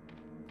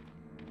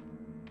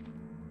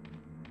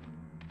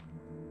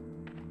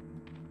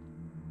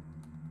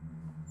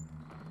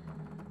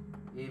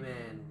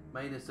 Amen.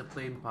 Minus the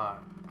plane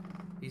part.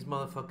 These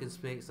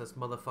motherfucking makes this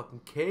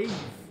motherfucking cave,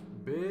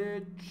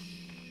 bitch.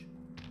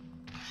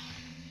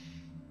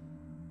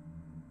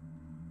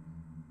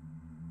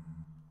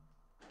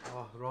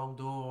 Oh, wrong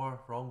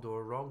door, wrong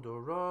door, wrong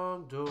door,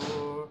 wrong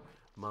door,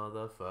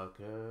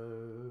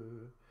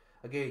 motherfucker.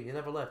 Again, you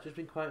never left, just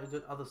been quiet and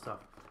doing other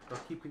stuff. We're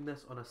keeping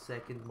this on a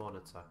second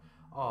monitor.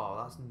 Oh,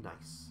 that's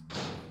nice.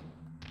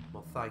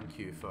 Well, thank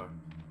you for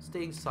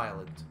staying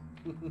silent.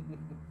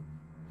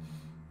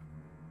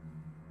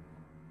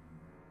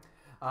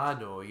 I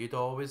know, you'd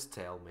always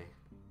tell me.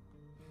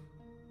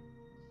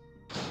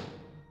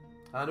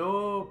 I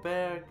know,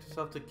 Bergs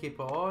have to keep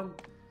it on.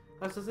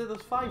 As I say,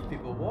 there's 5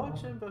 people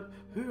watching, but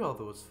who are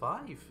those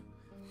 5?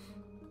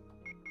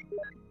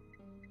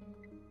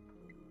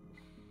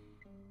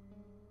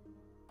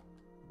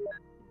 I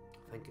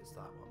think it's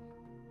that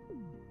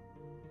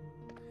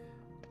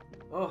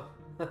one. Oh,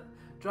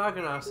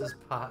 Dragon Arse is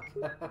back.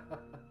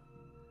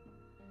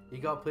 You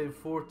got playing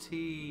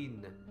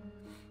 14.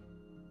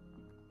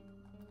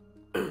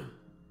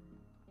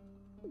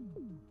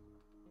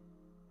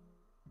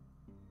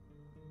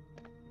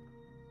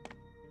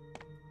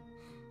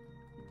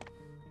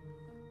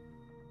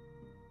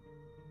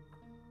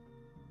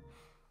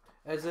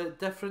 Is it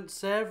different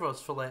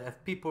servers for, like,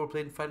 if people were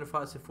playing Final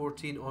Fantasy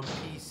 14 on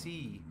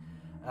PC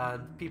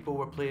and people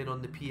were playing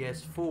on the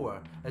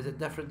PS4? Is it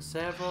different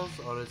servers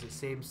or is it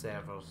same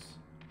servers?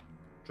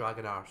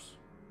 Dragon Arse.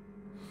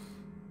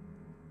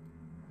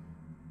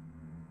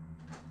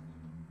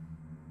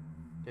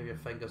 Give your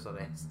fingers a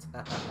rest.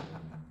 Right.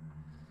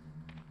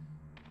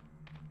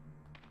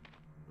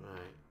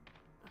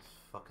 This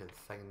fucking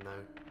thing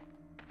now.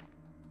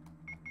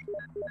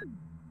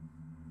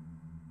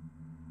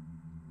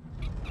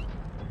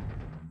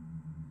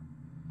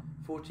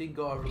 '14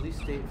 got a release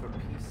date for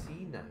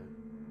PC now.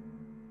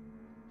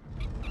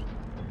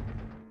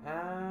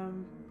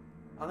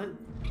 I think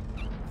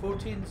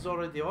 14's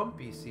already on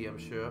PC, I'm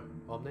sure,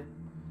 Omni.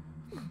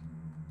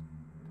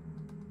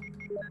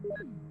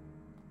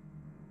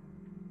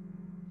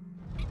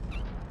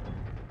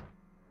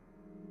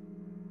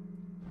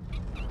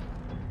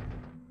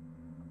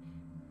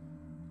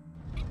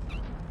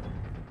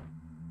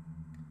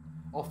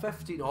 Oh,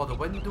 15, oh, the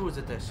Windows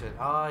edition,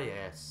 ah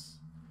yes.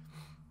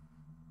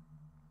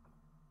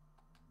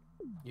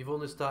 You've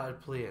only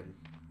started playing.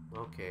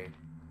 Okay.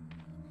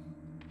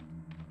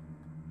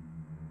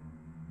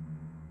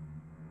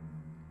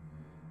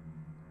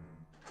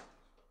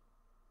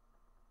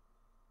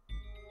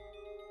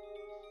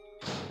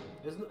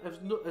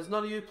 Has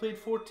none of you played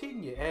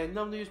 14 yet?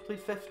 None of you played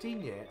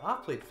 15 yet? I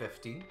played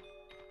 15.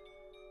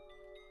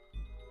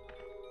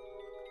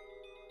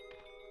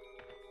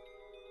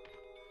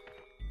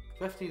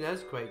 '15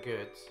 is quite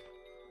good.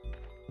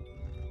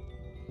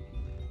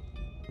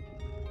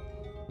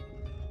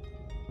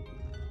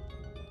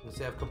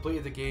 See, I've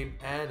completed the game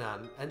in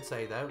and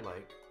inside out,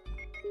 like.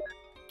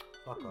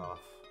 Fuck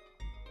off.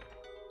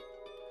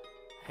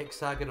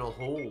 Hexagonal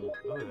hole.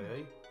 Oh,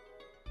 yeah.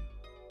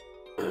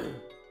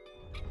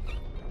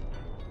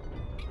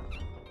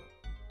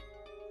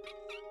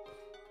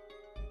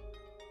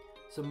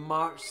 So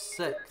March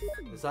 6th,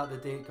 is that the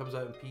day it comes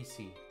out on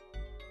PC?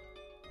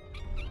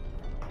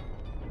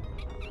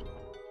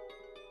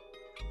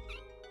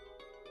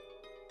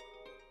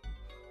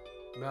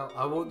 Well,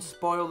 I won't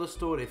spoil the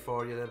story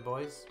for you then,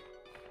 boys.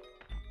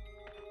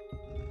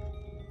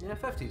 Yeah,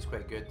 15's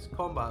quite good.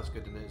 Combat's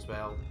good in it as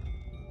well.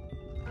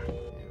 Here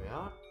we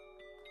are.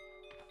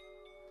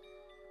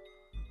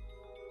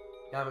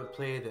 I haven't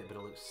played it, but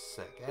it looks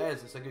sick. It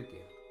is, it's a good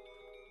game.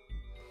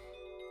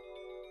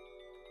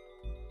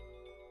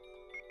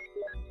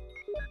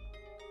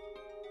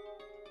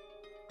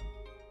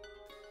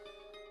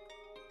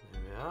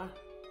 There we are.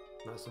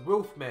 That's the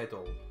Wolf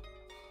Medal.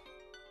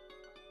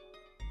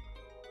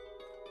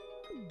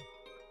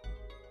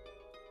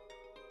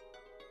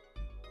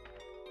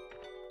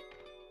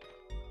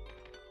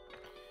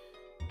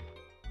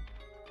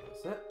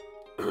 That's it.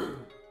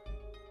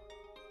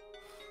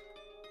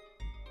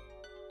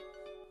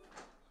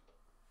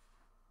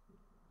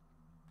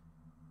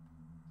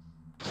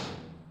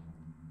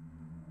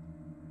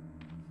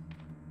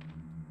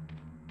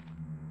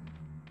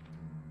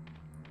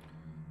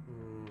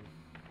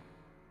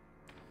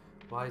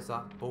 Why is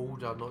that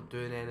boulder not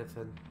doing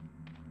anything?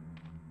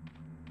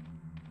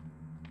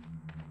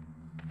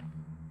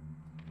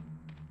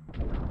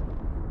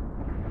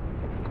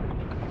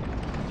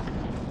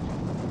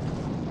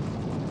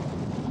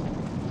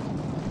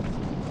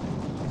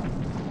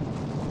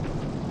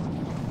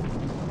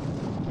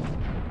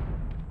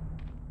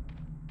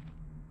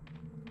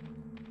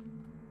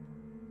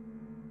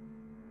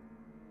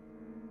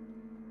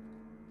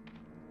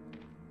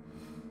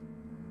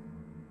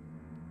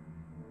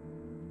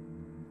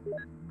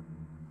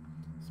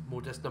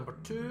 Modus number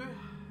 2.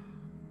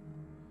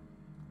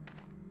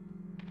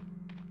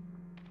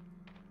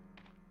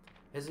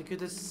 Is it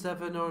good as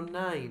 7 or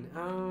 9?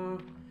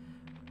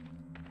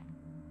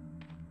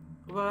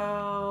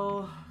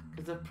 Well,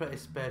 because they're pretty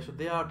special.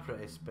 They are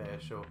pretty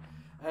special.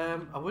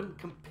 I wouldn't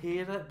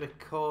compare it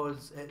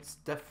because it's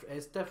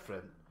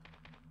different.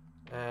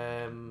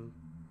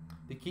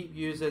 They keep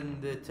using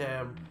the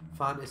term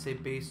fantasy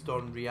based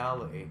on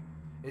reality.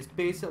 It's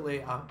basically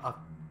a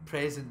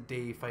present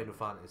day Final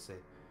Fantasy.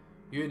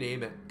 You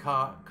name it,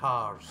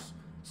 cars,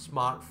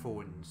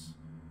 smartphones,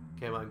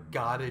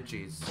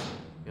 garages.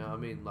 You know what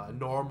I mean? Like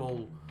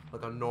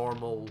a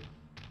normal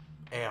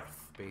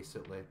Earth,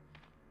 basically.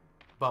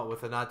 But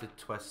with an added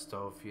twist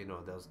of, you know,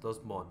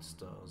 there's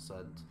monsters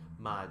and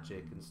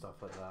magic and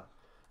stuff like that.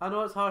 I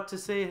know it's hard to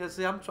say.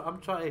 I'm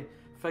trying to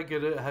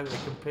figure out how to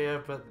compare,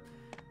 but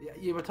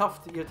you would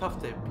have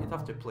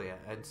to play it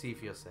and see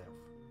for yourself.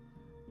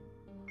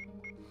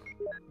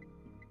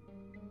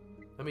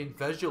 I mean,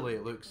 visually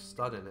it looks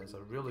stunning. It's a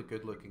really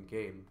good looking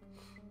game.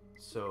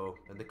 So,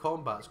 and the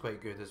combat's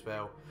quite good as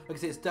well. Like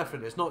I say, it's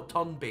different. It's not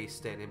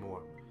turn-based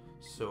anymore.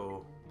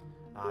 So,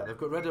 they've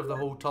got rid of the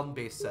whole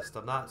turn-based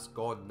system. That's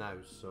gone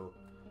now. So,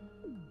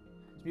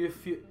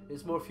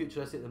 it's more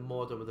futuristic than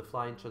modern with the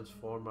flying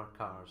transformer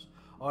cars.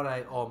 All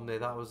right, Omni,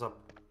 that was a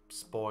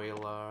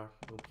spoiler.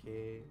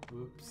 Okay,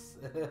 oops.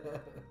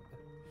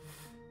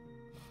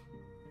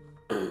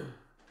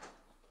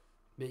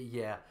 But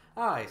yeah,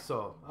 aye.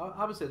 So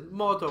I would say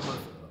modern,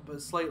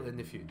 but slightly in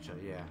the future.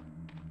 Yeah.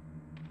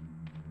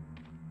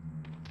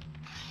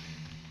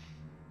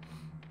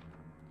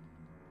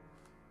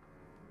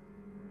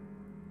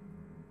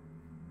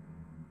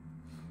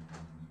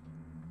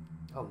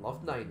 I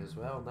love 9 as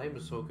well. 9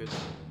 was so good. It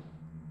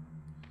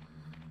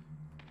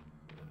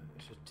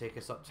should take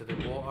us up to the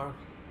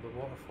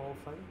waterfall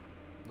thing.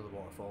 Not the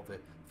waterfall, the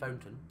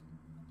fountain.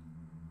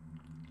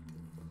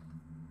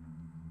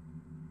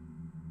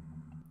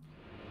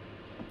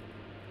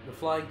 The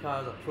flying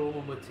car is a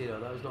promo material.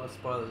 That was not a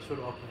spoiler. They showed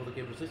it off before the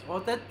game was released. Oh,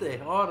 did they?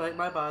 Alright,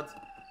 my bad.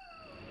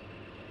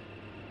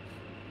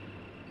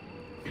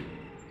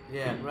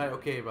 Yeah, right,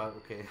 okay, right,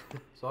 okay.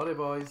 Sorry,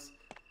 boys.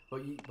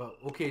 But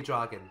okay,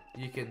 Dragon.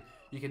 You can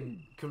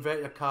convert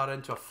your car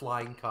into a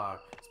flying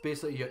car. It's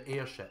basically your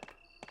airship.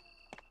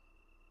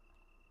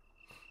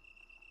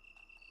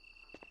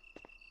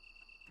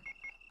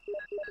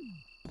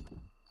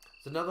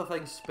 There's another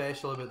thing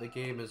special about the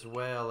game as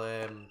well.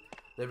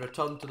 They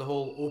returned to the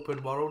whole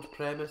open world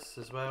premise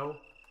as well.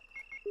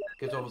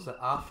 Because obviously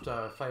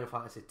after Final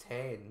Fantasy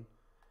X,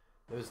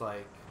 it was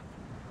like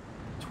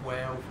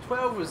 12.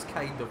 12 was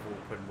kind of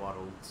open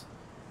world.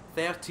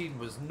 13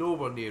 was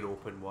nowhere near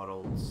open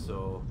world,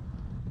 so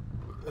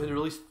they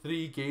released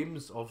 3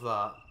 games of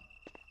that,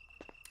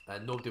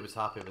 and nobody was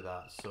happy with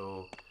that.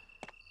 So,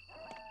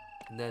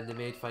 and then they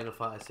made Final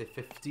Fantasy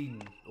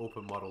 15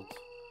 open world.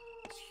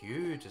 It's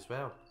huge as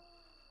well.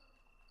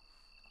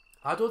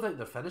 I don't think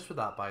they're finished with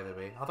that, by the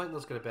way. I think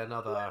there's going to be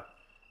another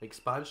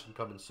expansion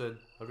coming soon.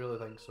 I really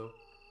think so.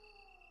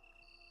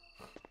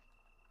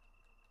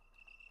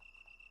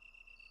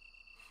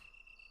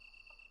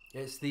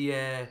 It's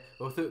the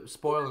without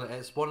spoiling it,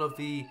 it's one of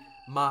the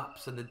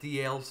maps and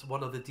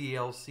one of the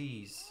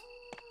DLCs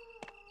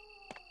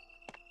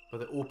where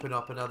they open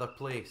up another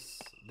place.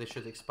 They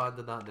should expand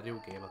on that in the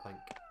real game, I think.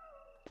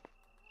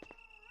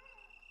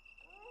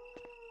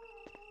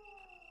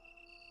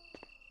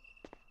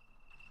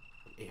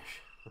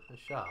 Ish.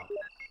 Shut up.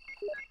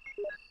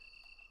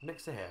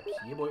 Mix the herbs,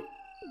 yeah boy.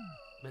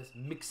 Let's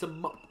mix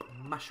them up,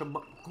 mash them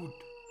up good.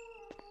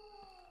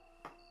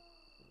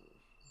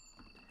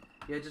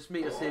 Yeah, just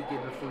make a save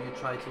game before you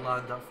try to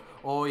land up.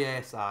 Oh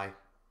yes, aye.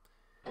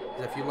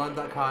 Because if you land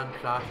that car and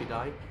crash, you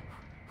die.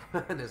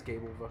 And it's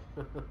game over.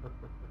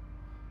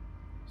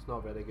 It's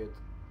not very good.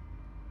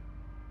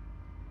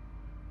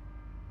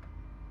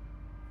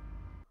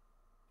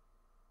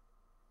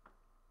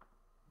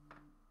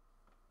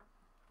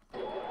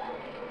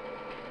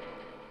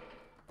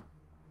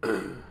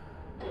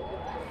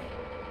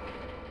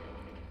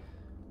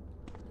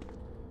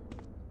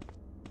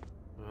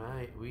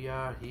 Right, we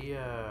are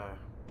here.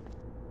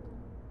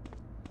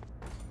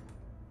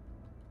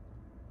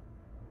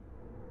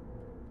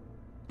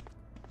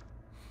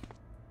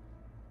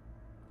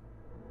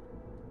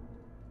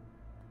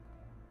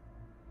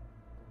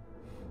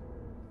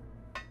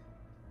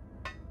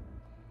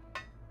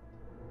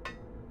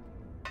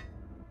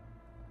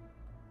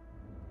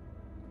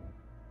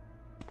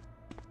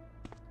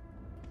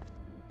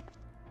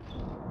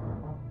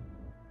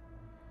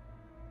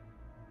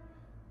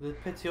 The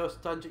Piteous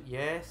dungeon,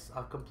 yes,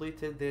 I've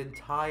completed the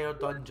entire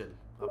dungeon.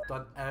 I've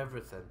done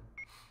everything.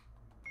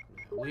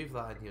 I'll leave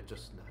that in here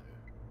just now.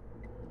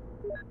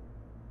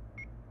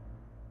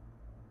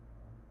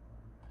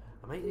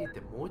 I might need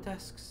demo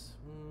discs.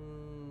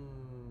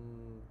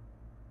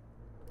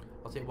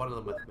 I'll take one of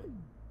them with me.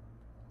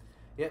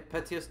 Yep,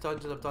 Piteous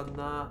dungeon, I've done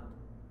that.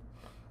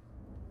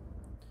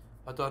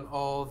 I've done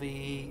all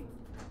the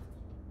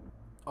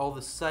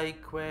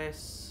side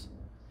quests.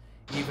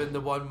 Even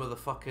the one where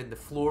the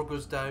floor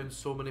goes down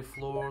so many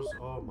floors.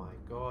 Oh my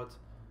god.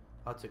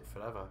 That took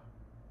forever.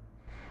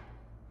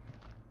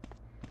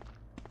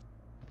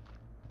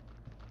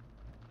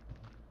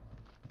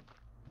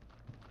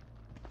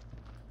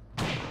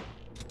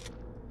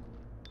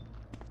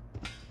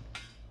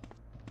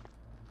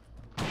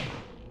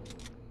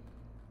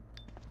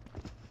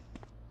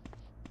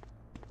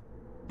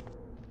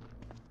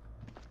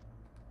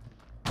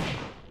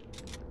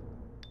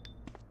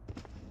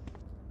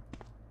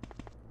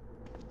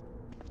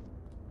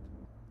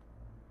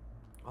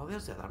 Oh,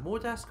 there's the other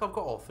mode disc. I've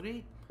got all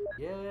three.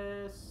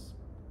 Yes.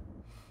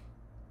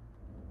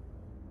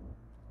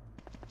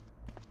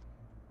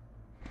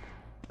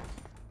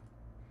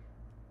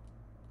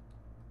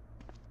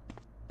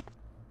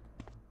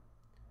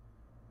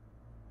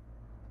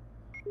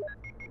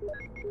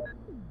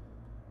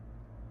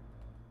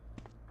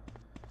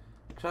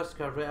 I crashed the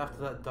car right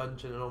after that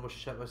dungeon and almost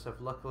shit myself.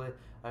 Luckily,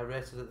 I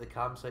rested at the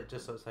campsite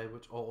just outside,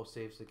 which auto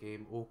saves the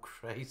game. Oh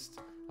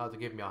Christ, that would have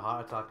given me a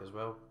heart attack as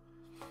well.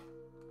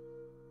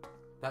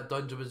 That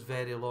dungeon was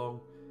very long.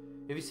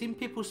 Have you seen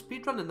people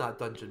speedrunning that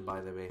dungeon,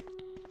 by the way?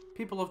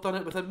 People have done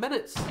it within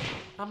minutes.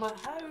 I'm like,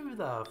 how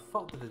the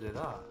fuck did they do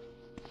that?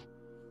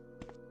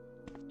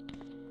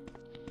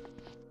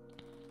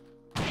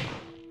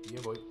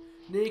 Yeah, boy.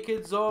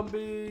 Naked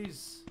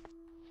zombies!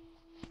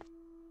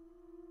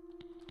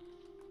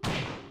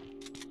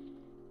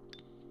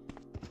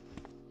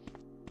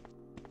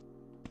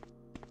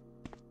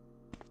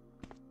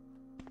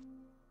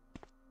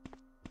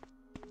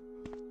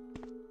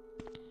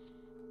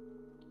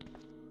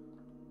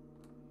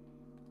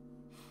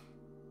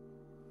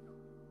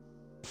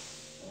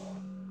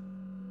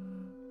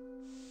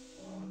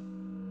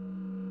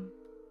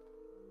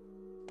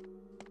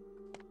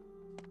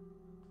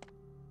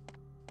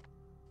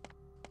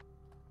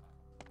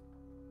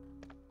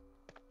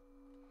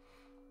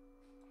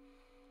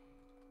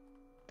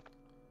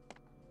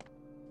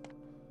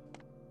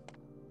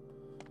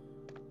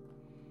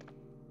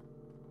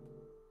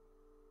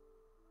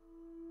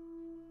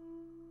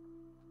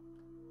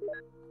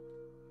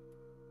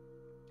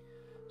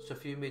 So a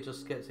few major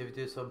skits if you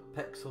do some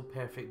pixel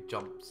perfect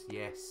jumps,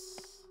 yes.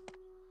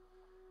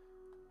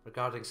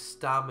 Regarding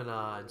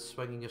stamina and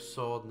swinging your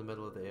sword in the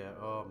middle of the air,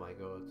 oh my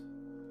god.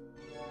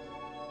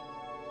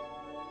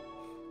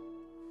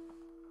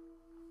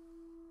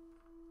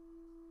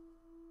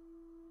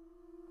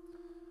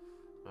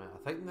 Right, I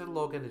think the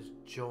login is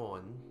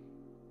John.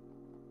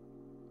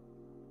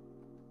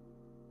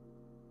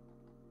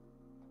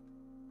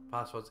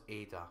 Password's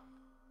Ada.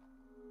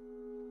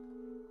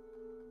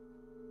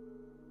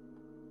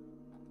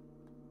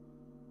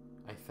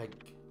 I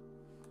think.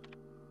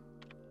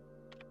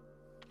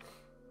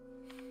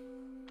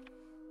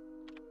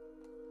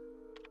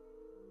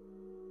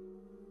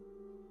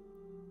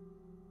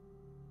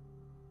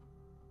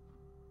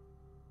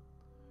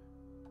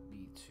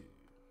 B2.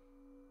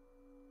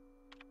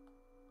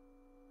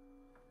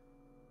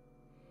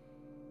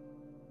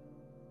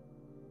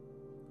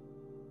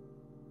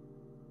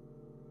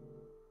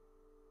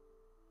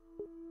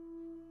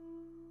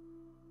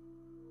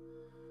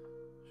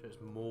 So it's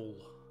mole.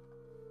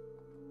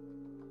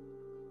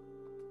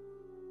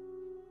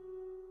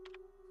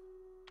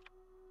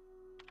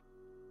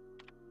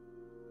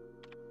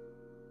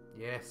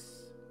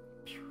 Yes.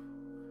 Pew.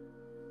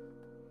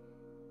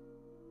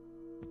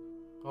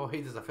 Oh,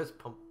 he does a fist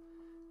pump.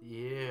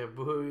 Yeah,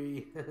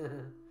 boy.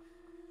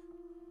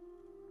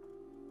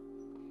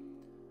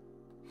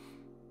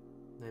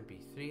 Then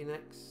B3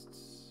 next.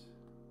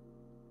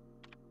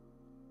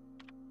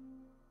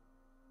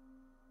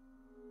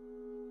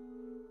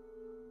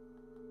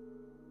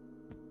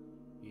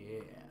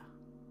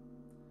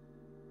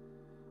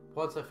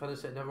 once I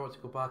finished it, I never want to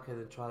go back in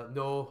and try it.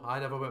 No, I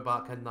never went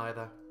back in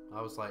neither.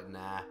 I was like,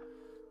 nah,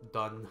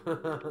 done.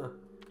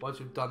 Once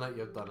you've done it,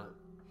 you've done it.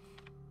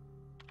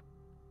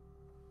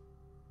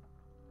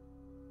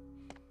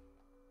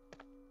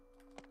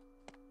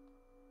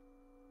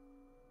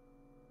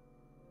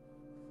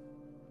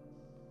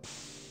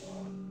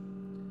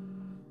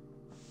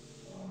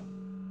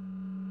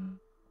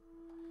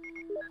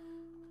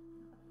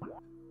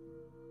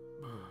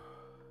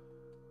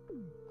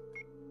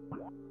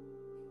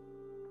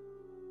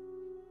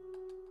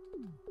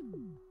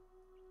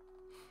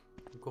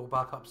 Go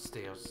back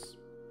upstairs.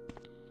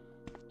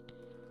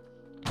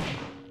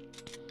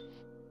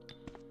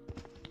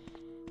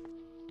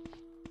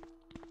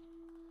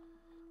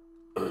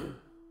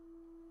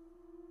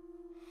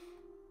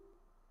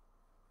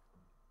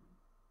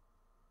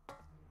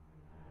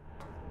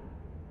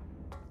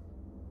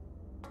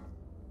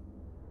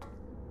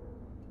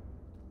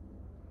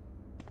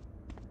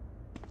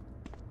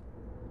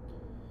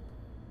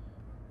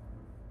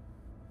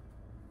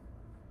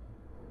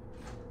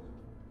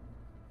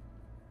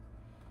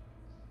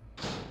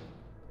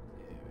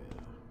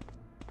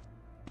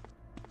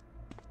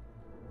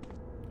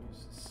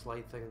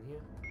 Slide thing in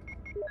here.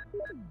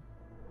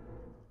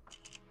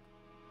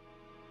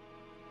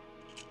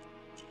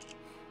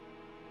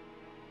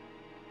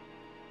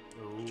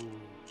 Oh.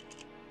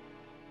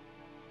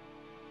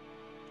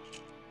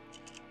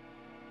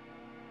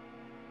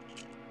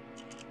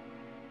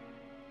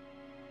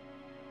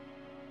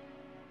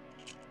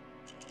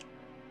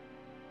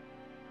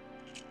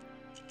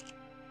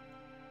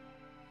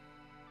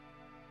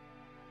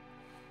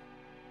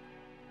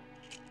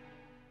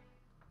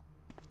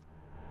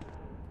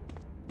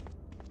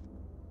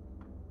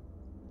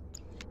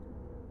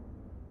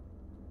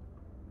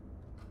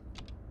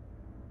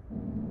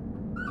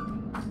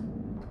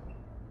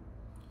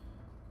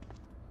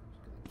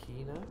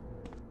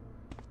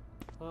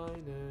 Hi,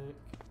 Nick.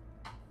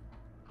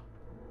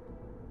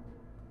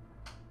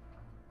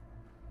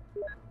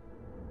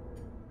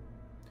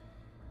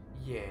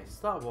 Yes,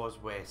 that was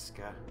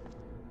Wesker.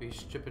 With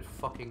his stupid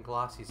fucking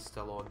glasses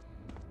still on.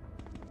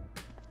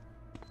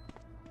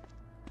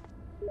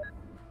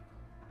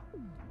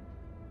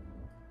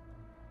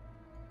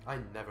 I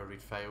never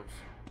read files.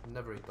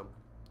 Never read them.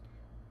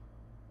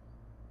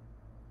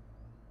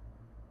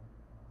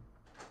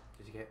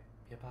 Did you get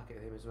me a packet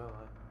of them as well,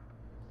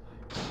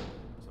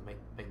 I might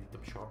need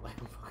them shortly.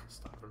 I'm fucking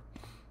starving.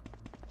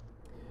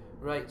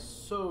 Right,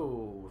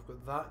 so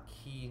we've got that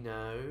key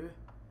now.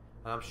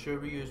 And I'm sure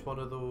we use one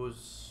of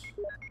those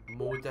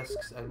Mo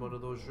discs in one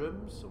of those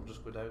rooms, so we'll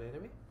just go down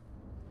anyway.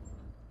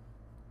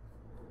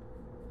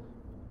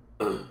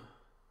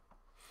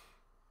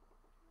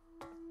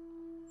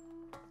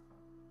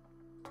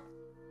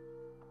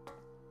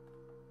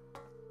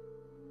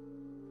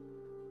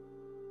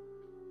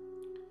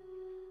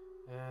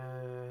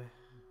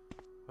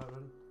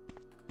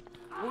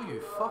 Oh,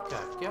 you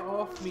fucker, get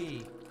off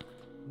me!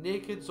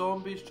 Naked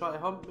zombies try to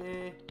hunt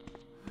me.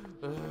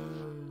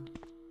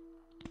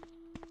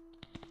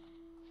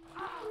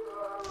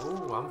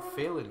 Oh, I'm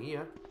failing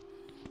here.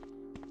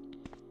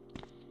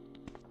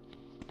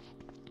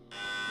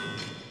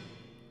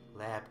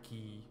 Lab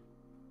key.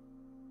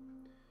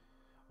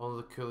 One of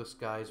the coolest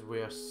guys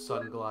wears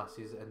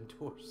sunglasses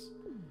indoors.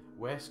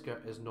 Wesker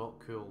is not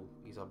cool.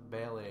 He's a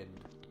bell end.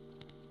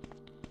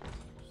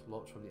 It's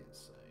locked from the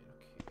inside.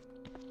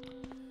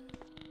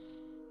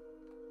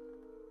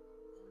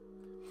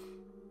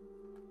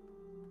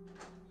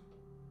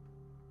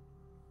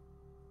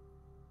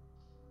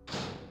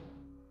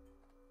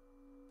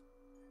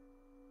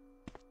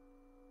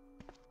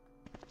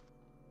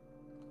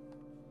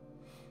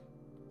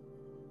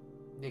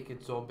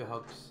 Naked zombie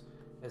hugs.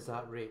 Is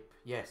that rape?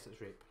 Yes,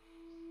 it's rape.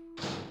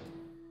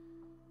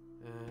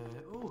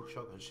 Oh,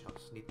 shotgun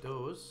shells. Need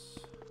those.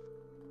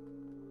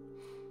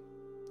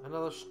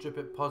 Another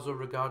stupid puzzle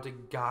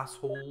regarding gas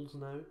holes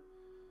now.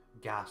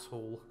 Gas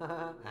hole.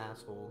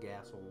 Asshole,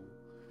 gas hole.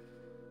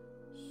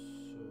 So,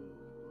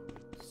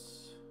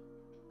 let's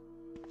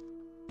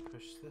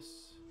push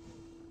this.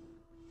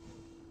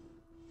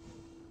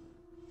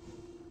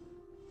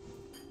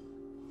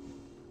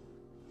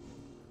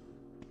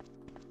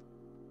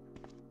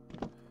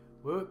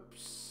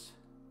 Whoops.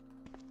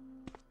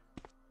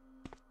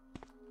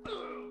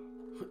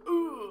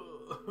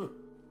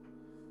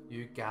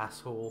 You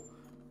gas hole.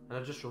 And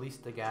I just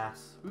released the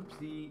gas.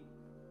 Oopsie.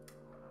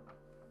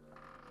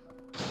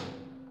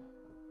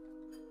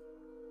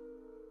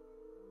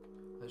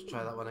 Let's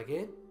try that one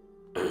again.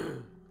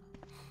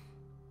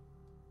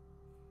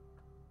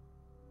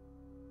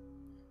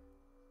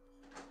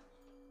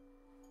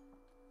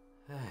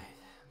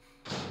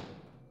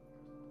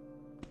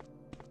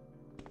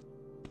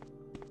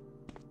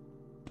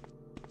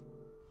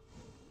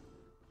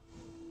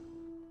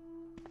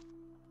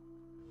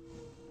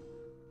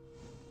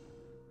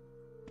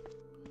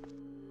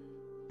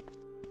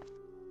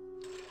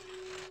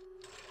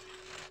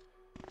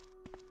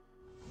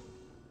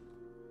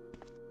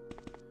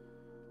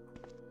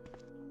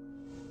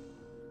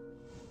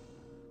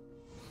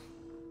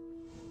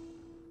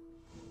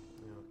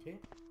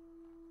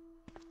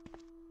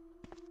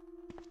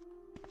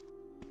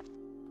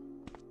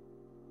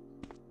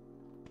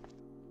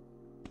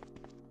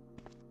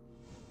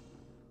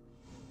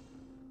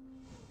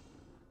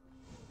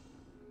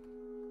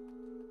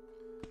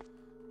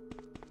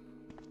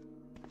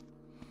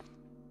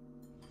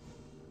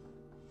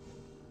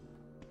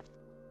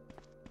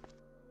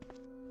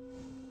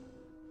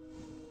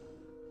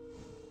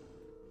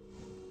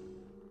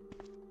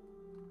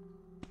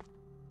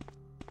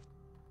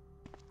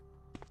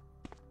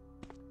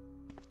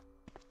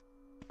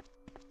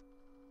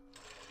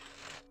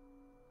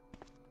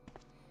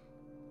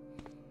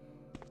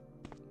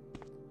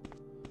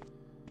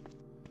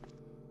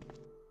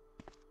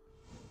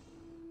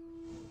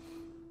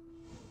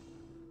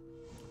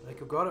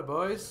 think I've got it,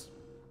 boys.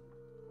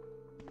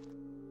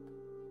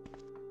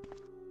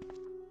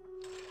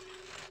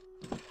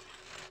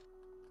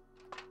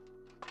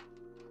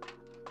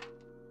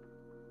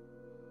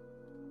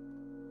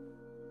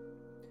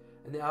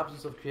 In the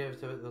absence of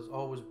creativity, there's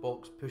always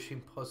box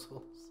pushing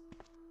puzzles.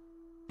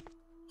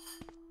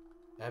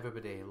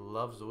 Everybody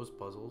loves those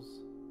puzzles.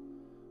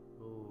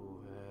 Oh,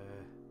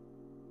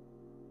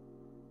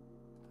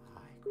 aye,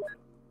 go for it.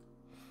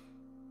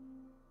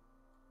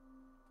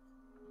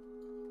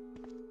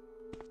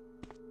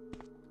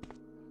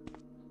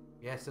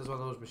 Yes, there's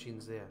one of those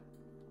machines there.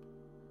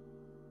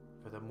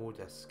 For the Mo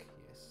disc,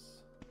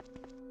 yes.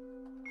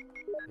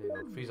 There you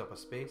go, frees up a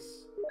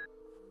space.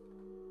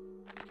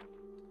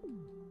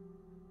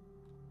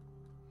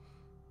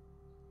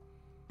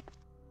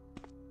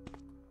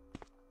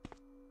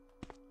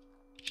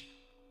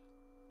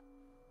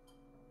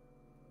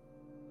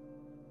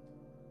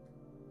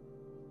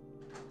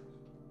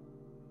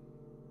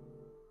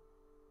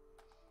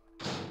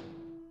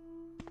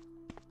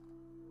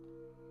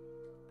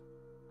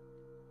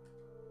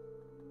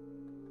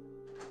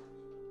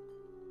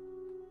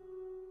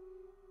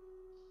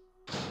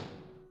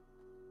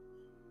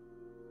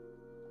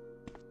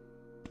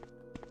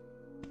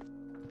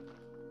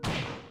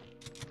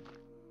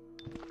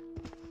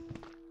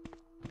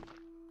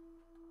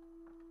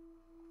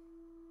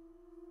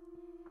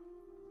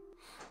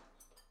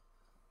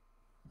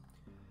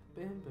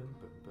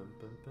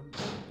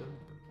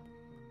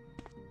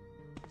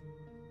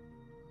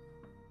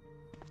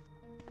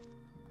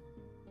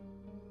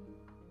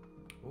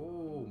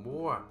 Oh,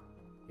 more.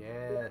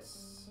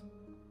 Yes.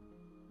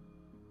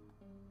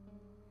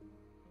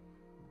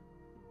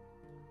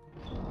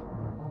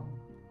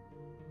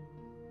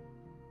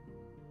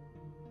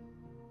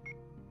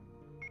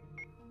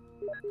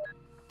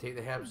 Take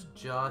the herbs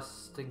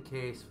just in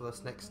case for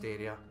this next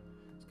area.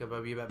 It's going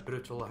to be a wee bit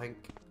brutal, I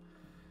think.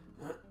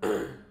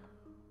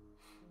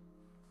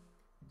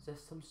 Is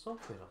this some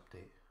software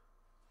update?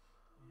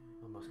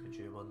 I must be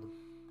due on them.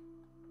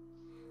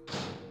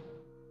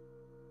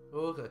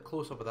 Oh, look at a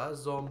close up of that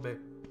zombie.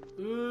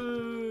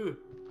 Ooh!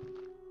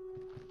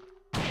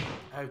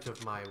 Out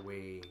of my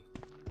way.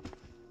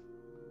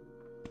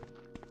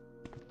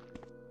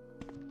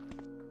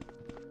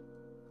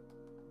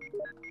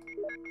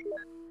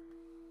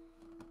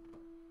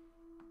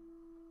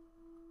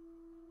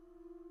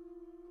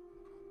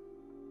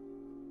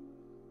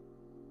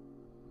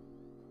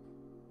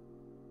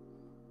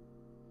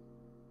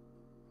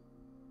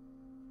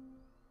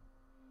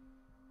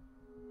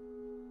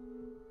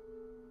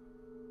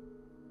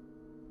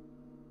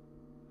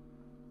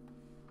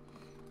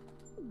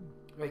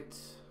 Right.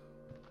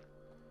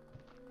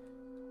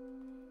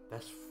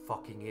 This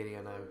fucking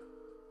area now.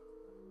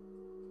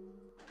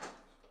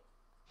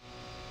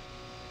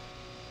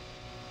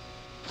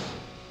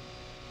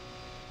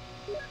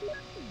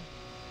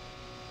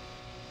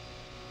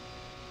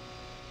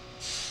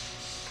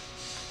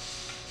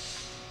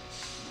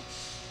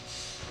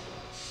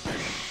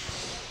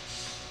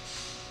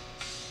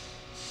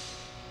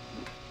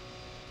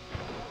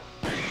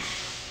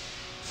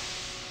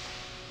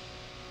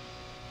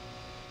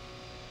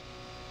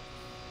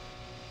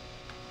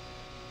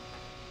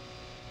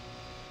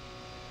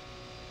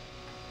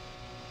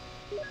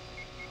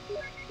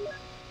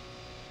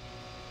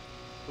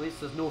 At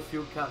least there's no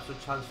fuel capsule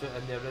transfer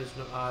in the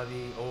original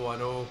RE. Oh, I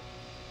know.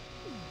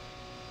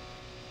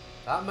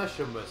 That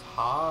mission was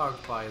hard,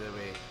 by the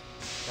way.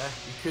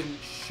 You couldn't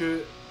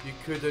shoot, you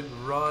couldn't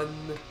run.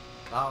 It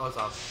was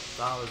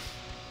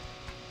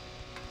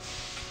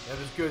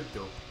good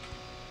though.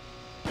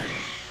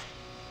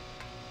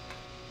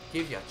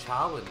 Gave you a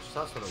challenge,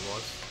 that's what it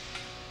was.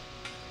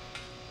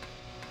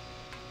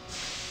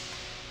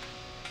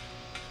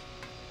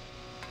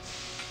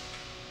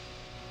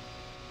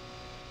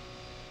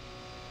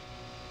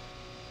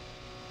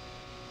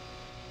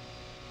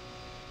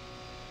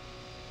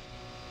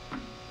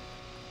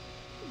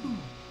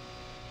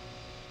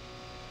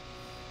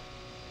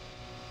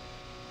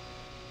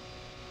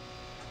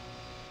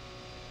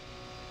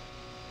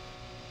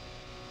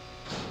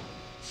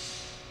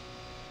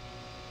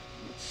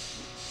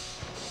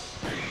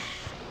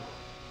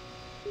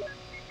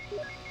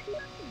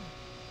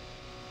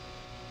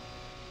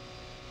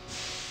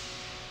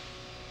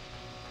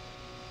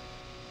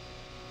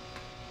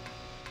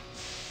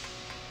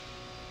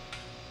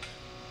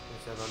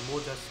 Let's have a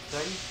modest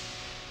thing.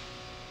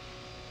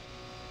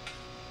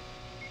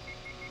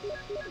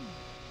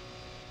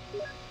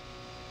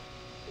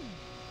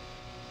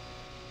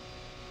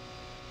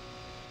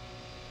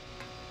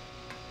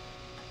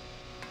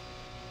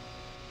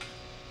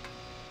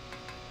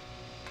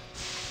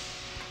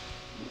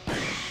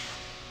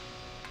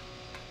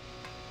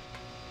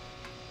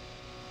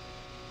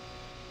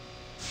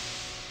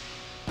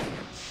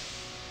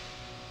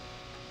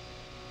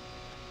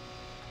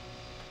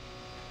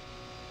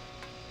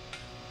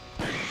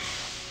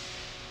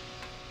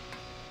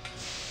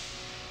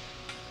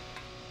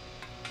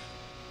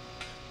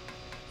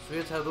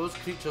 Weird how those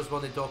creatures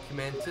weren't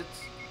documented.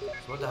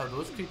 I wonder how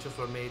those creatures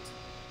were made.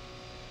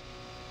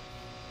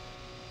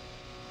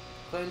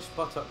 Clenched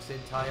buttocks the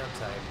entire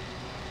time.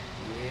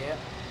 Yeah.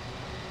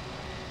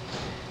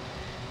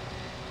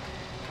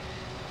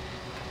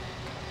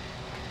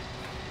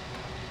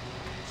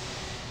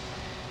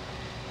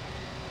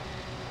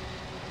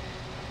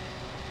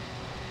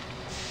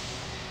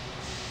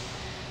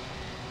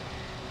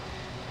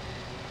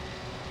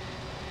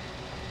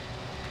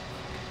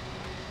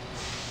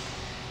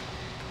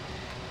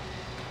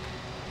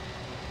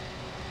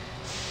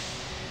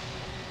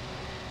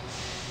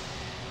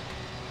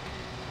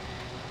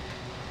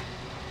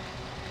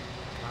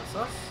 That's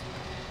us.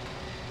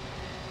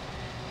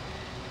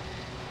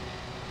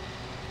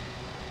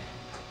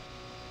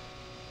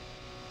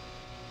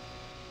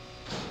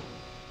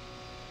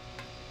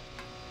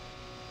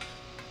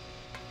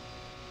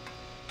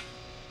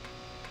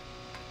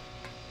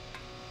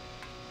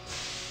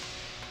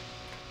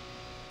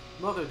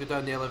 I'm not going to go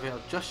down the elevator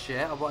just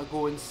yet. I want to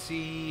go and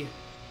see if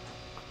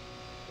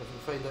we can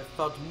find that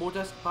third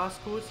modist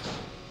passcode.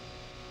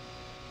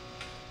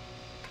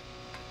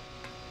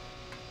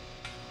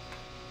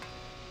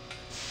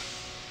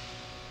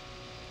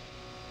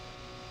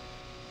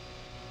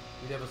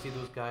 You never see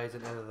those guys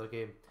in any other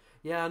game.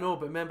 Yeah, I know,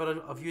 but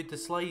remember I viewed the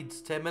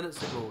slides 10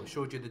 minutes ago. It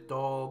showed you the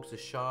dogs, the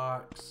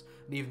sharks,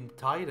 and even the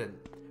tyrant.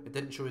 It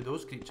didn't show you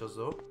those creatures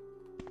though.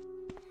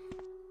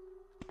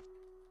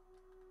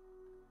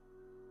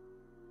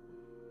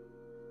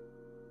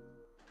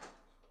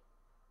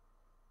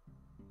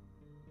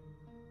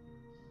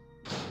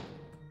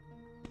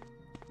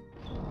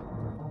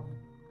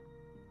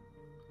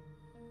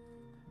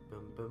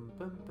 Bum bum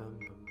bum bum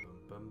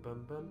bum bum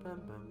bum bum bum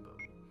bum bum.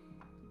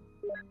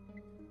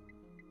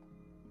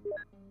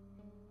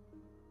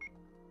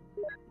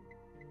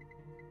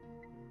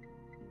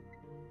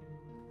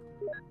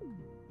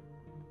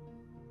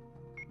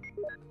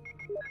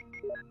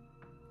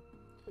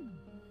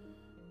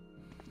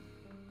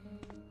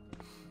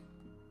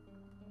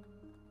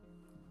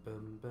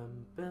 Bum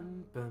bum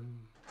bum bum.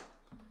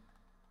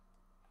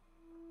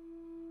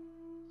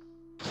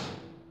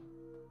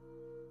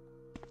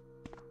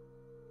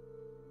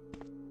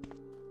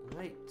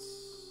 Right.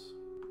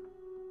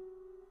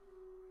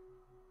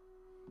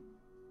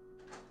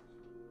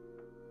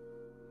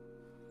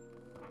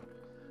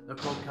 They're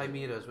called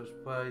chimeras, which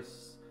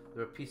implies they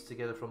were pieced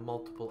together from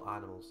multiple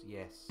animals.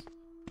 Yes.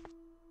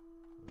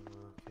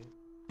 Okay.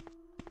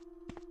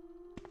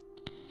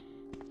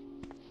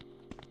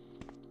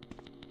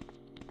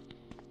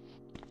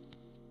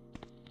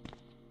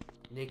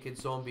 Naked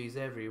zombies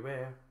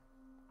everywhere.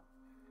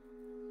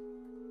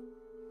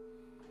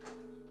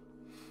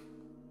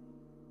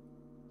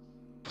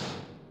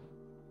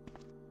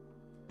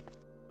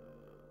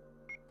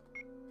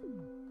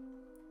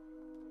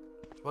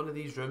 One of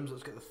these rooms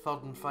that's got the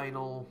third and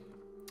final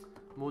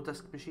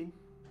modist machine.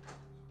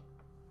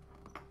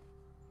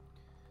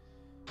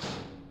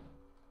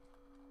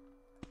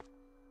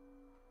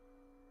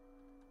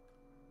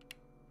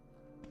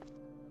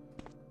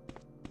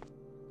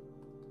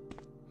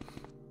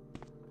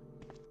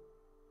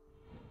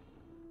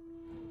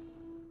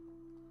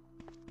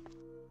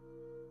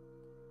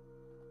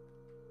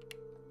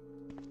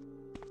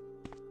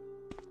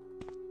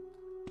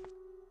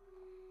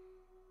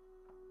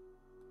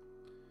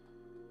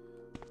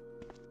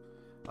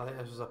 I think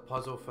this was a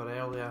puzzle for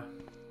earlier.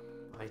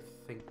 I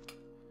think.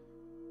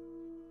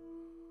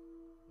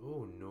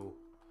 Oh no,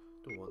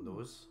 don't want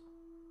those.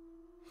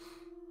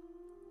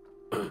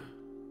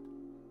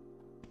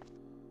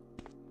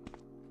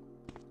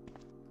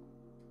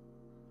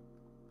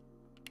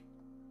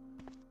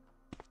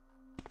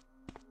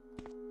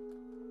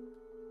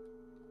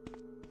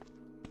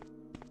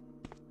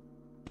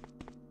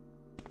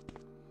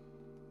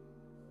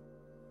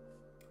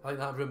 I think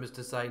that room is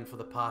designed for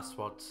the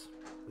passwords.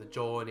 The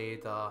Johnny,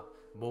 the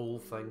mole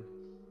thing.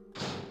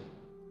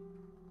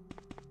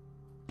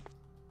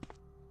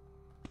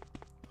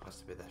 Has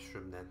to be this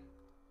room then.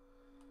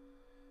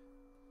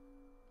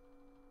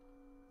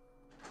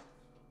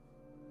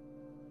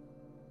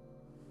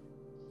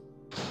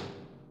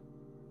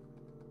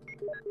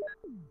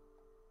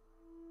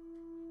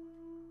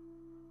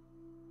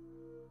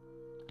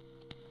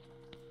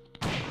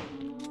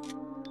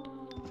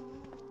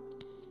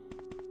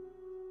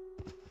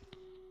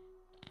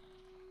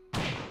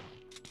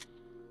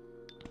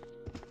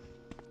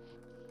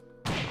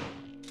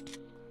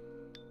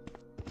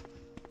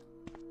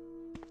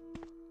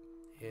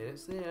 Here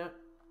it's there.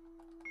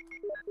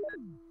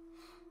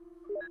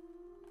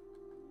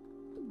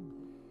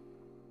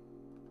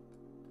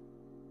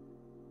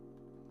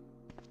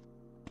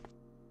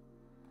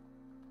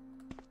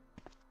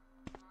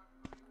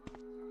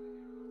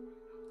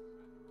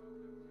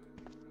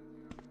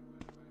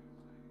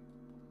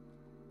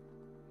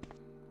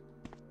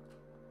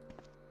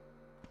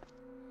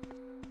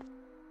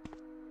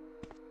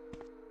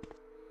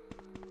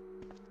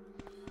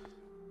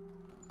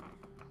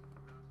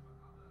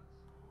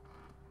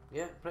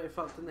 Yeah, pretty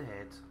fucked in the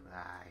head.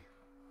 Aye.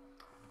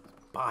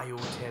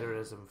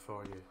 Bioterrorism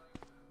for you.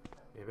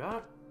 Maybe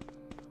that.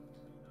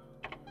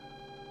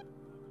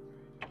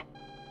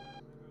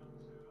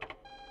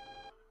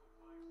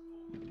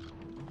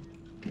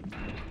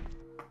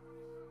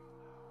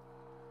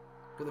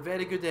 Got the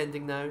very good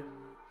ending now.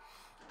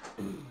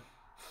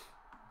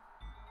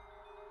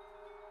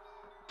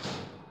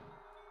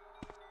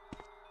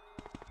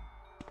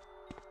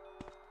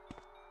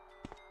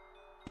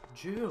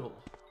 Jewel.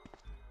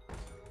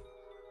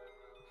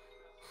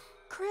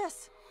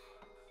 Chris!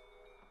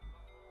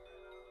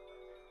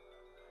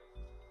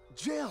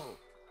 Jill!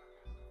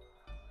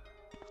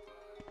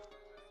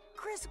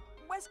 Chris,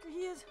 Wesker,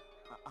 he is...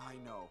 I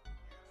know.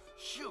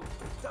 Shoot,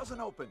 it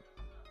doesn't open.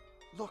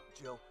 Look,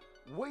 Jill,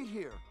 wait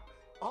here.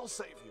 I'll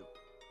save you.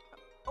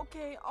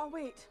 Okay, I'll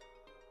wait.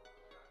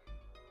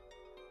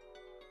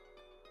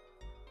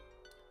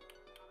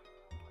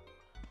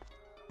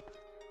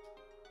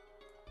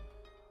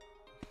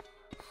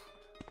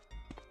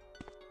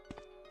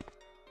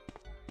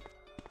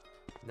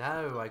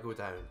 Now I go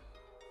down.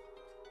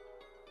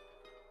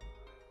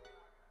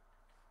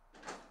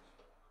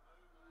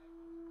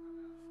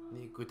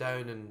 Need to go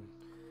down and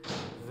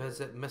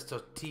visit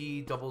Mr.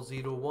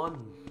 T001.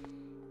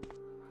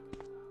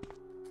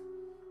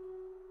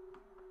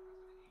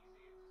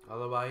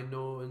 Otherwise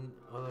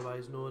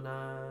known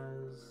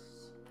as...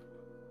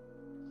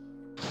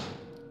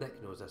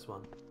 Nick knows this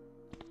one.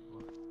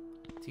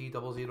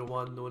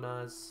 T001 known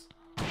as...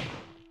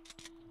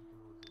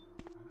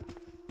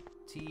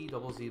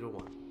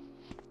 T001.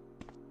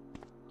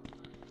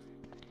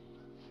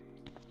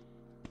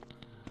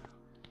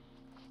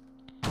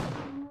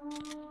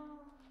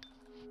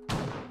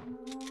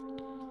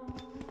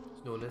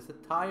 It's known as the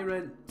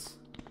Tyrant.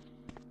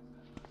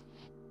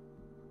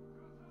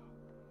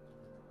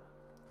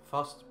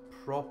 First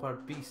proper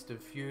beast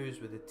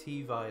infused with the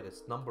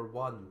T-virus,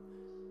 #1.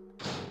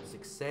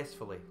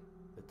 Successfully.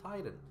 The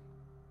Tyrant.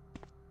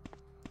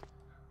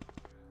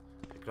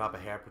 Grab a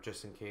herb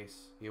just in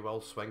case. He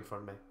will swing for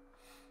me.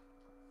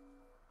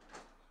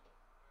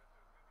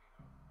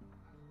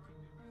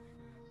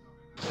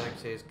 Nick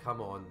says,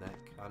 come on,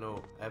 Nick. I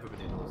know,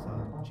 everybody knows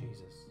that.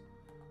 Jesus.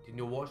 Did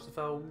you watch the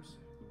films?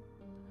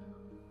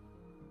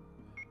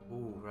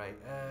 Oh, right.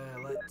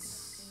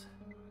 Let's...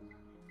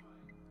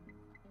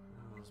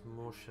 Oh, there's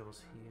more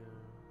shells here.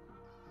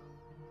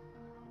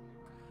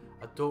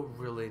 I don't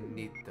really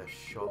need the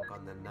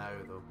shotgun now,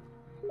 though.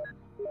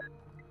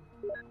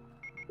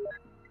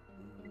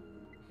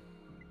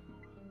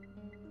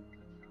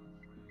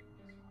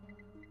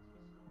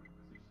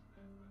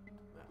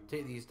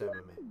 Take these down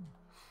with me.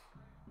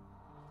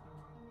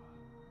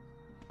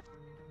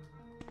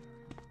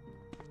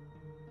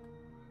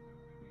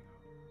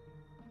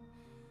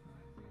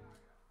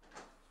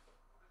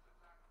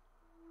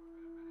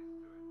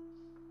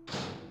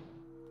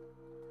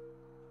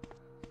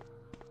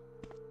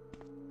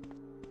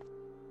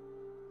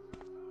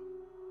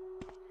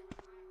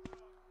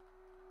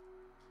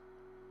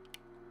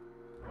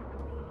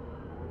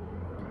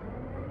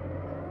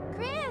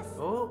 Chris!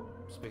 Oh,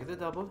 speak of the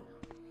double.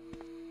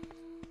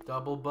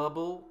 Double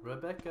bubble,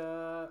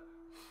 Rebecca.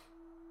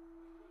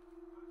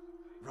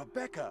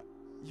 Rebecca,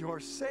 you're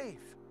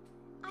safe.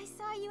 I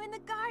saw you in the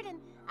garden.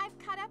 I've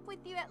caught up with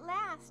you at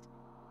last.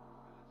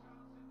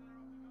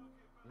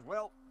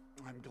 Well,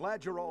 I'm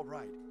glad you're all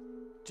right.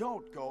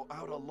 Don't go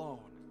out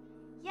alone.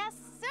 Yes,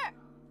 sir.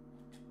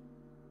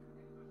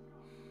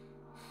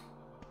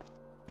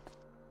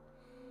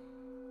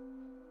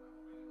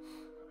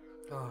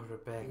 Oh,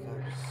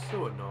 Rebecca,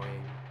 so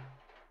annoying.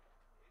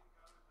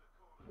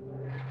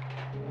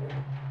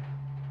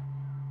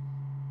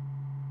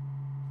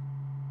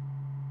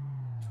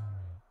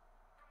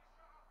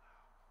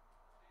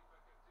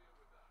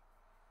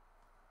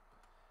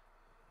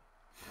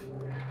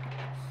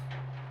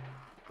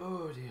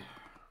 Oh dear.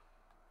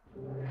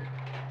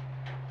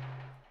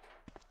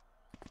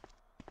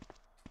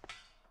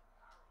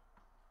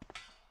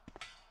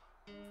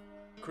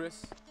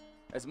 Chris,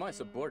 as my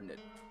subordinate,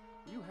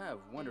 you have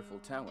wonderful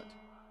talent.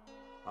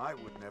 I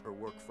would never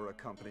work for a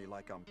company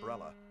like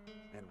Umbrella.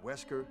 And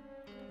Wesker,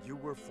 you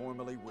were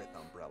formerly with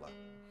Umbrella.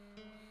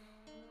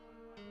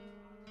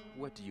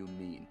 What do you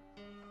mean?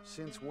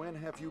 Since when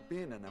have you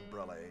been an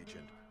Umbrella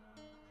agent?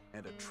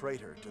 And a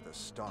traitor to the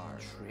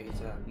stars.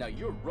 Traitor. Now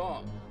you're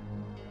wrong.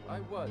 I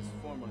was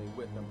formerly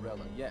with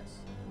Umbrella, yes.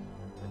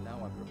 But now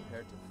I'm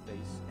prepared to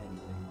face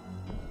anything.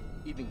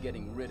 Even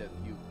getting rid of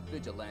you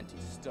vigilante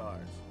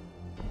stars.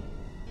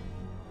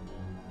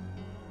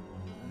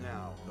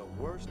 Now, the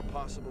worst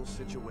possible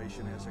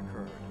situation has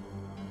occurred.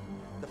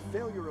 The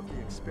failure of the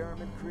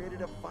experiment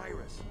created a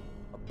virus,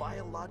 a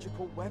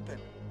biological weapon,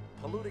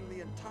 polluting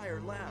the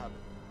entire lab.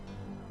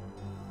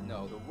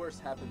 No, the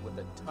worst happened with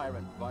the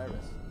Tyrant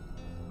virus.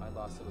 I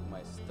lost it with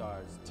my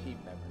STARS team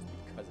members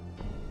because of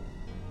it.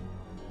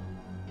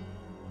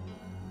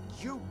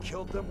 You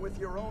killed them with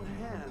your own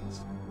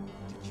hands.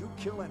 Did you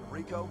kill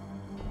Enrico?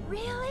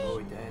 Really? Oh,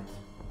 he did.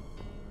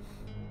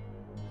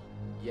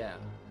 Yeah,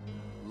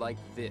 like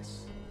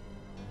this.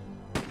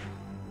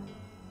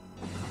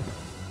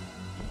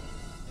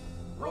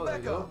 Oh, there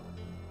you Rebecca! go.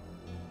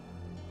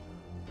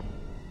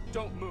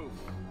 Don't move.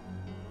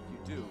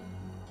 If you do,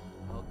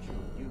 I'll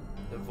kill you.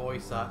 The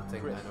voice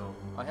acting, Chris, I know.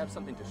 I have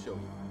something to show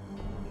you.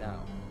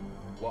 Now,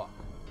 walk.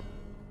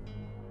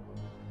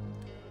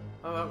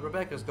 Oh well,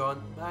 Rebecca's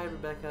gone. Bye,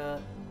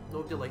 Rebecca.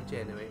 Nobody liked you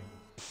anyway.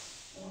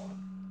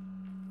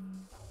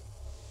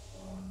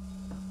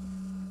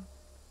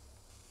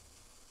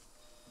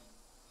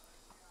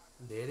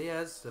 There he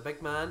is, the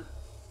big man.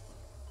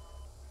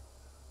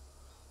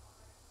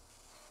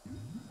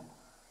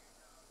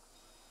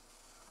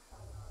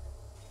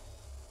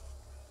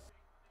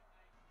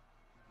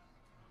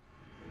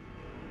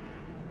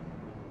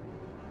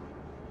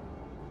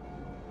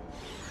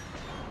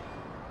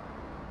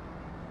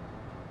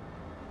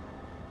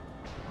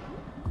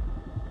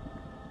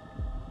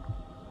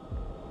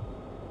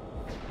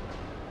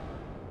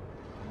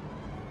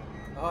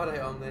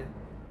 Alright, on then.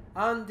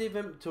 Andy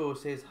Vimpto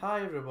says,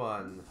 hi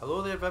everyone.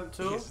 Hello there,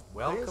 Vimpto.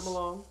 Welcome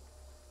along.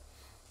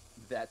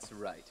 That's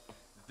right.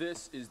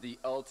 This is the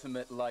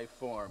ultimate life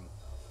form.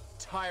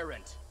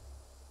 Tyrant.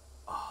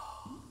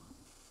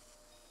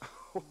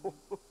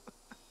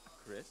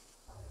 Chris?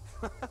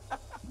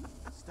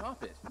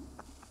 Stop it.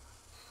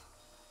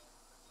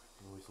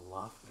 Always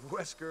laughing.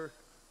 Wesker,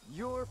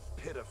 you're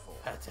pitiful.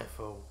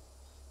 Pitiful.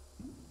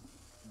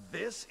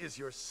 This is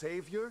your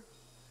savior?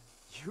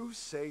 You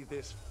say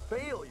this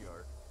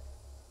failure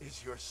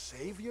is your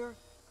savior?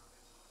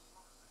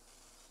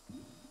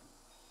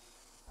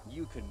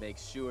 You can make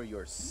sure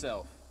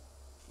yourself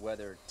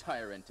whether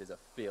Tyrant is a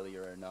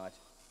failure or not.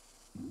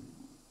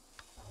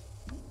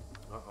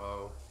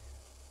 Uh-oh.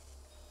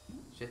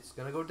 Shit's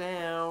gonna go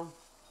down.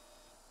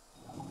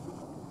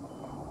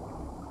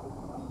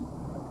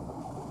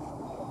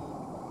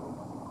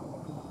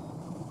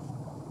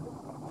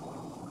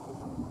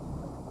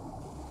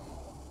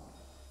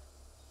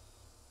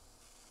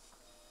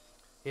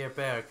 Here,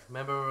 Berg,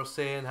 remember we were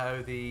saying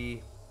how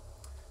the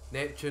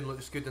Neptune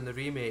looks good in the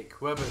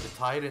remake? What about the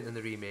Tyrant in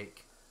the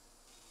remake?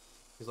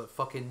 He's like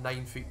fucking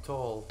 9 feet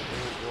tall. Oh,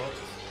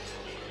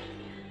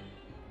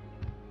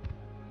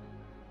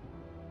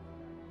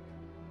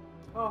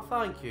 what? Oh,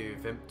 thank you,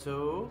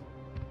 Vimpto.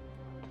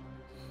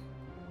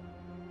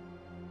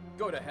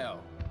 Go to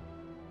hell.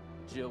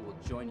 Jill will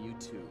join you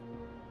too.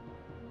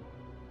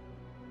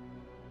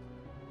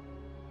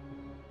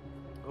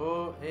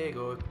 Oh, here you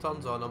go.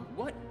 Turns on him.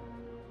 What?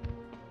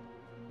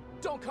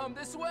 Don't come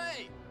this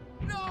way!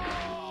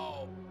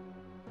 No!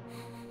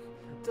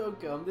 Don't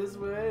come this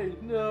way.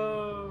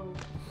 No.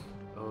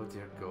 Oh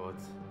dear God.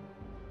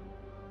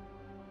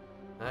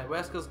 Right,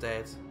 Wesker's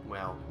dead.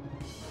 Well.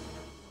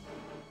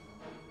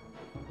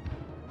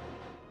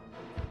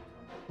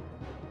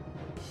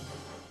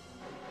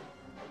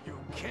 You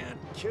can't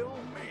kill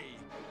me.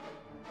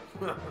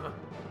 Right,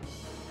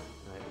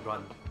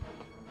 run.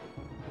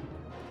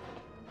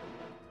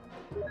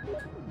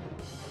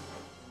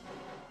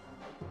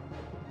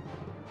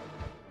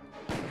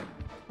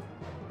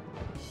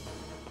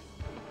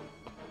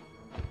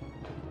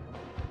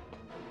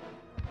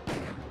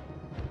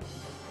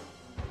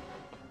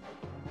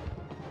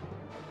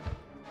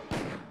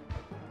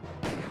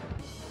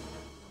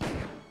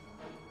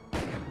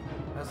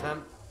 That's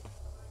him.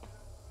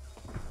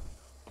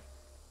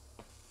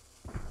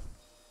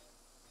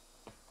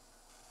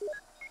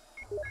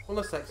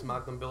 Only 6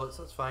 magnum bullets,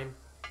 that's fine.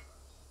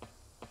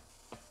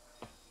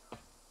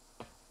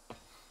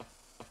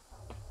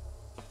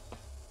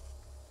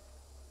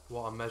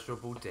 What a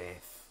miserable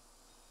death.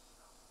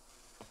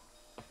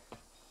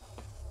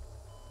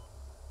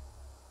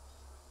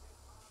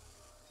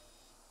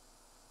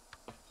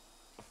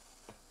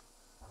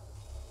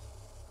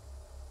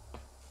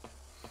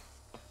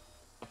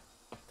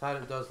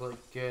 Tyrant does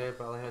look good,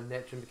 but like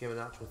Neptune became an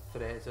actual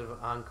threat instead of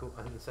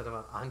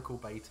an ankle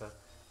biter.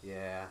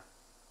 Yeah.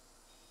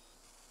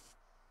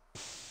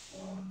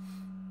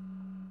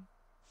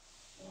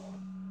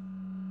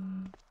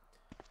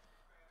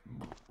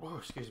 Oh,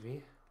 excuse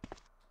me.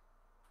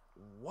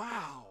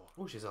 Wow.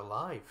 Oh, she's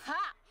alive.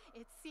 Ha!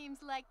 It seems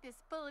like this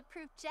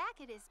bulletproof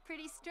jacket is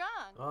pretty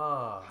strong.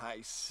 Ah.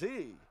 I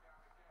see.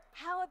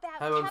 How about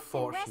How Captain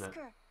unfortunate.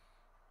 Wesker?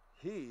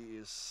 He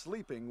is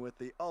sleeping with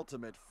the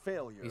ultimate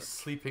failure. He's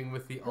sleeping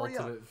with the Hurry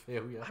up. ultimate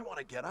failure. I want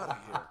to get out of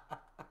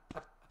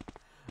here.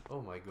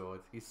 Oh my God,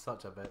 he's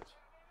such a bitch.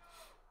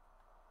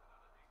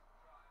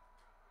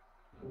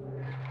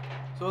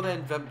 So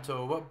then,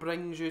 Vimpto, what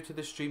brings you to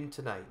the stream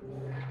tonight?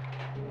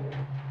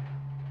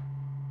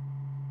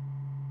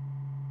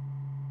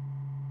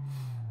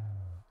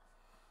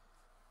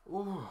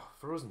 Ooh,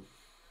 frozen.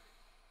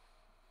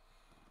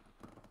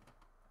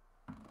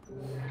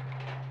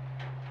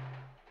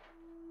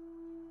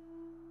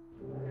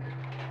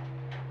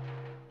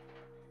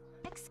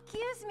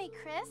 Excuse me,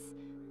 Chris.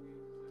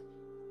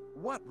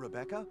 What,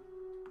 Rebecca?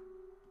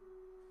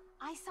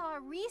 I saw a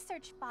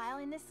research file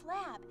in this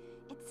lab.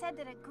 It said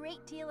that a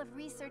great deal of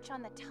research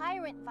on the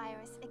Tyrant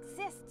virus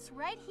exists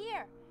right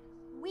here.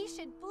 We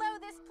should blow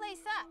this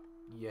place up.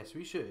 Yes,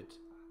 we should.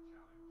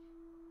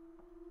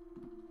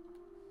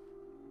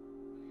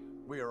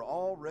 We are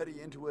already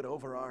into it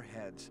over our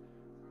heads.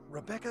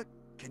 Rebecca,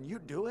 can you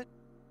do it?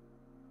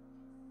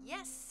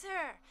 Yes,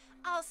 sir.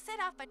 I'll set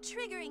off a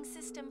triggering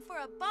system for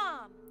a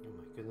bomb. Oh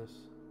my goodness.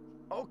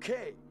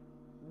 Okay.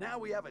 Now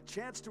we have a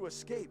chance to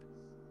escape.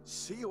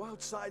 See you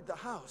outside the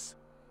house.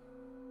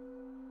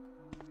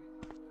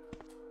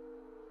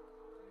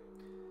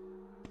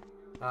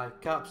 Aye,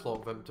 caps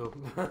lock Vimto.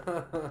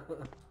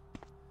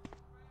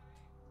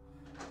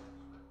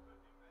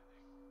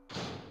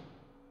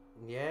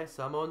 Yes,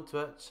 I'm on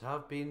Twitch.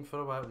 Have been for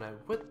a while now.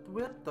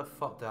 Where the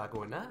fuck do I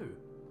go now?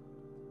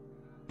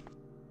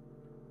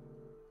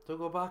 Do I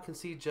go back and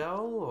see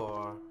Jill,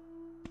 or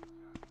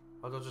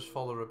do I just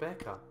follow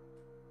Rebecca?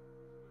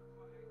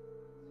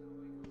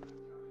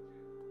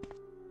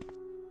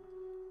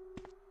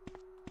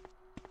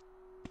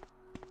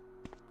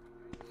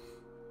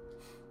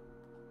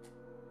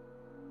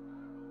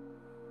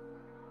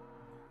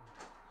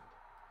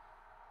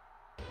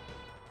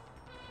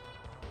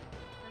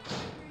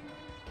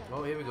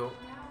 Oh, here we go.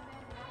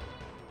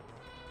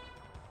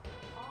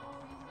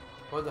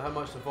 Wonder how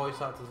much the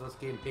voice actors of this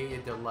game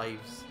hated their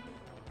lives.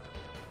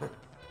 Oh.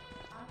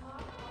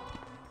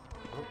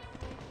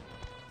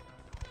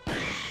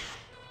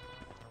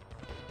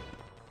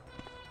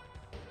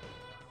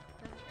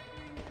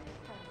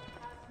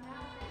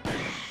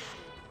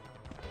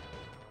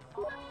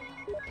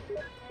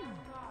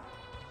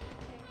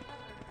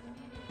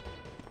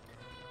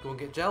 Go and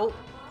get Jill.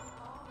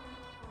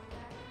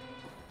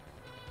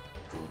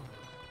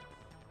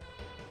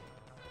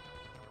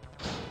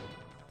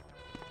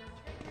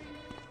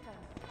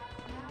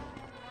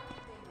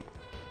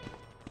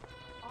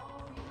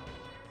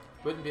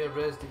 Wouldn't be a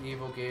Resident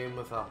Evil game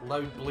with a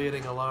loud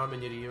blaring alarm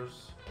in your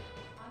ears.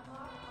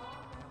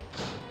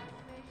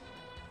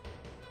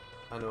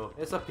 I know,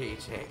 it's a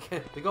paycheck.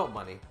 They got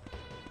money.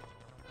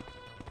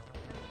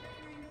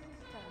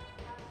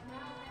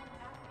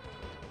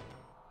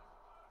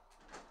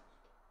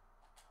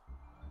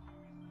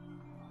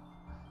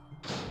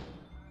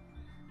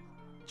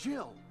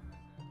 Jill!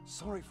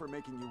 Sorry for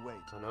making you wait.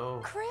 I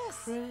know. Chris!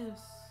 Chris!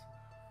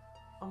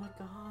 Oh my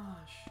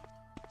gosh.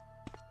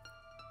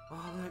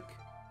 Oh look,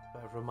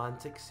 bit of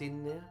romantic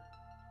scene there.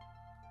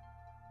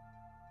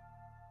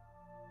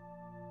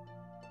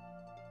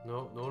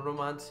 No, no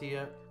romance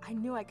here. I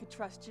knew I could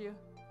trust you.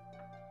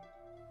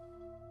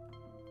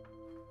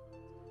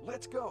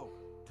 Let's go.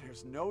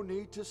 There's no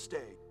need to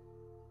stay.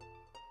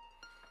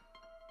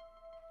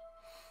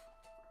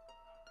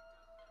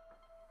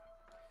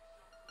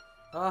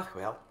 Ah,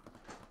 well.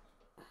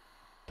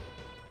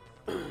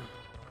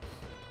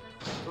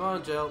 Come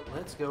on, Jill,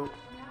 let's go.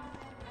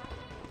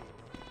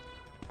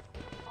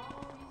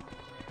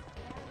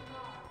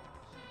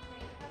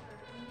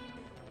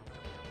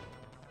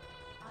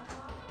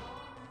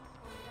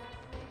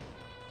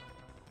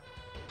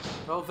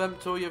 Well,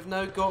 Vimto, you've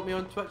now got me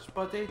on Twitch,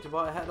 buddy. Do you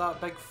want to hit that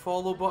big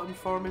follow button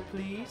for me,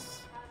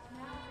 please?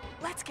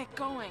 Let's get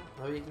going.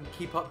 Now you can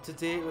keep up to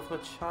date with my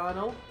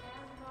channel.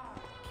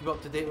 Keep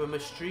up to date with my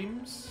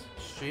streams.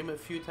 Stream it a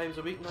few times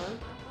a week now.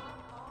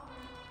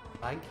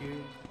 Thank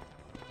you.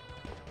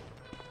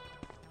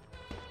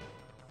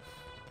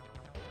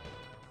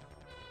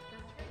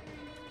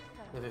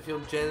 If you feel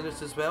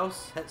generous as well,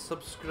 hit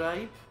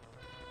subscribe.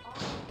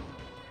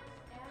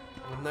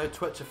 I'm now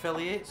Twitch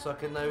affiliate, so I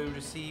can now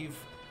receive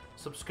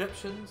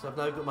subscriptions. I've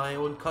now got my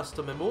own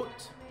custom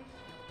emote.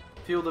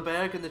 Feel the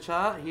Berg in the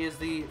chat. He is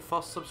the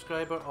first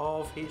subscriber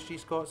of HG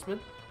Scotsman.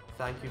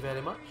 Thank you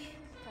very much.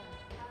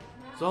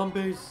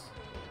 Zombies!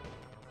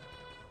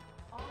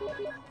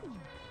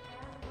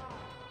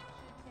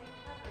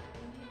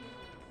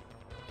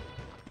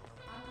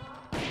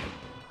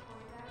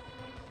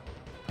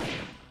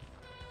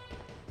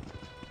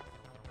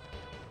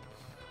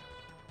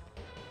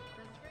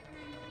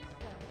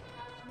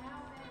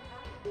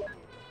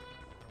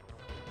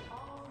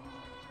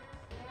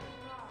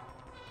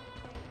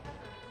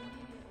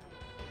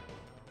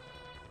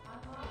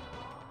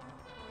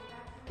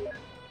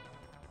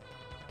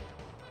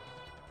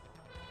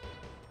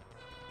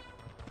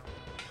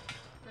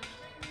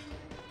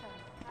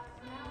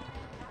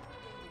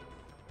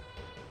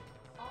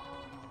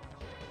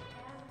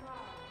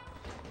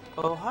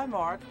 Oh, hi,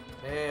 Mark.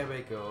 There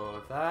we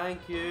go.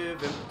 Thank you,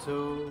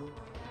 Vimto.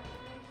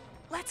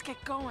 Let's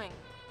get going.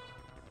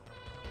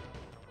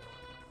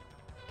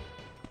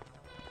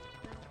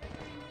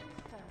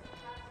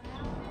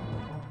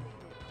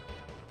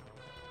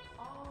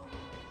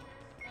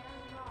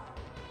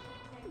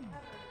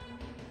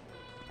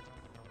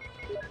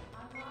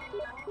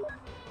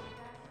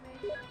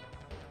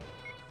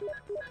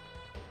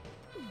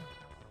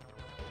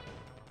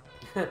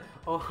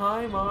 Oh,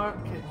 hi, Mark.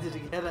 Did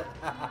you get it?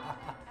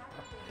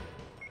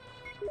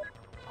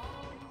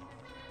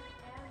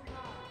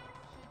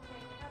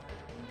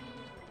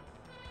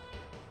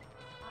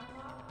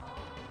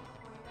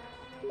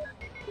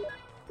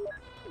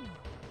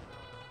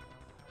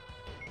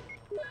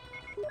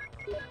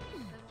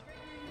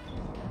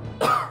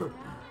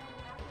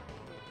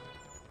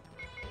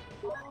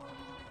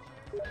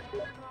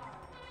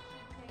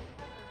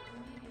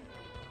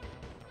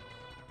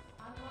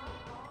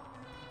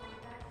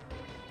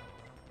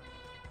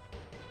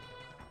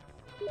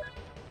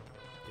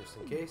 Just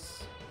in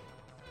case.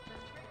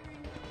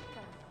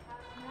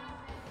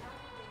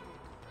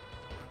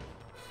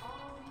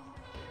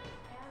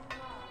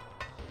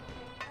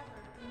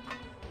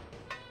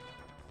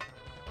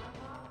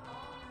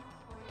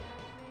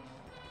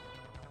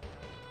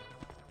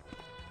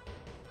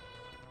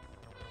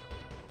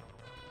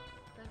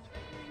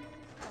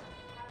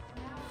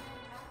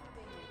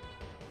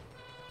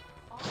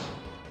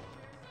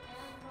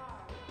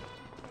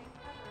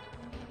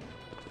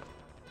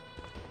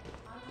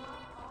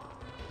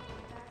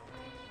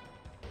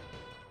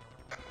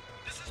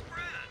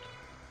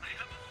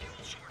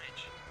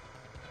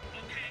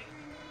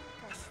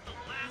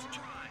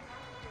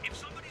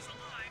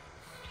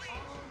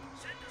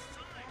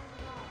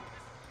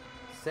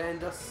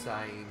 Send a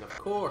sign, of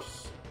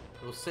course.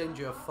 We'll send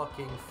you a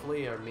fucking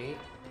flare, mate.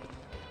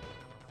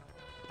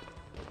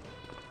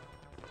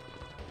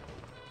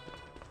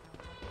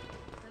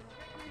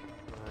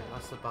 Right,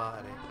 that's the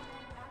battery.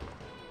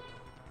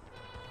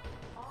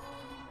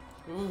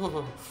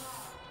 Oh,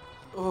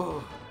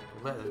 oh,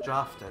 let the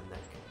draft in, Nick.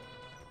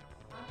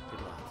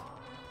 Good lad.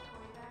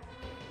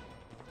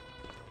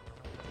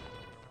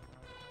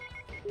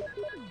 Here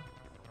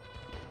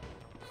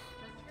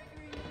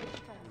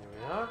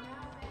we are.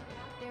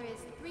 There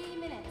is 3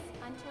 minutes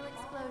until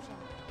explosion.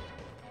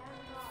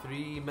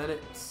 3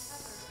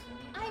 minutes.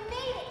 I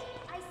made it!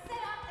 I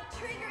set off the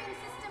triggering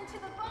system to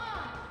the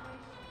bomb!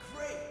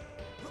 Great!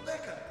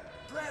 Rebecca,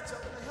 Brad's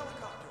up in the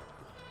helicopter.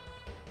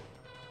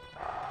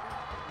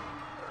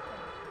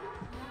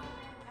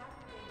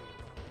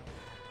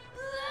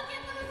 Look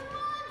at those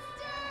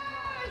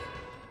monsters!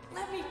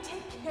 Let me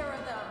take care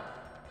of them.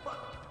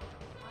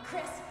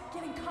 Chris,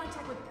 get in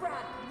contact with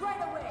Brad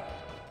right away.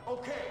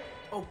 Okay.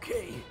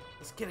 Okay,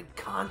 let's get in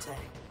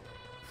contact.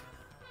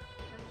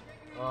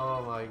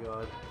 Oh my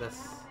god,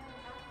 this...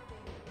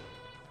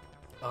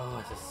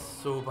 Oh, this is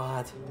so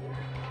bad.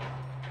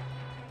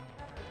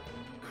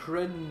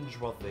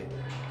 Cringe-worthy.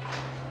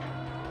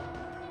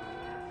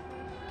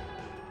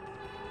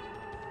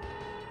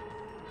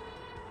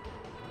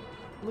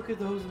 Look at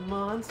those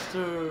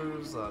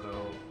monsters! I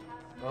know.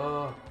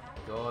 Oh,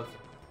 god.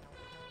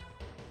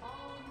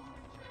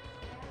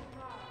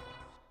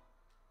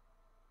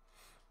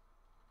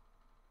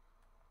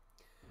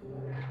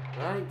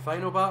 Right,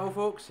 final battle,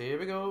 folks. Here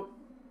we go.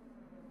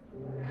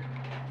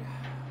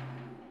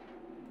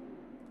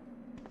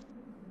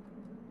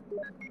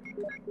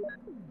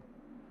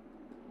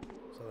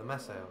 So the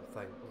missile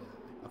thing,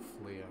 a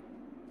flare.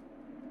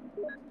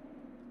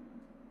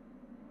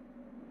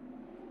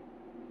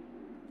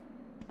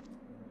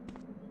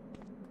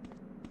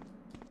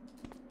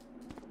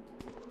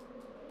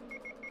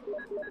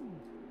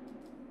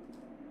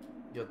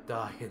 You're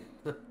dying.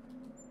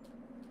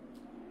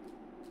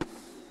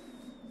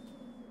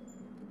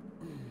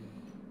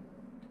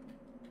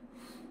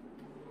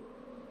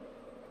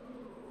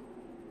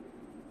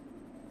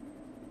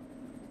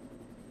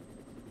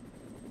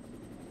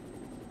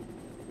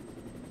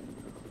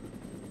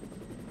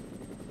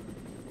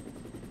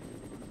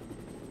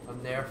 A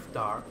nerf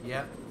dart,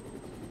 yep.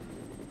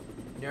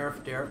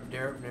 Nerf,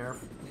 nerf.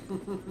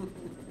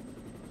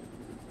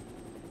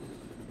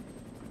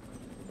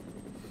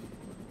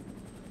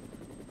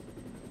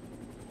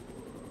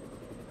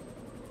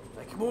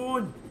 Like, come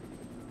on!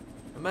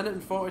 A minute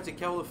and 40 to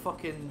kill the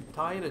fucking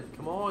tyrant,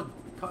 come on!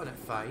 Cutting it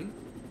fine.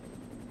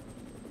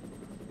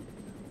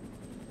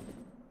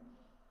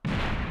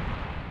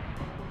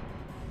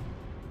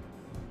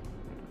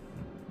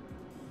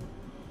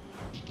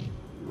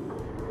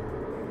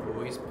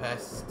 Oh, he's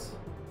pissed.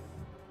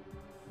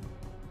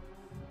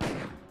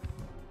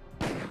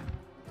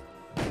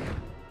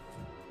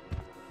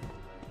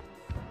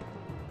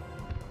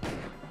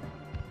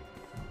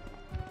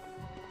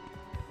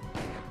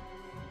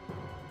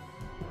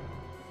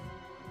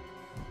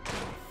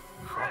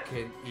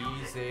 Fucking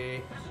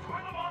easy. Destroy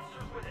the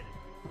monsters with it.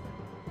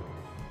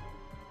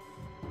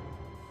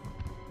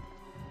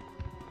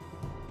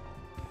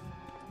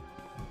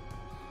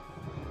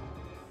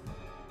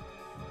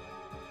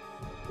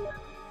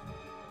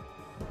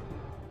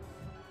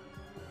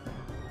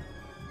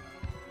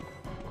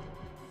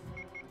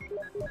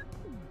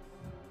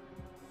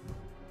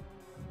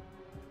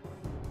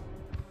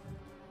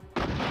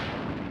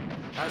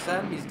 That's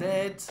him, he's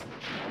dead.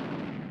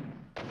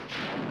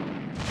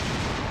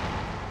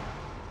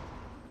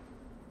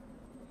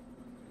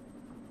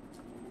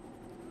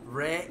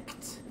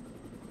 Wrecked.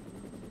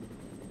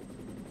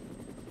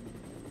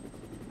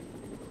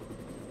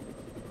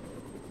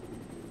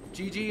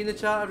 GG in the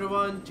chat,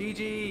 everyone.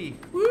 GG.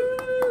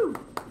 Woo!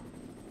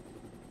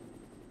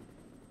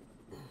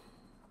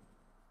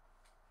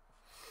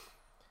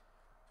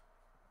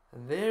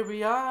 And there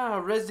we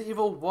are. Resident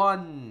Evil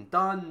 1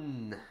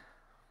 done.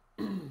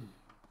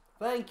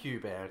 Thank you,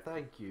 Bear.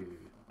 Thank you.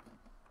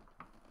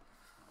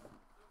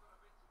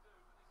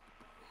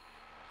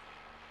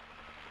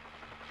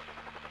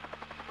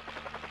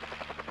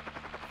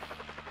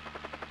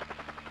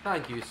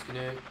 Thank you,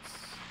 Snooks.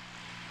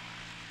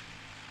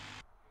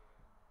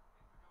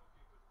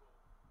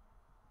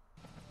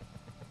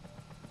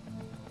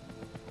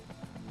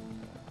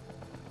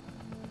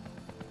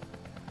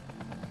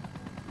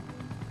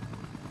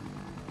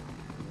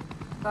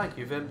 Thank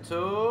you,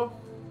 Vimto.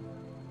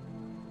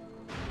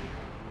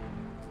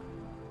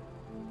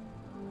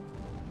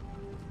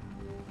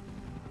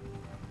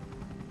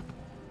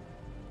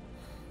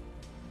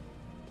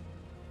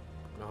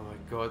 Oh my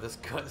god, this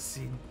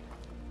cutscene.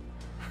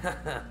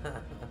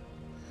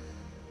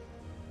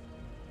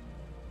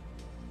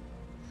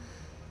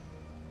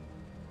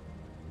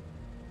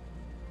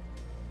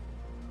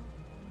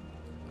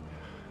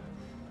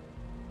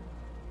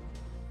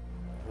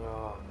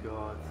 Oh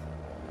god.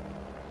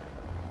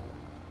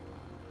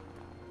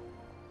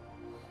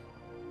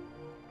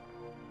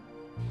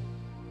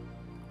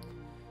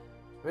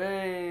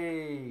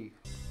 Hooray!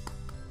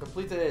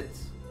 Completed!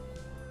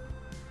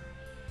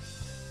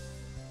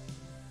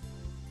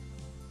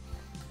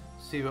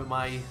 See what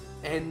my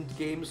end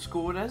game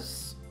score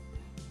is.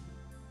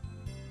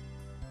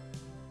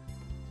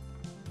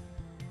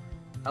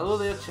 Hello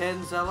there,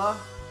 Chenzilla.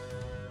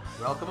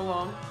 Welcome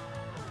along.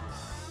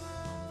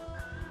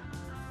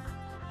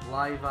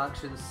 Live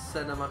action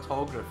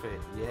cinematography,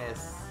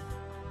 yes.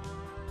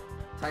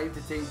 Time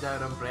to take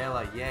down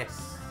Umbrella,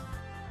 yes.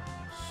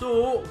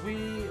 So,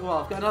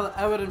 I've got another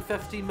hour and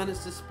 15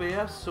 minutes to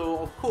spare, so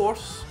of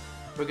course,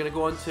 we're going to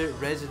go on to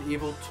Resident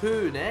Evil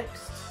 2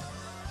 next.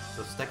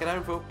 So stick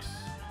around, folks.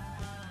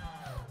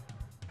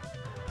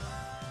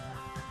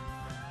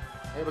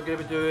 Hey, we're going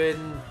to be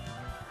doing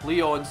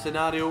Leon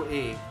Scenario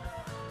A.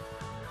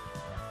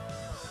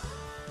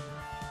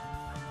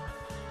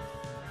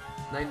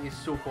 90s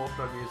soap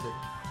opera music.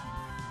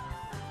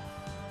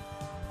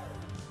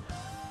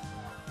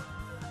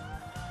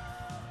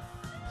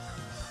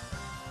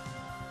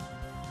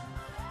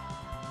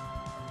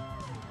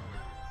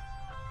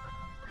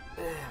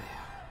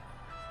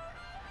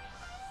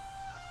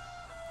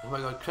 Oh my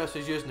god, Chris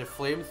is using a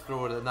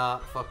flamethrower in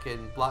that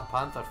fucking Black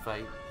Panther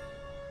fight.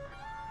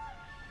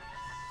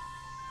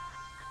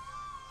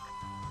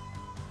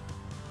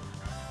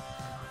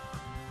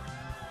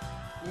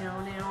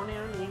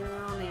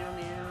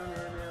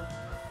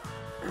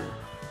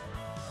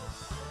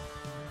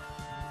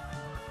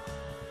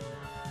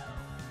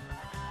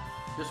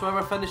 Just while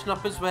we're finishing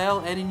up as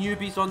well, any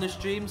newbies on the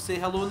stream, say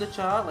hello in the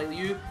chat, like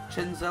you,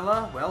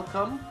 Chinzilla,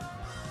 welcome.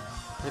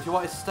 And if you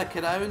want to stick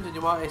around and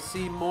you want to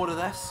see more of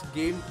this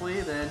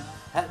gameplay, then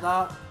hit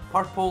that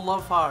purple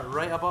love heart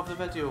right above the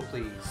video,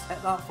 please.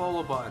 Hit that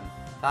follow button.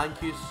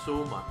 Thank you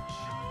so much.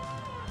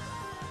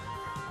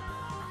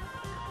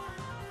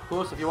 Of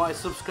course, if you want to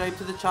subscribe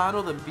to the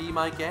channel, then be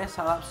my guest.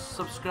 Hit that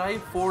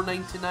subscribe,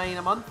 $4.99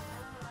 a month,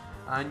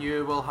 and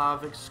you will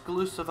have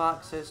exclusive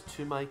access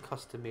to my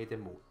custom-made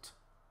emote.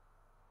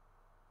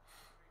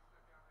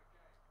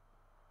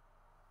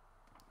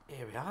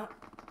 Here we are.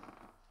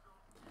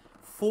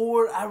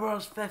 4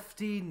 hours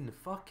 15.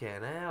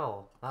 Fucking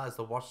hell. That is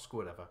the worst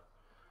score ever.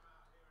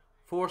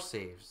 4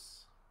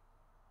 saves.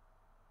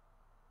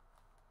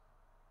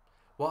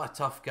 What a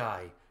tough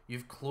guy.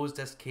 You've closed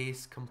this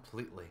case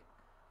completely.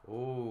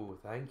 Oh,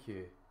 thank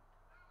you.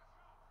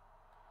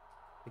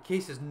 The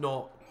case is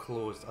not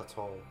closed at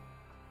all.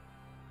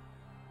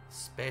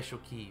 Special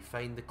key.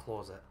 Find the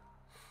closet.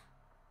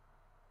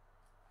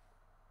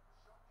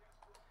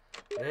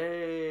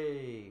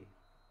 Hey.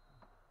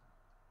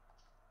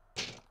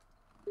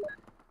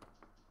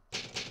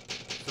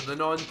 So the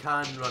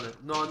non-cannon run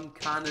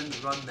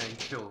then,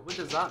 cool. What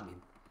does that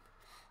mean?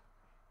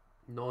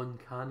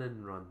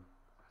 Non-cannon run.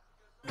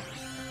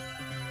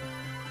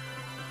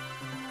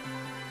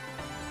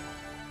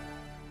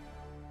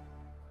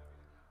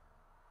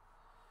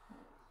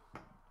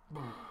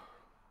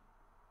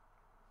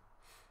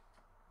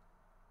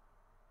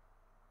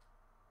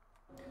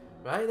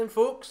 Right then,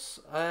 folks,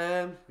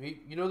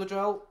 you know the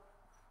drill.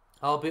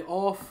 I'll be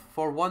off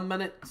for 1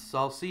 minute, so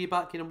I'll see you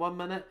back in 1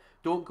 minute.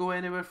 Don't go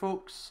anywhere,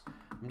 folks.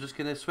 I'm just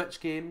going to switch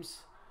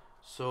games.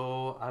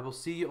 So I will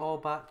see you all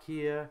back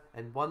here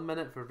in 1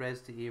 minute for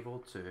Resident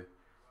Evil 2.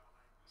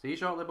 See you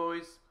shortly,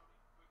 boys.